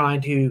be trying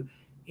to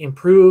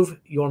improve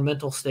your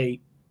mental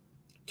state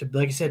to,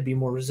 like I said, be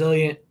more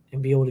resilient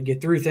and be able to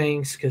get through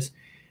things, because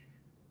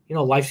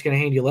life's going to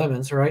hand you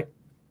lemons, right?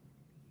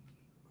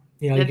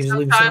 You can just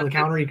leave them on the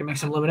counter. You can make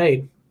some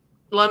lemonade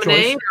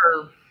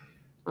or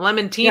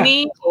lemon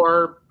teeny,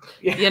 or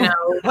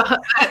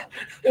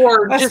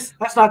or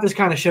that's not this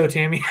kind of show,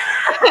 Tammy.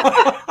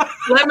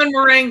 Lemon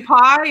meringue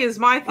pie is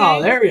my thing.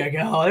 Oh, there you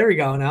go. There you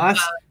go. Now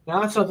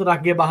that's something I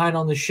can get behind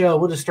on the show.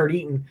 We'll just start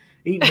eating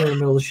during the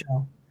middle of the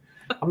show.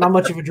 I'm not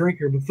much of a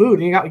drinker, but food.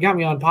 You got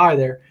me on pie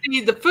there.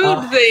 The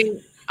food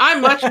thing.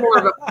 I'm much more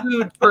of a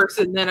food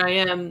person than I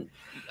am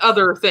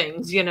other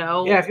things. Yeah,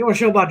 if you want a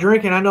show about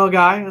drinking, I know a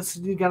guy. He's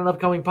got an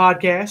upcoming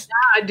podcast.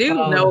 Yeah, I do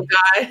know a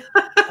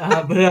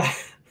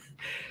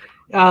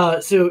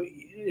guy. So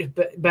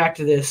back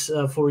to this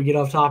before we get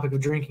off topic of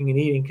drinking and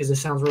eating, because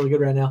this sounds really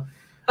good right now.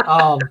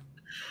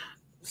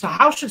 So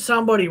how should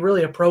somebody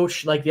really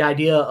approach like the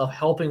idea of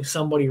helping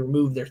somebody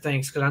remove their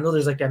things? Because I know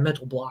there's like that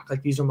mental block,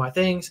 like these are my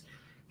things.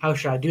 How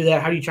should I do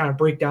that? How do you try to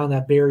break down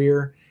that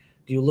barrier?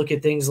 Do you look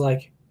at things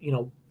like,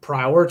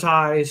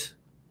 prioritize?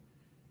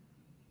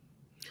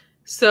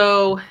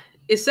 So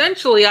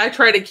essentially, I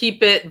try to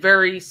keep it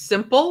very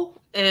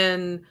simple,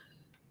 and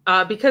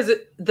because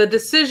the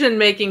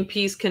decision-making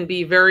piece can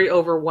be very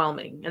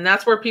overwhelming. And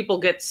that's where people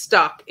get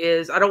stuck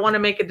is, I don't want to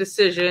make a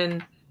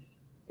decision.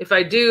 If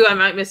I do, I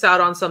might miss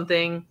out on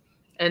something.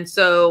 And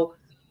so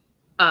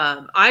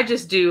I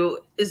just do,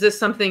 is this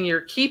something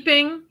you're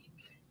keeping?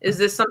 Is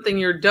this something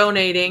you're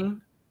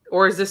donating?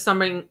 Or is this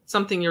something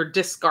you're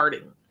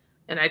discarding?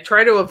 And I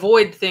try to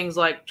avoid things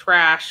like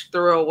trash,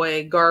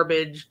 throwaway,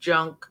 garbage,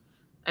 junk.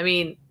 I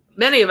mean,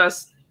 many of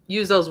us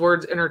use those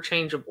words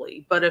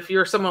interchangeably, but if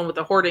you're someone with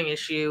a hoarding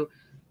issue,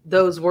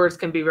 those words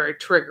can be very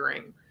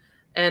triggering.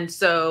 And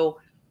so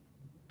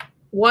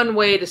one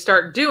way to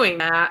start doing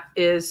that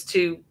is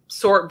to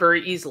sort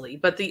very easily.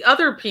 But the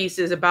other piece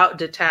is about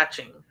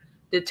detaching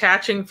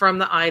from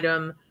the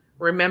item,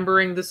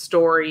 remembering the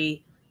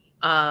story,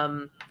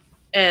 and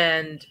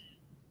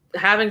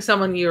having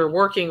someone you're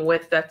working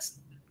with that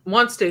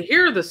wants to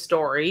hear the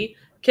story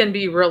can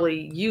be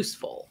really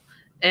useful.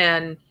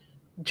 And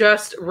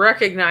just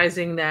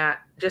recognizing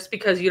that just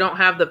because you don't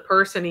have the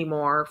purse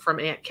anymore from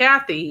Aunt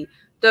Kathy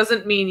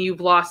doesn't mean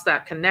you've lost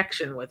that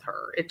connection with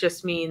her. It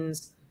just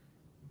means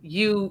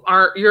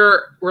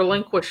you're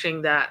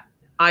relinquishing that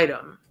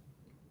item.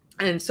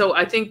 And so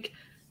I think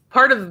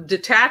part of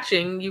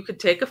detaching, you could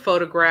take a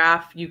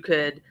photograph, you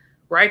could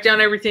write down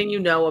everything you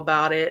know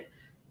about it,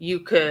 you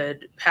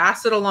could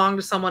pass it along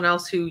to someone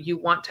else who you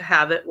want to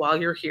have it while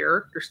you're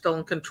here. You're still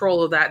in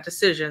control of that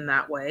decision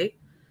that way.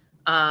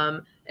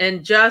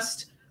 And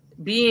just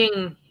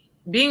being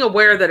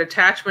aware that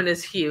attachment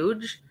is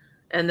huge,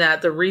 and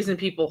that the reason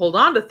people hold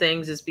on to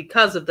things is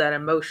because of that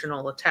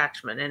emotional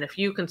attachment. And if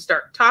you can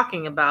start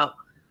talking about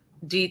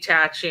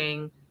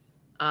detaching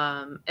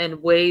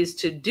and ways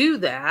to do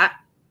that,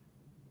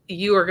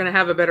 you are going to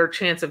have a better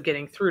chance of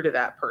getting through to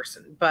that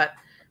person. But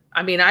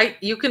I mean,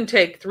 you can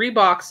take 3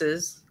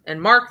 boxes and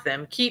mark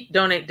them, keep,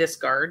 donate,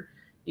 discard.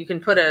 You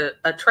can put a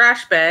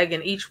trash bag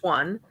in each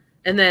one,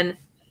 and then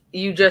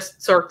you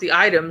just sort the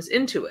items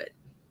into it.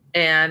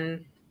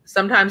 And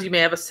sometimes you may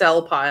have a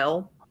sell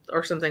pile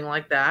or something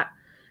like that.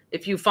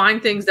 If you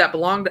find things that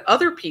belong to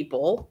other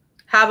people,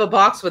 have a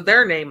box with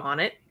their name on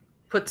it,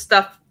 put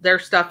their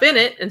stuff in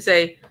it, and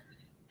say,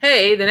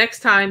 hey, the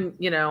next time,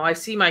 I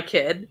see my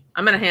kid,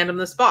 I'm going to hand them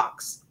this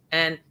box.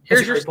 And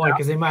here's your point,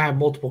 because they might have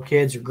multiple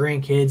kids or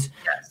grandkids.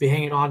 Yes. Be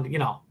hanging on,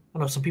 I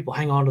know some people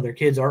hang on to their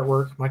kids'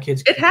 artwork. My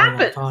kids it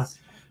happens all the time.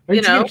 Are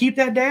you going to keep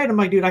that, Dad? I'm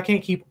like, dude, I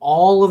can't keep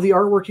all of the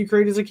artwork you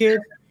created as a kid.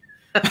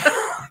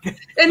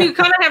 And you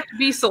kind of have to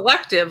be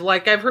selective.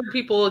 Like I've heard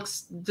people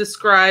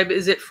describe,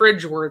 is it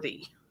fridge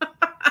worthy?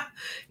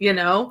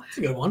 It's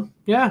a good one.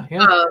 Yeah,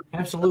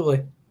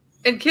 absolutely.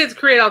 And kids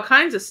create all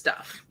kinds of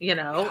stuff,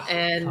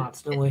 and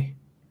constantly.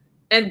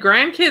 And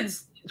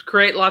grandkids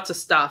create lots of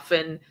stuff,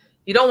 and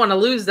you don't want to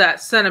lose that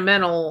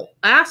sentimental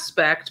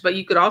aspect, but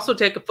you could also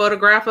take a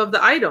photograph of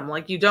the item.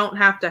 Like you don't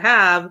have to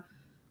have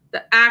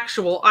the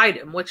actual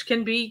item, which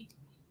can be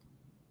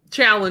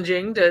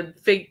challenging to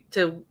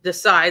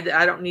decide that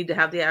I don't need to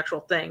have the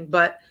actual thing.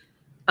 But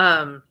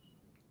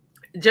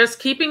just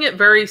keeping it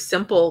very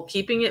simple,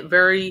 keeping it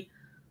very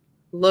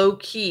low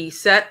key,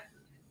 set,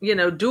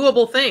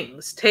 doable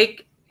things.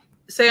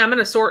 Say I'm going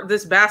to sort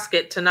this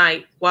basket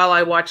tonight while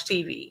I watch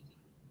TV,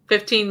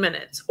 15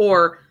 minutes,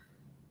 or,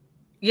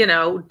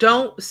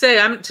 don't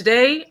say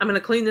today I'm going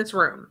to clean this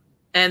room.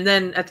 And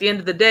then at the end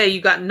of the day,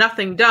 you got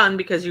nothing done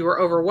because you were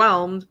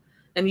overwhelmed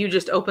and you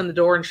just opened the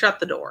door and shut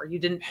the door. You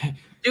didn't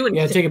do anything.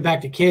 Yeah, take it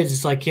back to kids.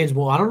 It's like kids,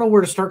 well, I don't know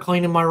where to start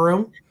cleaning my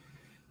room.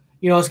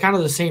 It's kind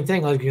of the same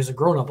thing. Like as a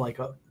grown up, like,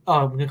 oh,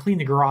 I'm going to clean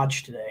the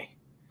garage today.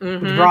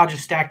 But the garage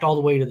is stacked all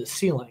the way to the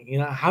ceiling.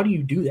 How do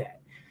you do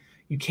that?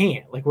 You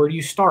can't. Like, where do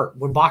you start?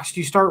 What box do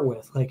you start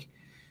with? Like,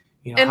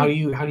 how do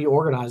you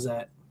organize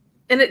that?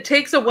 And it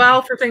takes a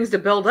while for things to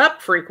build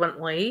up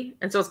frequently.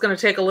 And so it's going to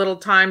take a little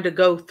time to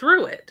go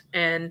through it.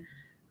 And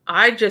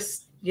I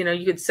just,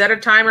 you could set a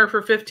timer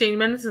for 15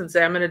 minutes and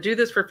say, I'm going to do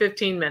this for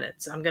 15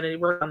 minutes. I'm going to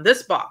work on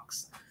this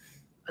box.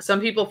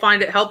 Some people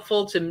find it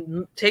helpful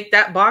to take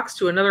that box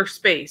to another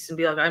space and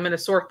be like, I'm going to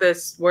sort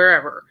this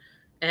wherever,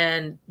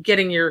 and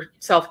getting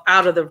yourself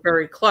out of the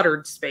very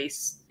cluttered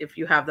space if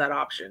you have that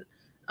option.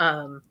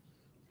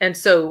 And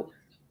so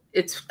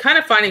it's kind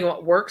of finding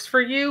what works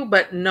for you,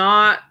 but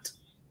not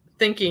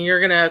thinking you're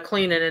going to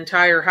clean an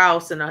entire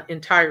house in an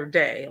entire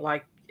day.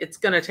 Like, it's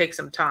going to take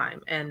some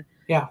time. And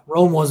yeah,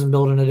 Rome wasn't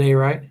built in a day,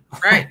 right?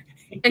 Right.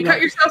 And cut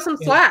yourself some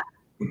slack.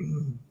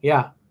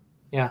 Yeah.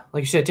 Yeah.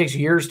 Like you said, it takes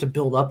years to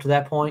build up to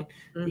that point.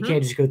 You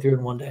can't just go through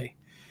in one day.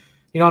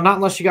 Not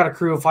unless you got a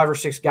crew of 5 or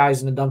 6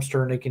 guys in the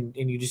dumpster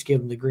and you just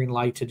give them the green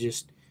light to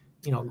just,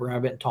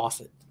 grab it and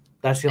toss it.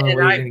 That's the only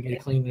way you're going to get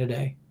it clean in a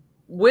day.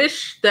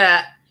 Wish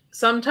that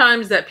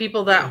sometimes that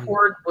people that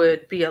hoard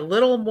would be a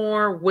little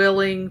more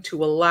willing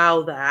to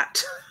allow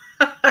that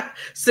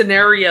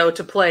scenario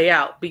to play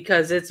out,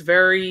 because it's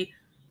very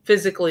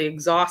physically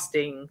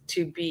exhausting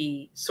to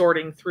be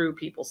sorting through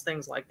people's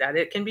things like that.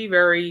 It can be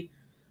very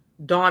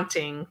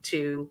daunting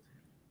to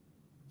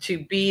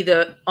be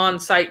the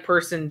on-site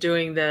person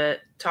doing the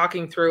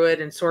talking through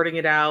it and sorting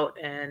it out.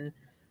 And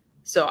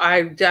so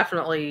I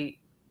definitely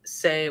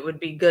say it would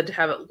be good to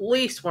have at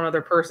least one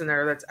other person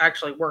there that's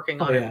actually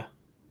working on it.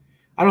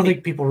 I don't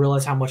think people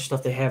realize how much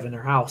stuff they have in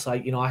their house. I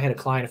had a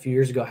client a few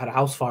years ago, had a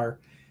house fire,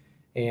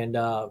 and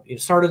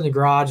it started in the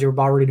garage. They were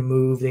about ready to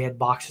move. They had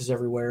boxes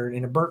everywhere,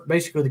 and it burnt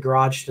basically the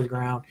garage to the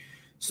ground.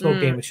 Smoke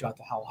damage throughout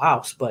the whole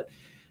house. But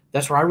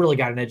that's where I really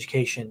got an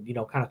education,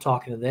 kind of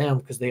talking to them,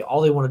 because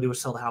all they want to do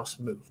is sell the house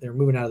and move. They're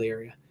moving out of the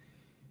area.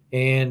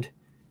 And,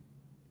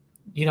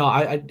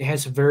 I had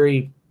some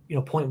very,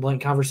 point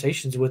blank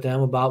conversations with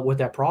them about what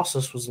that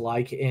process was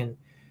like. And,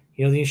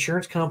 the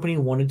insurance company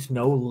wanted to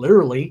know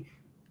literally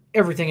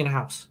everything in the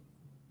house.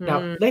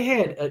 Now, they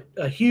had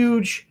a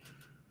huge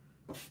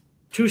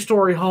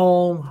 2-story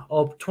home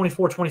of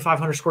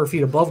 2,500 square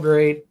feet above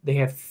grade. They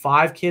had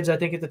 5 kids, I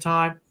think, at the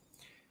time.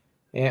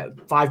 Yeah,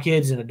 5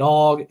 kids and a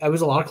dog. It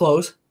was a lot of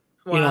clothes.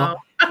 Wow.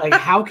 Like,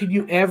 how could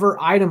you ever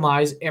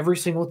itemize every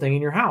single thing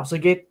in your house?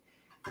 Like,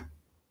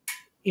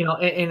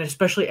 and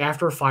especially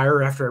after a fire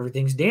or after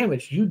everything's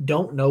damaged, you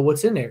don't know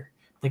what's in there.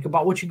 Think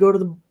about what you go to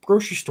the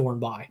grocery store and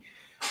buy.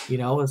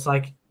 It's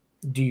like,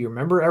 do you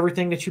remember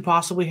everything that you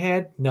possibly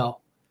had? No.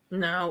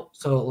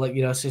 So, like,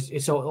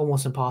 it's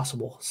almost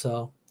impossible.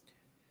 So,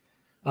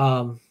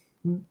 I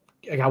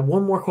got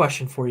one more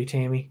question for you,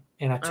 Tammy.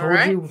 And I told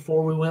you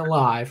before we went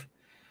live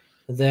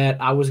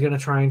that I was going to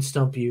try and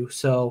stump you.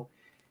 So,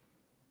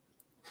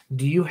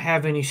 do you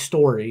have any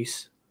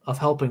stories of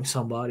helping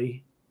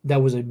somebody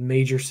that was a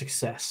major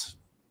success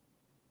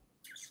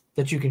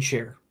that you can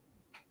share?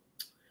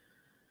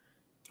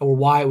 Or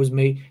why it was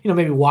made,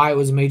 maybe why it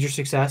was a major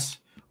success,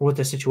 or what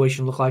the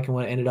situation looked like and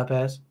what it ended up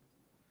as?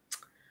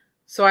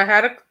 So I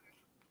had a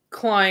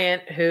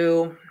client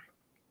who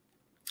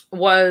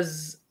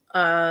was,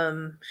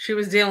 she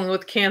was dealing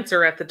with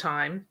cancer at the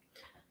time.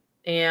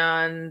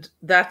 And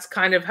that's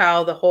kind of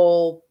how the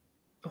whole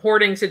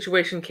hoarding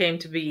situation came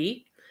to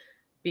be,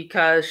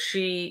 because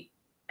she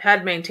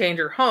had maintained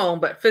her home,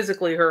 but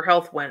physically her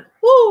health went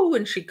whoo,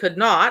 and she could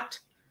not.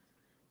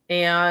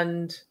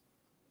 And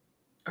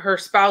her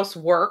spouse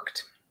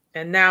worked,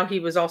 and now he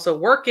was also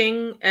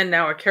working, and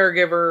now a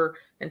caregiver,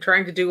 and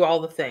trying to do all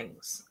the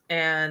things.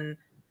 And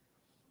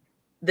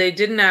they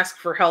didn't ask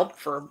for help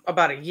for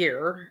about a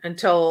year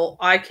until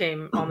I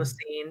came on the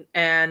scene,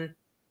 and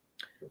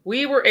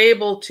we were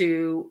able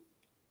to,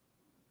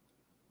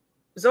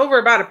 it was over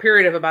about a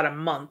period of about a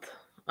month,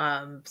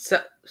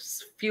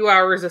 few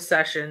hours a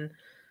session,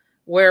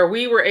 where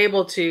we were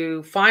able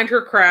to find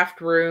her craft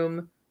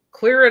room,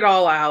 clear it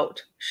all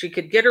out. She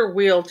could get her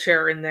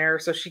wheelchair in there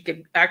so she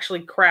could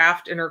actually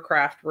craft in her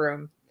craft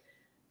room.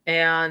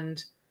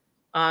 And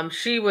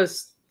she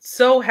was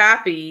so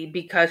happy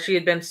because she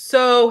had been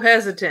so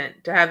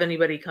hesitant to have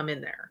anybody come in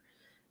there.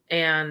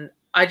 And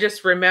I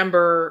just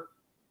remember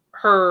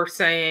her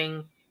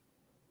saying,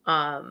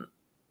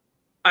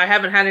 I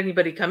haven't had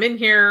anybody come in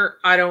here.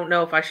 I don't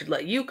know if I should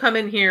let you come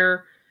in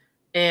here.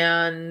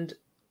 And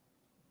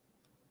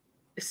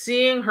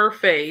seeing her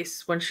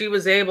face when she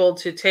was able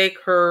to take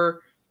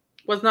her,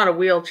 was not a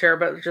wheelchair,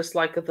 but just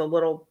like the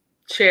little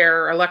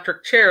chair,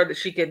 electric chair that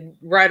she could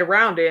ride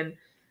around in,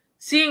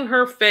 seeing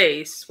her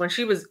face when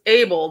she was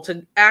able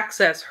to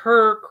access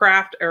her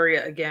craft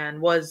area again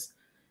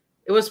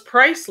it was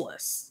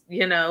priceless,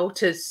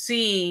 to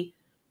see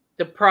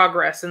the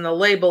progress and the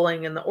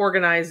labeling and the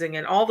organizing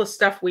and all the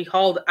stuff we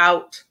hauled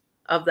out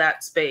of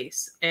that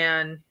space.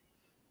 And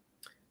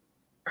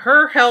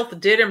her health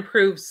did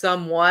improve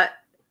somewhat,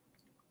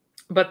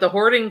 but the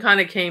hoarding kind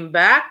of came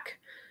back,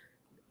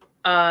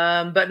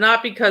 but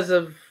not because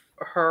of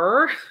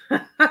her.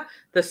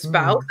 The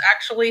spouse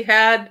actually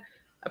had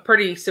a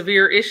pretty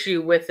severe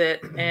issue with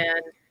it,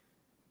 and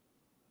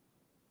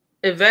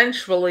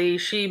eventually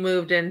she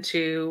moved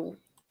into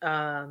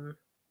not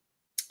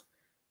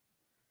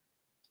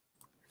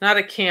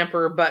a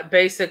camper, but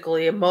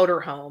basically a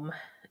motorhome,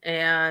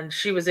 and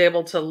she was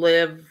able to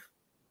live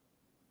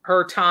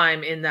her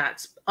time in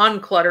that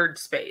uncluttered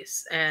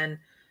space. And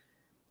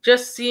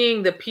just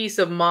seeing the peace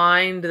of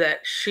mind that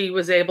she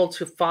was able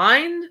to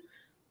find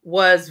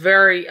was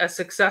very a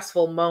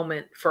successful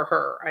moment for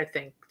her, I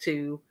think,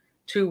 to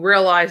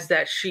realize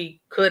that she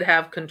could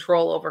have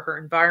control over her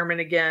environment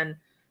again,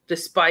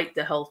 despite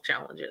the health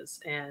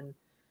challenges. And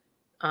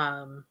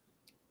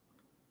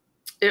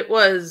it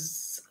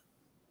was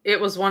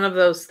one of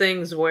those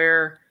things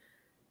where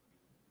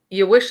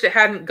you wished it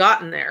hadn't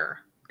gotten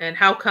there. And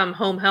how come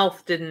home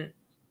health didn't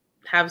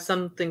have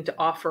something to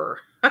offer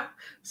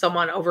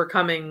someone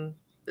overcoming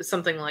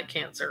something like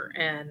cancer?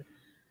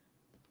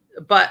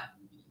 But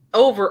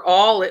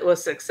overall, it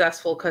was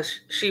successful because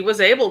she was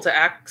able to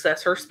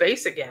access her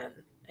space again.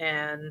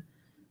 And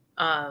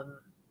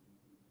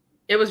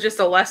it was just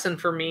a lesson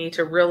for me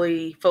to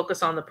really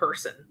focus on the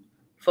person,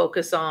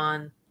 focus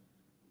on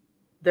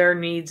their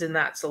needs in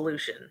that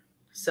solution.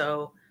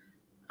 So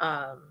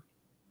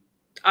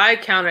I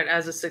count it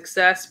as a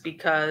success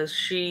because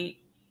she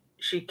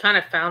kind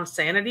of found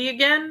sanity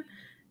again.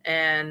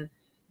 And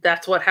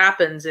that's what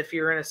happens if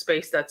you're in a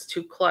space that's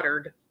too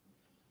cluttered.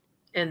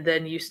 And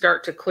then you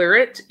start to clear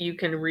it, you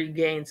can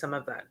regain some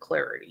of that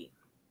clarity.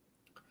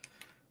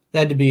 That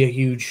had to be a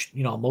huge,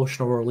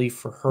 emotional relief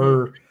for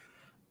her,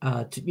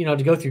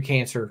 to go through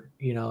cancer.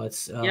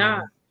 It's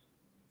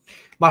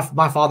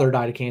my father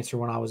died of cancer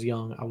when I was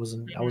young. I was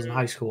in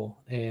high school,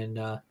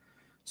 and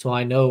so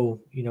I know,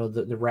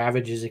 the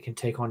ravages it can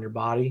take on your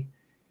body,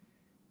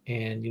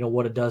 and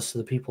what it does to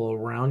the people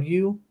around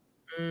you.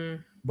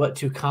 But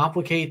to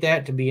complicate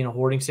that, to be in a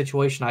hoarding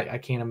situation, I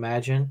can't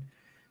imagine.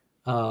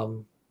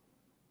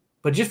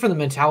 But just for the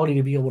mentality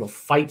to be able to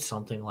fight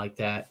something like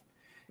that,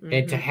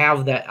 and to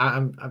have that,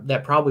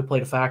 that probably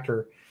played a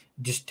factor.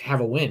 Just to have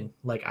a win,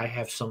 like I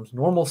have some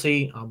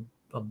normalcy. I'm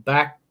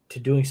back to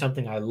doing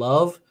something I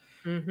love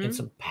and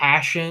some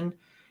passion,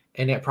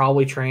 and that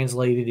probably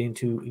translated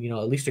into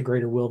at least a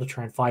greater will to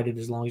try and fight it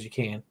as long as you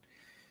can.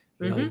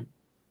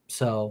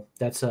 So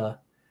that's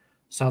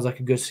sounds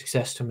like a good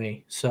success to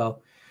me.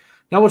 So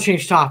now we'll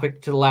change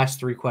topic to the last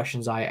 3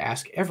 questions I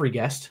ask every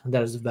guest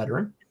that is a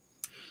veteran.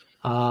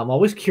 I'm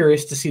always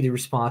curious to see the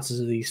responses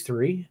of these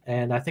 3,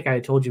 and I think I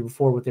had told you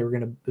before what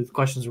the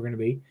questions were going to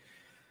be.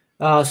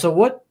 So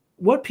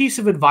what piece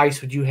of advice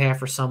would you have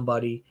for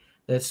somebody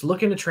that's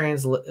looking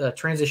to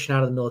transition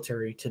out of the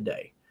military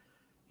today?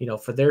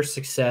 For their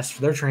success,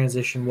 for their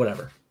transition,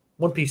 whatever.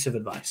 One piece of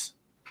advice.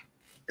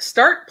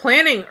 Start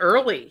planning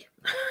early.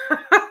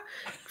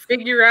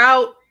 Figure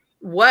out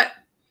what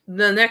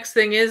the next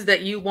thing is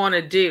that you want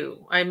to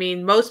do. I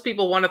mean, most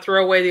people want to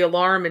throw away the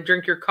alarm and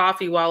drink your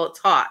coffee while it's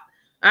hot.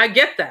 I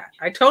get that.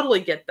 I totally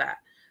get that.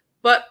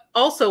 But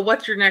also,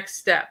 what's your next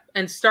step?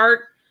 And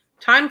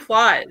time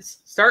flies.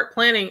 Start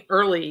planning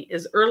early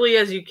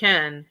as you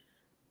can,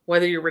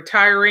 whether you're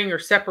retiring or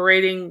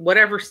separating,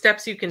 whatever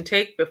steps you can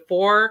take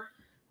before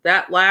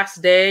that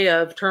last day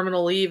of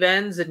terminal leave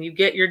ends and you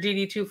get your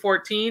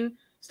DD-214.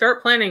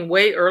 Start planning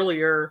way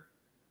earlier.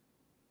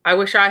 I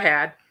wish I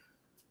had.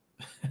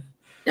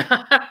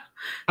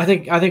 I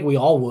think we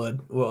all would.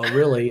 Well,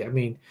 really, I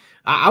mean,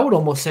 I would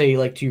almost say,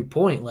 like, to your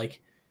point, like,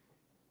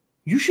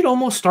 you should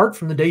almost start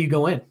from the day you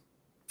go in.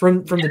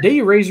 From the day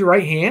you raise your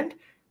right hand,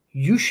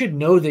 you should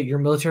know that your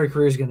military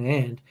career is going to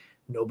end.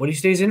 Nobody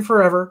stays in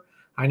forever.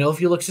 I know if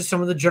you look at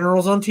some of the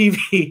generals on TV,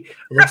 it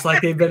looks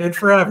like they've been in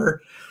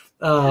forever.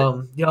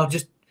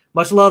 Just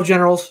much love,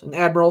 generals and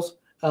admirals.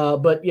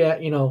 But yeah,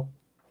 you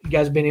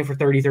guys have been in for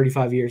 30,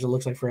 35 years. It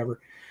looks like forever.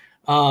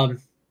 But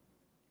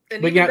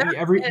yeah,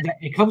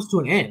 it comes to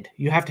an end.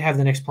 You have to have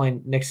the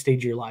next stage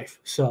of your life.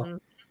 So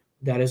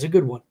that is a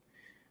good one.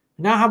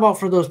 Now, how about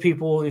for those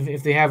people,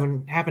 if they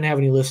happen to have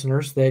any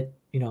listeners that,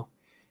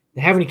 they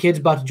have any kids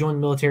about to join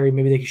the military,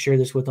 maybe they can share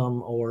this with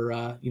them,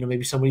 or,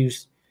 maybe somebody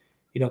who's,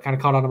 kind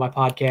of caught on to my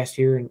podcast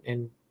here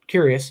and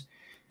curious,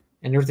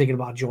 and they're thinking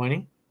about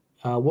joining.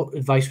 What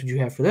advice would you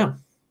have for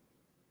them?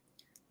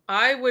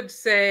 I would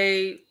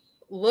say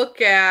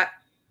look at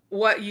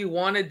what you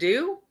want to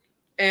do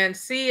and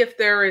see if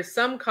there is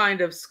some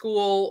kind of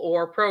school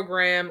or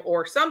program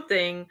or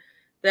something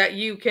that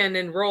you can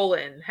enroll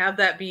in. Have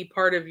that be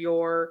part of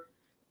your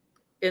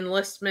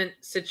enlistment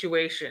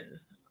situation.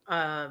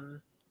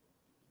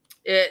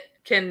 It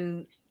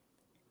can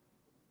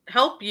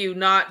help you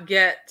not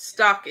get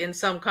stuck in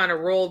some kind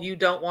of role you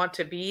don't want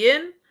to be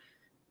in,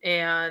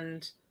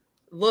 and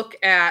look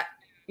at,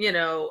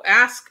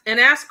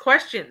 ask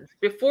questions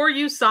before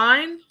you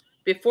sign,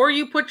 before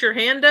you put your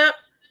hand up.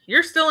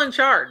 You're still in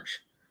charge.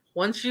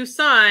 Once you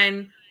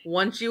sign,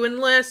 once you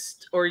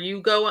enlist or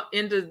you go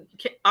into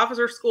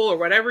officer school or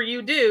whatever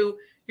you do,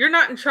 you're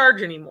not in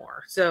charge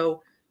anymore.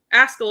 So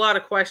ask a lot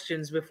of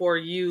questions before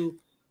you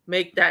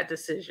make that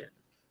decision.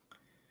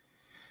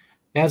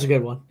 That's a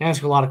good one.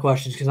 Ask a lot of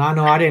questions, because I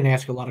know I didn't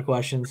ask a lot of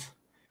questions.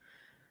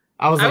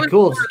 I was like, was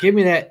cool, just give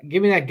me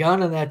that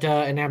gun and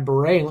that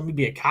beret and let me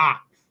be a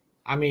cop.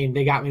 I mean,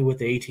 they got me with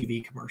the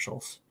ATV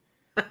commercials.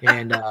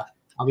 And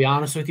I'll be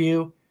honest with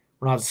you,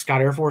 when I was at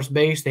Scott Air Force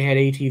Base, they had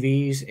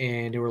ATVs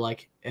and they were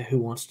like, who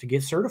wants to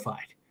get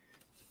certified?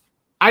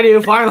 I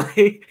do,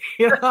 finally.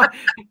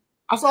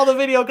 I saw the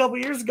video a couple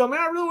years ago, man,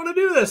 I really want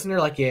to do this. And they're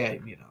like, yeah,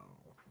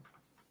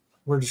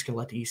 we're just going to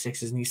let the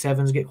E6s and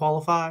E7s get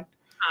qualified.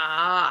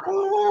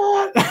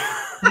 What?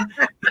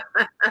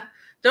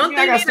 Don't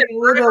they need a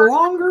little bit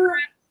longer?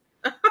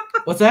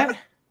 What's that?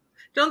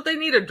 Don't they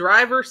need a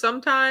driver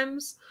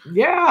sometimes?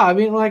 Yeah, I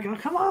mean, like, oh,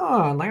 come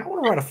on. Like, I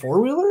want to ride a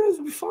four-wheeler. This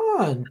would be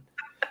fun.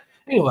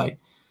 Anyway,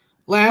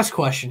 last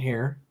question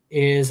here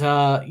is,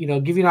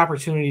 give you an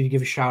opportunity to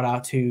give a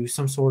shout-out to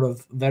some sort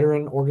of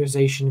veteran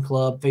organization,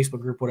 club,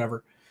 Facebook group,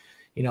 whatever.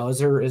 Is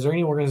there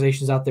any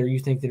organizations out there you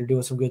think that are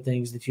doing some good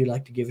things that you'd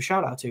like to give a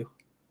shout-out to?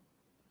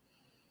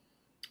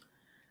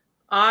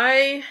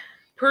 I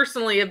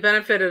personally have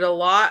benefited a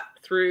lot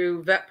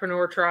through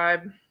Vetpreneur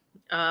Tribe.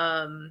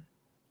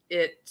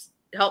 It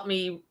helped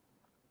me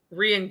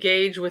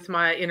re-engage with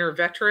my inner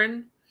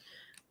veteran.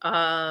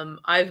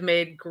 I've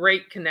made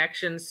great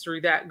connections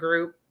through that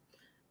group.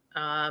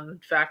 In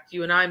fact,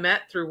 you and I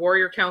met through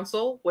Warrior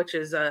Council, which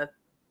is a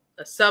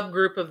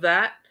subgroup of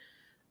that.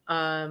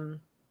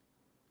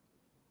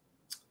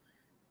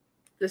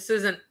 This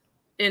isn't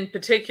in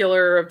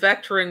particular a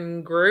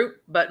veteran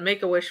group, but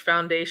Make-A-Wish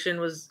Foundation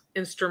was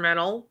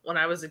instrumental when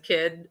I was a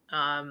kid,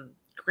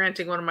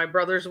 granting one of my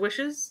brother's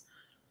wishes.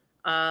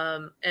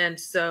 And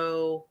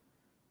so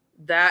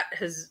that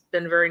has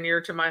been very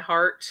near to my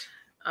heart.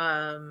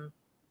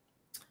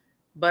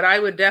 But I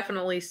would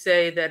definitely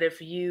say that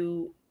if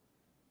you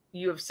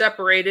have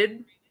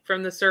separated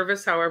from the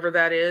service, however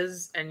that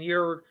is, and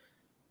you're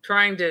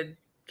trying to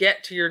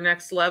get to your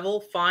next level,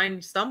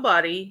 find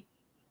somebody,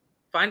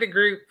 find a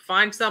group,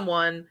 find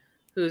someone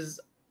who's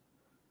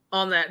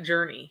on that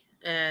journey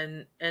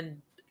and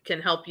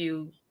can help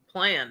you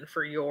plan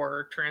for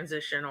your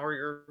transition or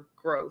your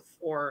growth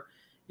or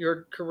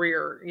your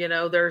career.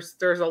 There's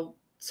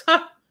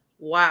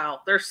wow,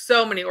 there's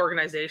so many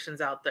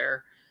organizations out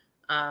there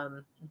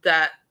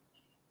that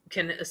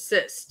can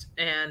assist.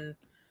 And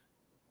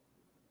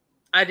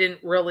I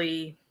didn't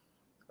really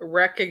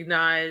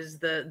recognize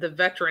the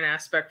veteran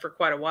aspect for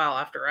quite a while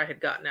after I had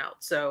gotten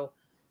out. So,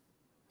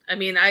 I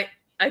mean, I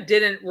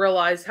didn't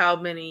realize how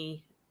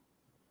many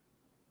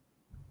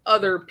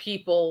other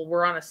people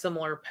were on a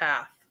similar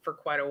path for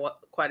quite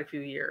a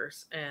few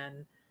years.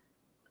 And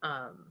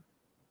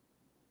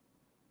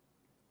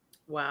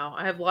wow,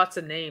 I have lots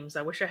of names.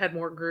 I wish I had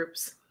more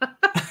groups.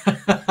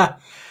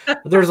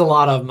 There's a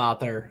lot of them out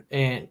there.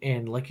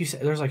 And like you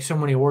said, there's like so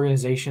many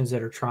organizations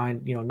that are trying,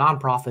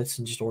 nonprofits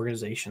and just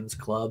organizations,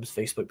 clubs,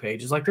 Facebook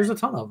pages. Like there's a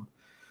ton of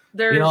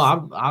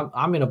them.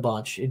 I'm in a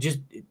bunch.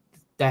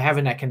 That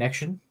having that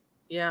connection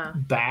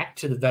back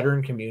to the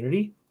veteran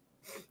community,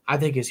 I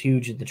think is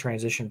huge in the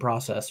transition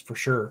process for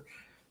sure.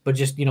 But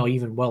just,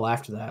 even well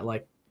after that,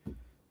 like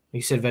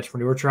you said,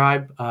 Vetpreneur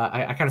Tribe,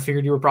 I kind of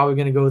figured you were probably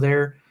going to go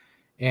there.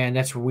 And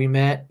that's where we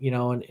met,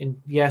 and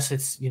yes,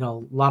 it's, a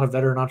lot of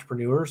veteran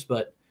entrepreneurs,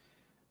 but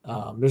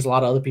there's a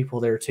lot of other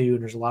people there too.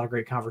 And there's a lot of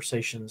great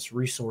conversations,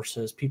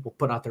 resources, people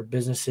putting out their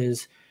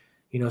businesses,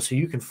 so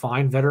you can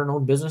find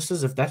veteran-owned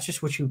businesses. If that's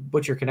just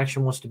what your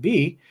connection wants to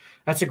be,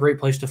 that's a great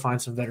place to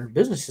find some veteran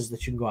businesses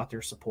that you can go out there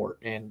and support.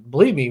 And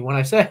believe me, when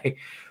I say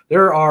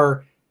there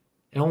are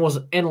almost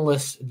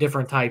endless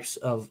different types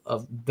of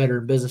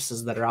veteran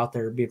businesses that are out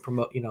there being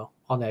promoted,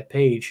 on that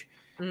page.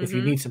 Mm-hmm. If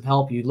you need some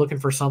help, you're looking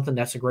for something,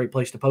 that's a great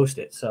place to post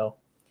it. So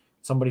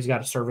somebody's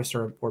got a service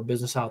or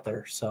business out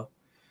there. So,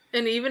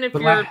 and even if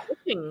you're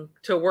looking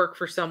to work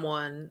for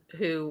someone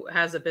who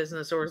has a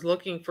business or is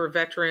looking for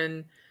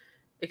veteran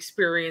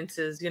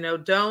experiences,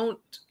 don't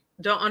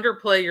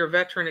underplay your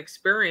veteran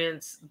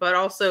experience, but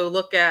also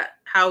look at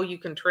how you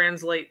can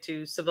translate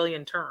to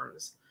civilian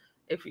terms.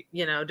 If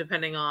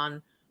depending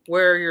on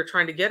where you're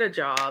trying to get a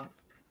job,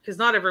 because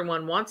not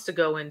everyone wants to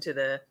go into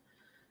the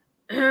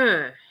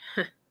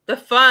the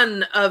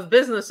fun of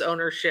business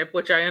ownership,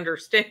 which I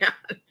understand.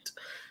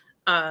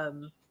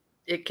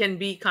 It can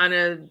be kind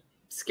of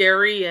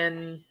scary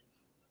and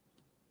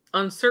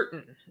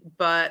uncertain,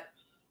 but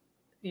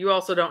you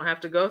also don't have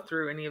to go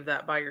through any of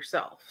that by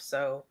yourself.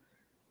 So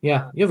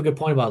yeah, you have a good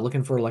point about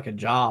looking for like a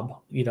job,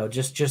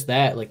 just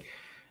that, like,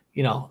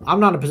 I'm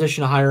not in a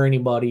position to hire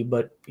anybody,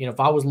 but if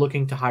I was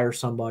looking to hire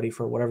somebody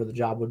for whatever the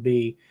job would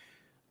be,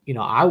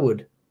 I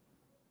would,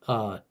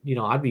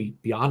 I'd be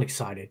beyond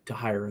excited to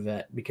hire a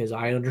vet because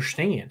I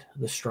understand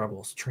the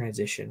struggles,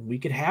 transition. We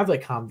could have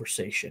that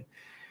conversation,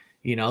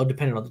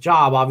 depending on the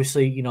job.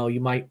 Obviously,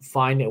 you might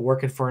find that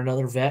working for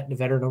another vet in a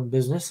veteran-owned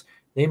business,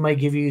 they might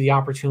give you the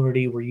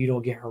opportunity where you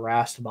don't get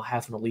harassed about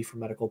having to leave for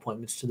medical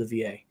appointments to the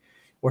VA.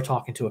 or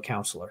talking to a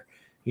counselor,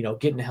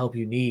 getting the help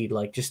you need,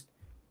 like just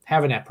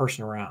having that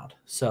person around.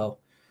 So,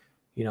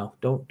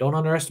 don't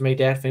underestimate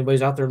that. If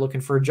anybody's out there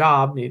looking for a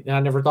job, I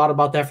never thought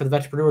about that for the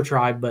Vetrepreneur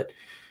Tribe, but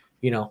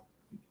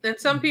and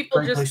some people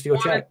great place just to go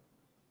want to check.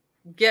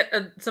 get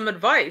some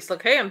advice,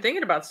 like, hey, I'm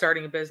thinking about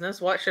starting a business.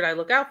 What should I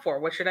look out for?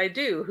 What should I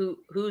do?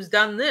 Who's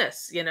done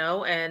this?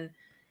 And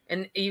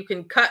you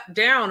can cut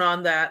down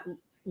on that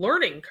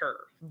learning curve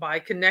by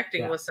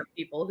connecting with some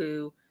people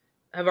who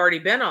have already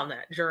been on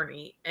that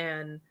journey.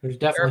 And there's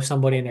definitely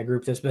somebody in that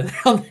group that's been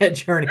on that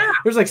journey. Yeah.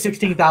 There's like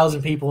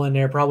 16,000 people in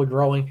there, probably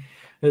growing.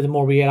 The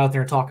more we get out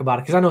there and talk about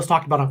it, because I know it's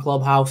talked about on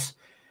Clubhouse.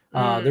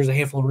 There's a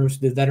handful of rooms,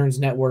 the Veterans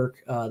Network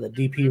that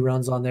DP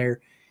runs on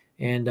there.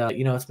 And,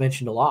 it's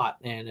mentioned a lot,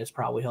 and it's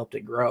probably helped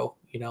it grow,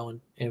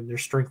 and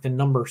there's strength in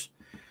numbers.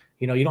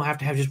 You don't have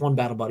to have just one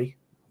battle buddy.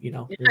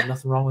 There's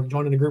nothing wrong with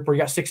joining a group where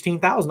you got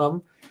 16,000 of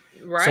them.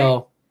 Right.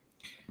 So,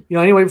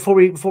 anyway, before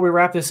we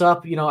wrap this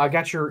up, I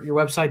got your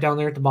website down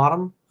there at the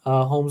bottom,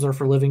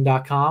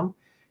 homesareforliving.com.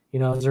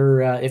 Is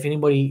there, if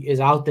anybody is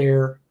out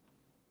there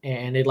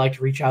and they'd like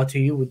to reach out to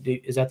you,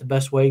 is that the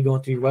best way,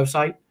 going through your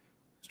website?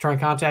 Just try and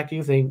contact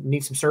you if they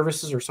need some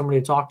services or somebody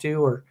to talk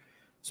to or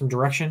some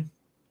direction?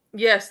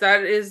 Yes,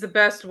 that is the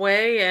best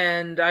way.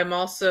 And I'm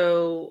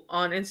also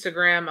on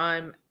Instagram.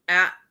 I'm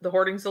at the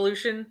Hoarding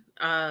Solution.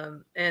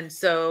 And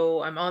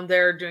so I'm on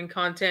there doing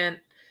content.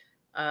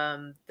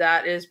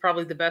 That is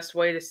probably the best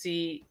way to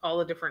see all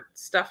the different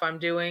stuff I'm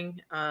doing.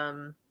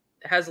 It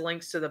has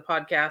links to the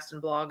podcast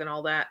and blog and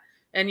all that.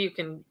 And you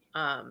can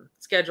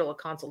schedule a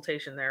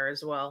consultation there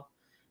as well.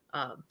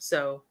 But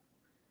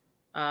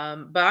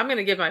I'm going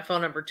to give my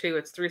phone number too.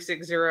 It's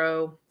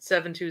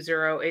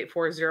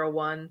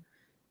 360-720-8401.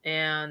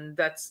 And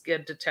that's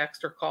good to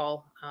text or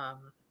call.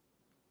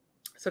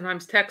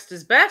 Sometimes text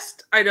is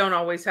best. I don't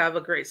always have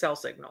a great cell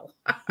signal.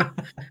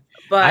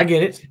 But I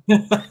get it.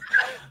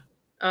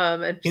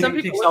 And some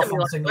people cell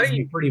phone signals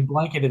be pretty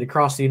blanketed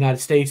across the United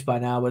States by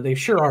now, but they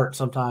sure aren't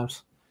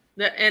sometimes.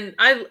 And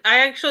I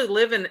actually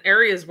live in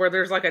areas where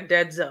there's like a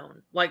dead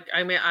zone. Like,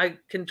 I mean, I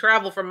can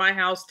travel from my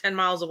house 10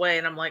 miles away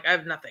and I'm like, I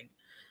have nothing.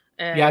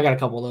 And I got a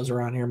couple of those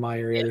around here in my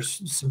area. Yeah.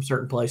 There's some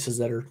certain places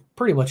that are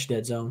pretty much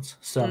dead zones.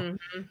 So,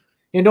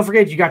 and don't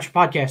forget, you got your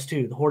podcast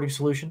too, the Hoarding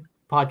Solution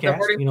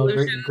podcast.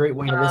 Solution, great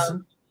way to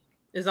listen.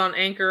 Is on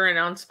Anchor and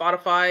on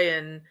Spotify,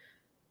 and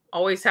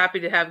always happy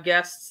to have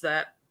guests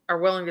that are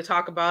willing to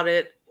talk about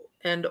it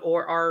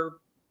or are,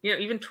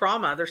 even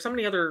trauma. There's so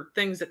many other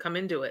things that come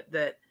into it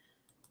that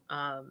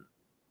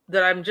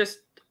I'm just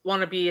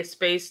want to be a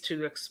space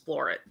to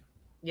explore it,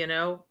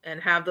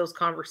 and have those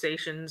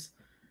conversations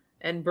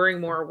and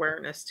bring more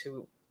awareness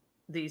to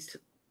these,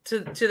 to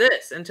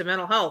this and to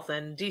mental health,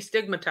 and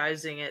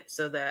destigmatizing it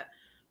so that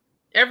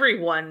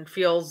everyone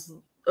feels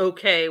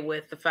okay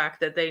with the fact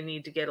that they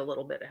need to get a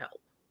little bit of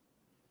help.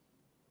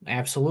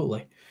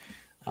 Absolutely.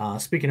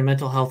 Speaking of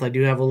mental health, I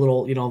do have a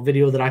little,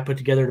 video that I put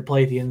together to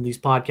play at the end of these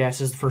podcasts.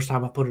 This is the first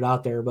time I put it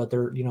out there, but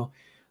they're,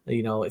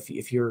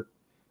 if you're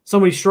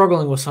somebody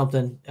struggling with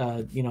something,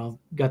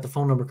 got the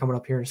phone number coming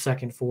up here in a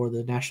second for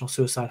the National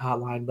Suicide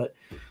Hotline. But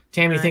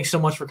Tammi, thanks so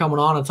much for coming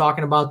on and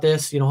talking about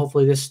this.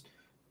 Hopefully this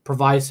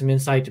provides some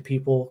insight to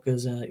people,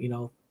 because,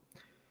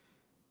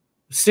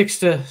 6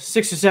 to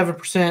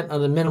 7%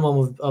 of the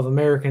minimum of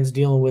Americans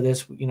dealing with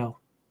this,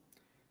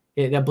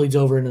 that bleeds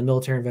over in the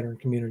military and veteran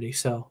community.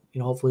 So,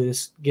 hopefully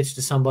this gets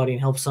to somebody and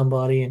helps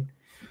somebody, and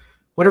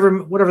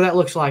whatever that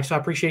looks like. So I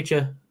appreciate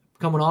you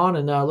coming on,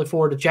 and look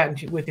forward to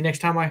chatting with you next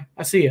time I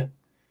see you.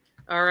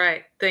 All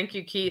right. Thank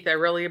you, Keith. I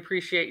really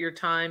appreciate your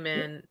time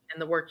and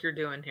the work you're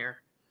doing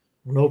here.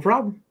 No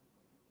problem.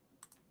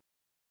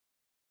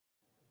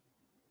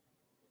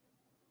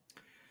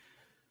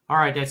 All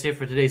right, that's it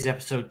for today's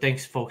episode.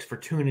 Thanks, folks, for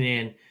tuning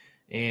in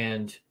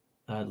and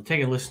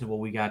taking a listen to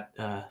what we got,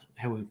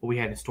 what we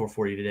had in store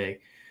for you today.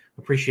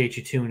 Appreciate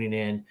you tuning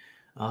in.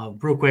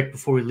 Real quick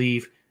before we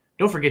leave,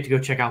 don't forget to go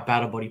check out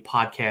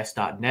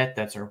battlebuddypodcast.net.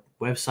 That's our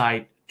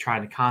website.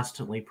 Trying to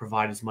constantly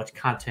provide as much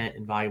content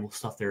and valuable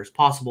stuff there as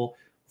possible,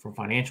 from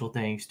financial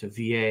things to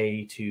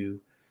VA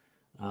to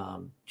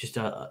just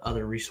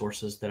other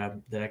resources that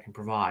I can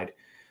provide.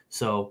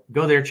 So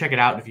go there, check it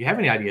out. And if you have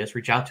any ideas,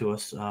 reach out to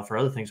us for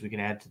other things we can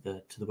add to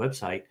the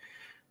website.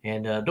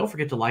 And don't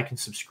forget to like and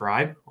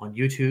subscribe on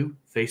YouTube,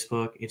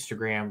 Facebook,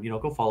 Instagram.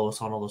 Go follow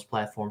us on all those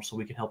platforms so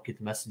we can help get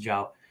the message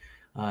out.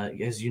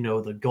 As you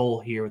know, the goal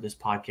here with this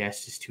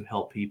podcast is to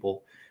help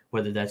people,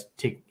 whether that's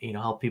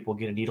help people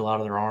get a needle out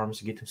of their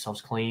arms and get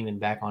themselves clean and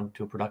back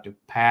onto a productive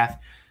path,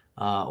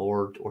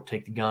 or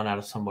take the gun out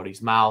of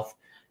somebody's mouth,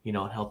 and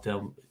help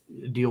them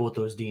deal with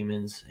those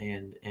demons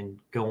and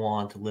go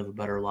on to live a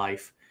better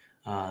life,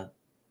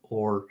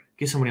 or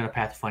get somebody on a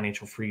path to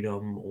financial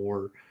freedom,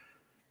 or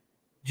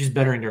just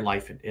bettering their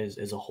life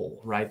as a whole,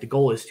 right? The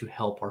goal is to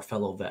help our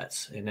fellow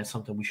vets, and that's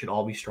something we should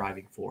all be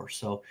striving for.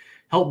 So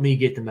help me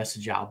get the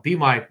message out. Be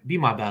my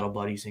battle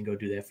buddies and go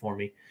do that for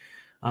me.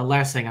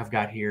 Last thing I've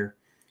got here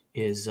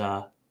is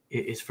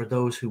for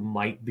those who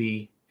might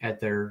be at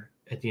the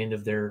end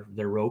of their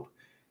rope.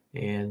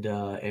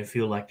 and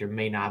feel like there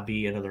may not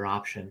be another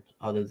option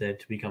other than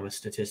to become a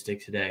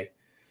statistic today.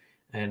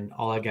 And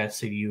all I got to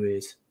say to you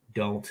is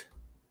don't.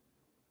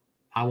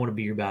 I want to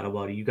be your battle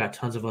buddy. You got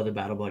tons of other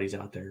battle buddies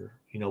out there.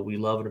 We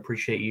love and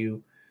appreciate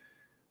you.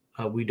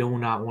 We do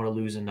not want to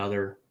lose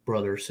another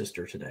brother or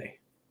sister today.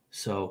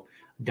 So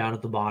down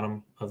at the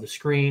bottom of the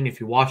screen, if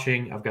you're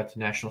watching, I've got the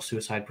National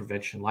Suicide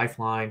Prevention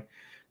Lifeline.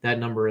 That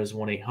number is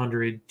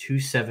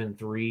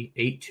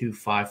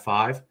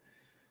 1-800-273-8255.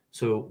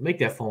 So make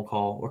that phone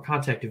call or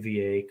contact a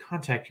VA,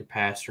 contact your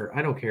pastor.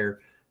 I don't care.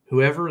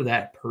 Whoever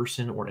that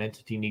person or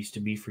entity needs to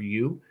be for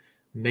you,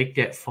 make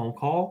that phone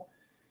call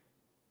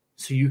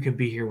so you can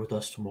be here with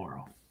us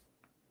tomorrow.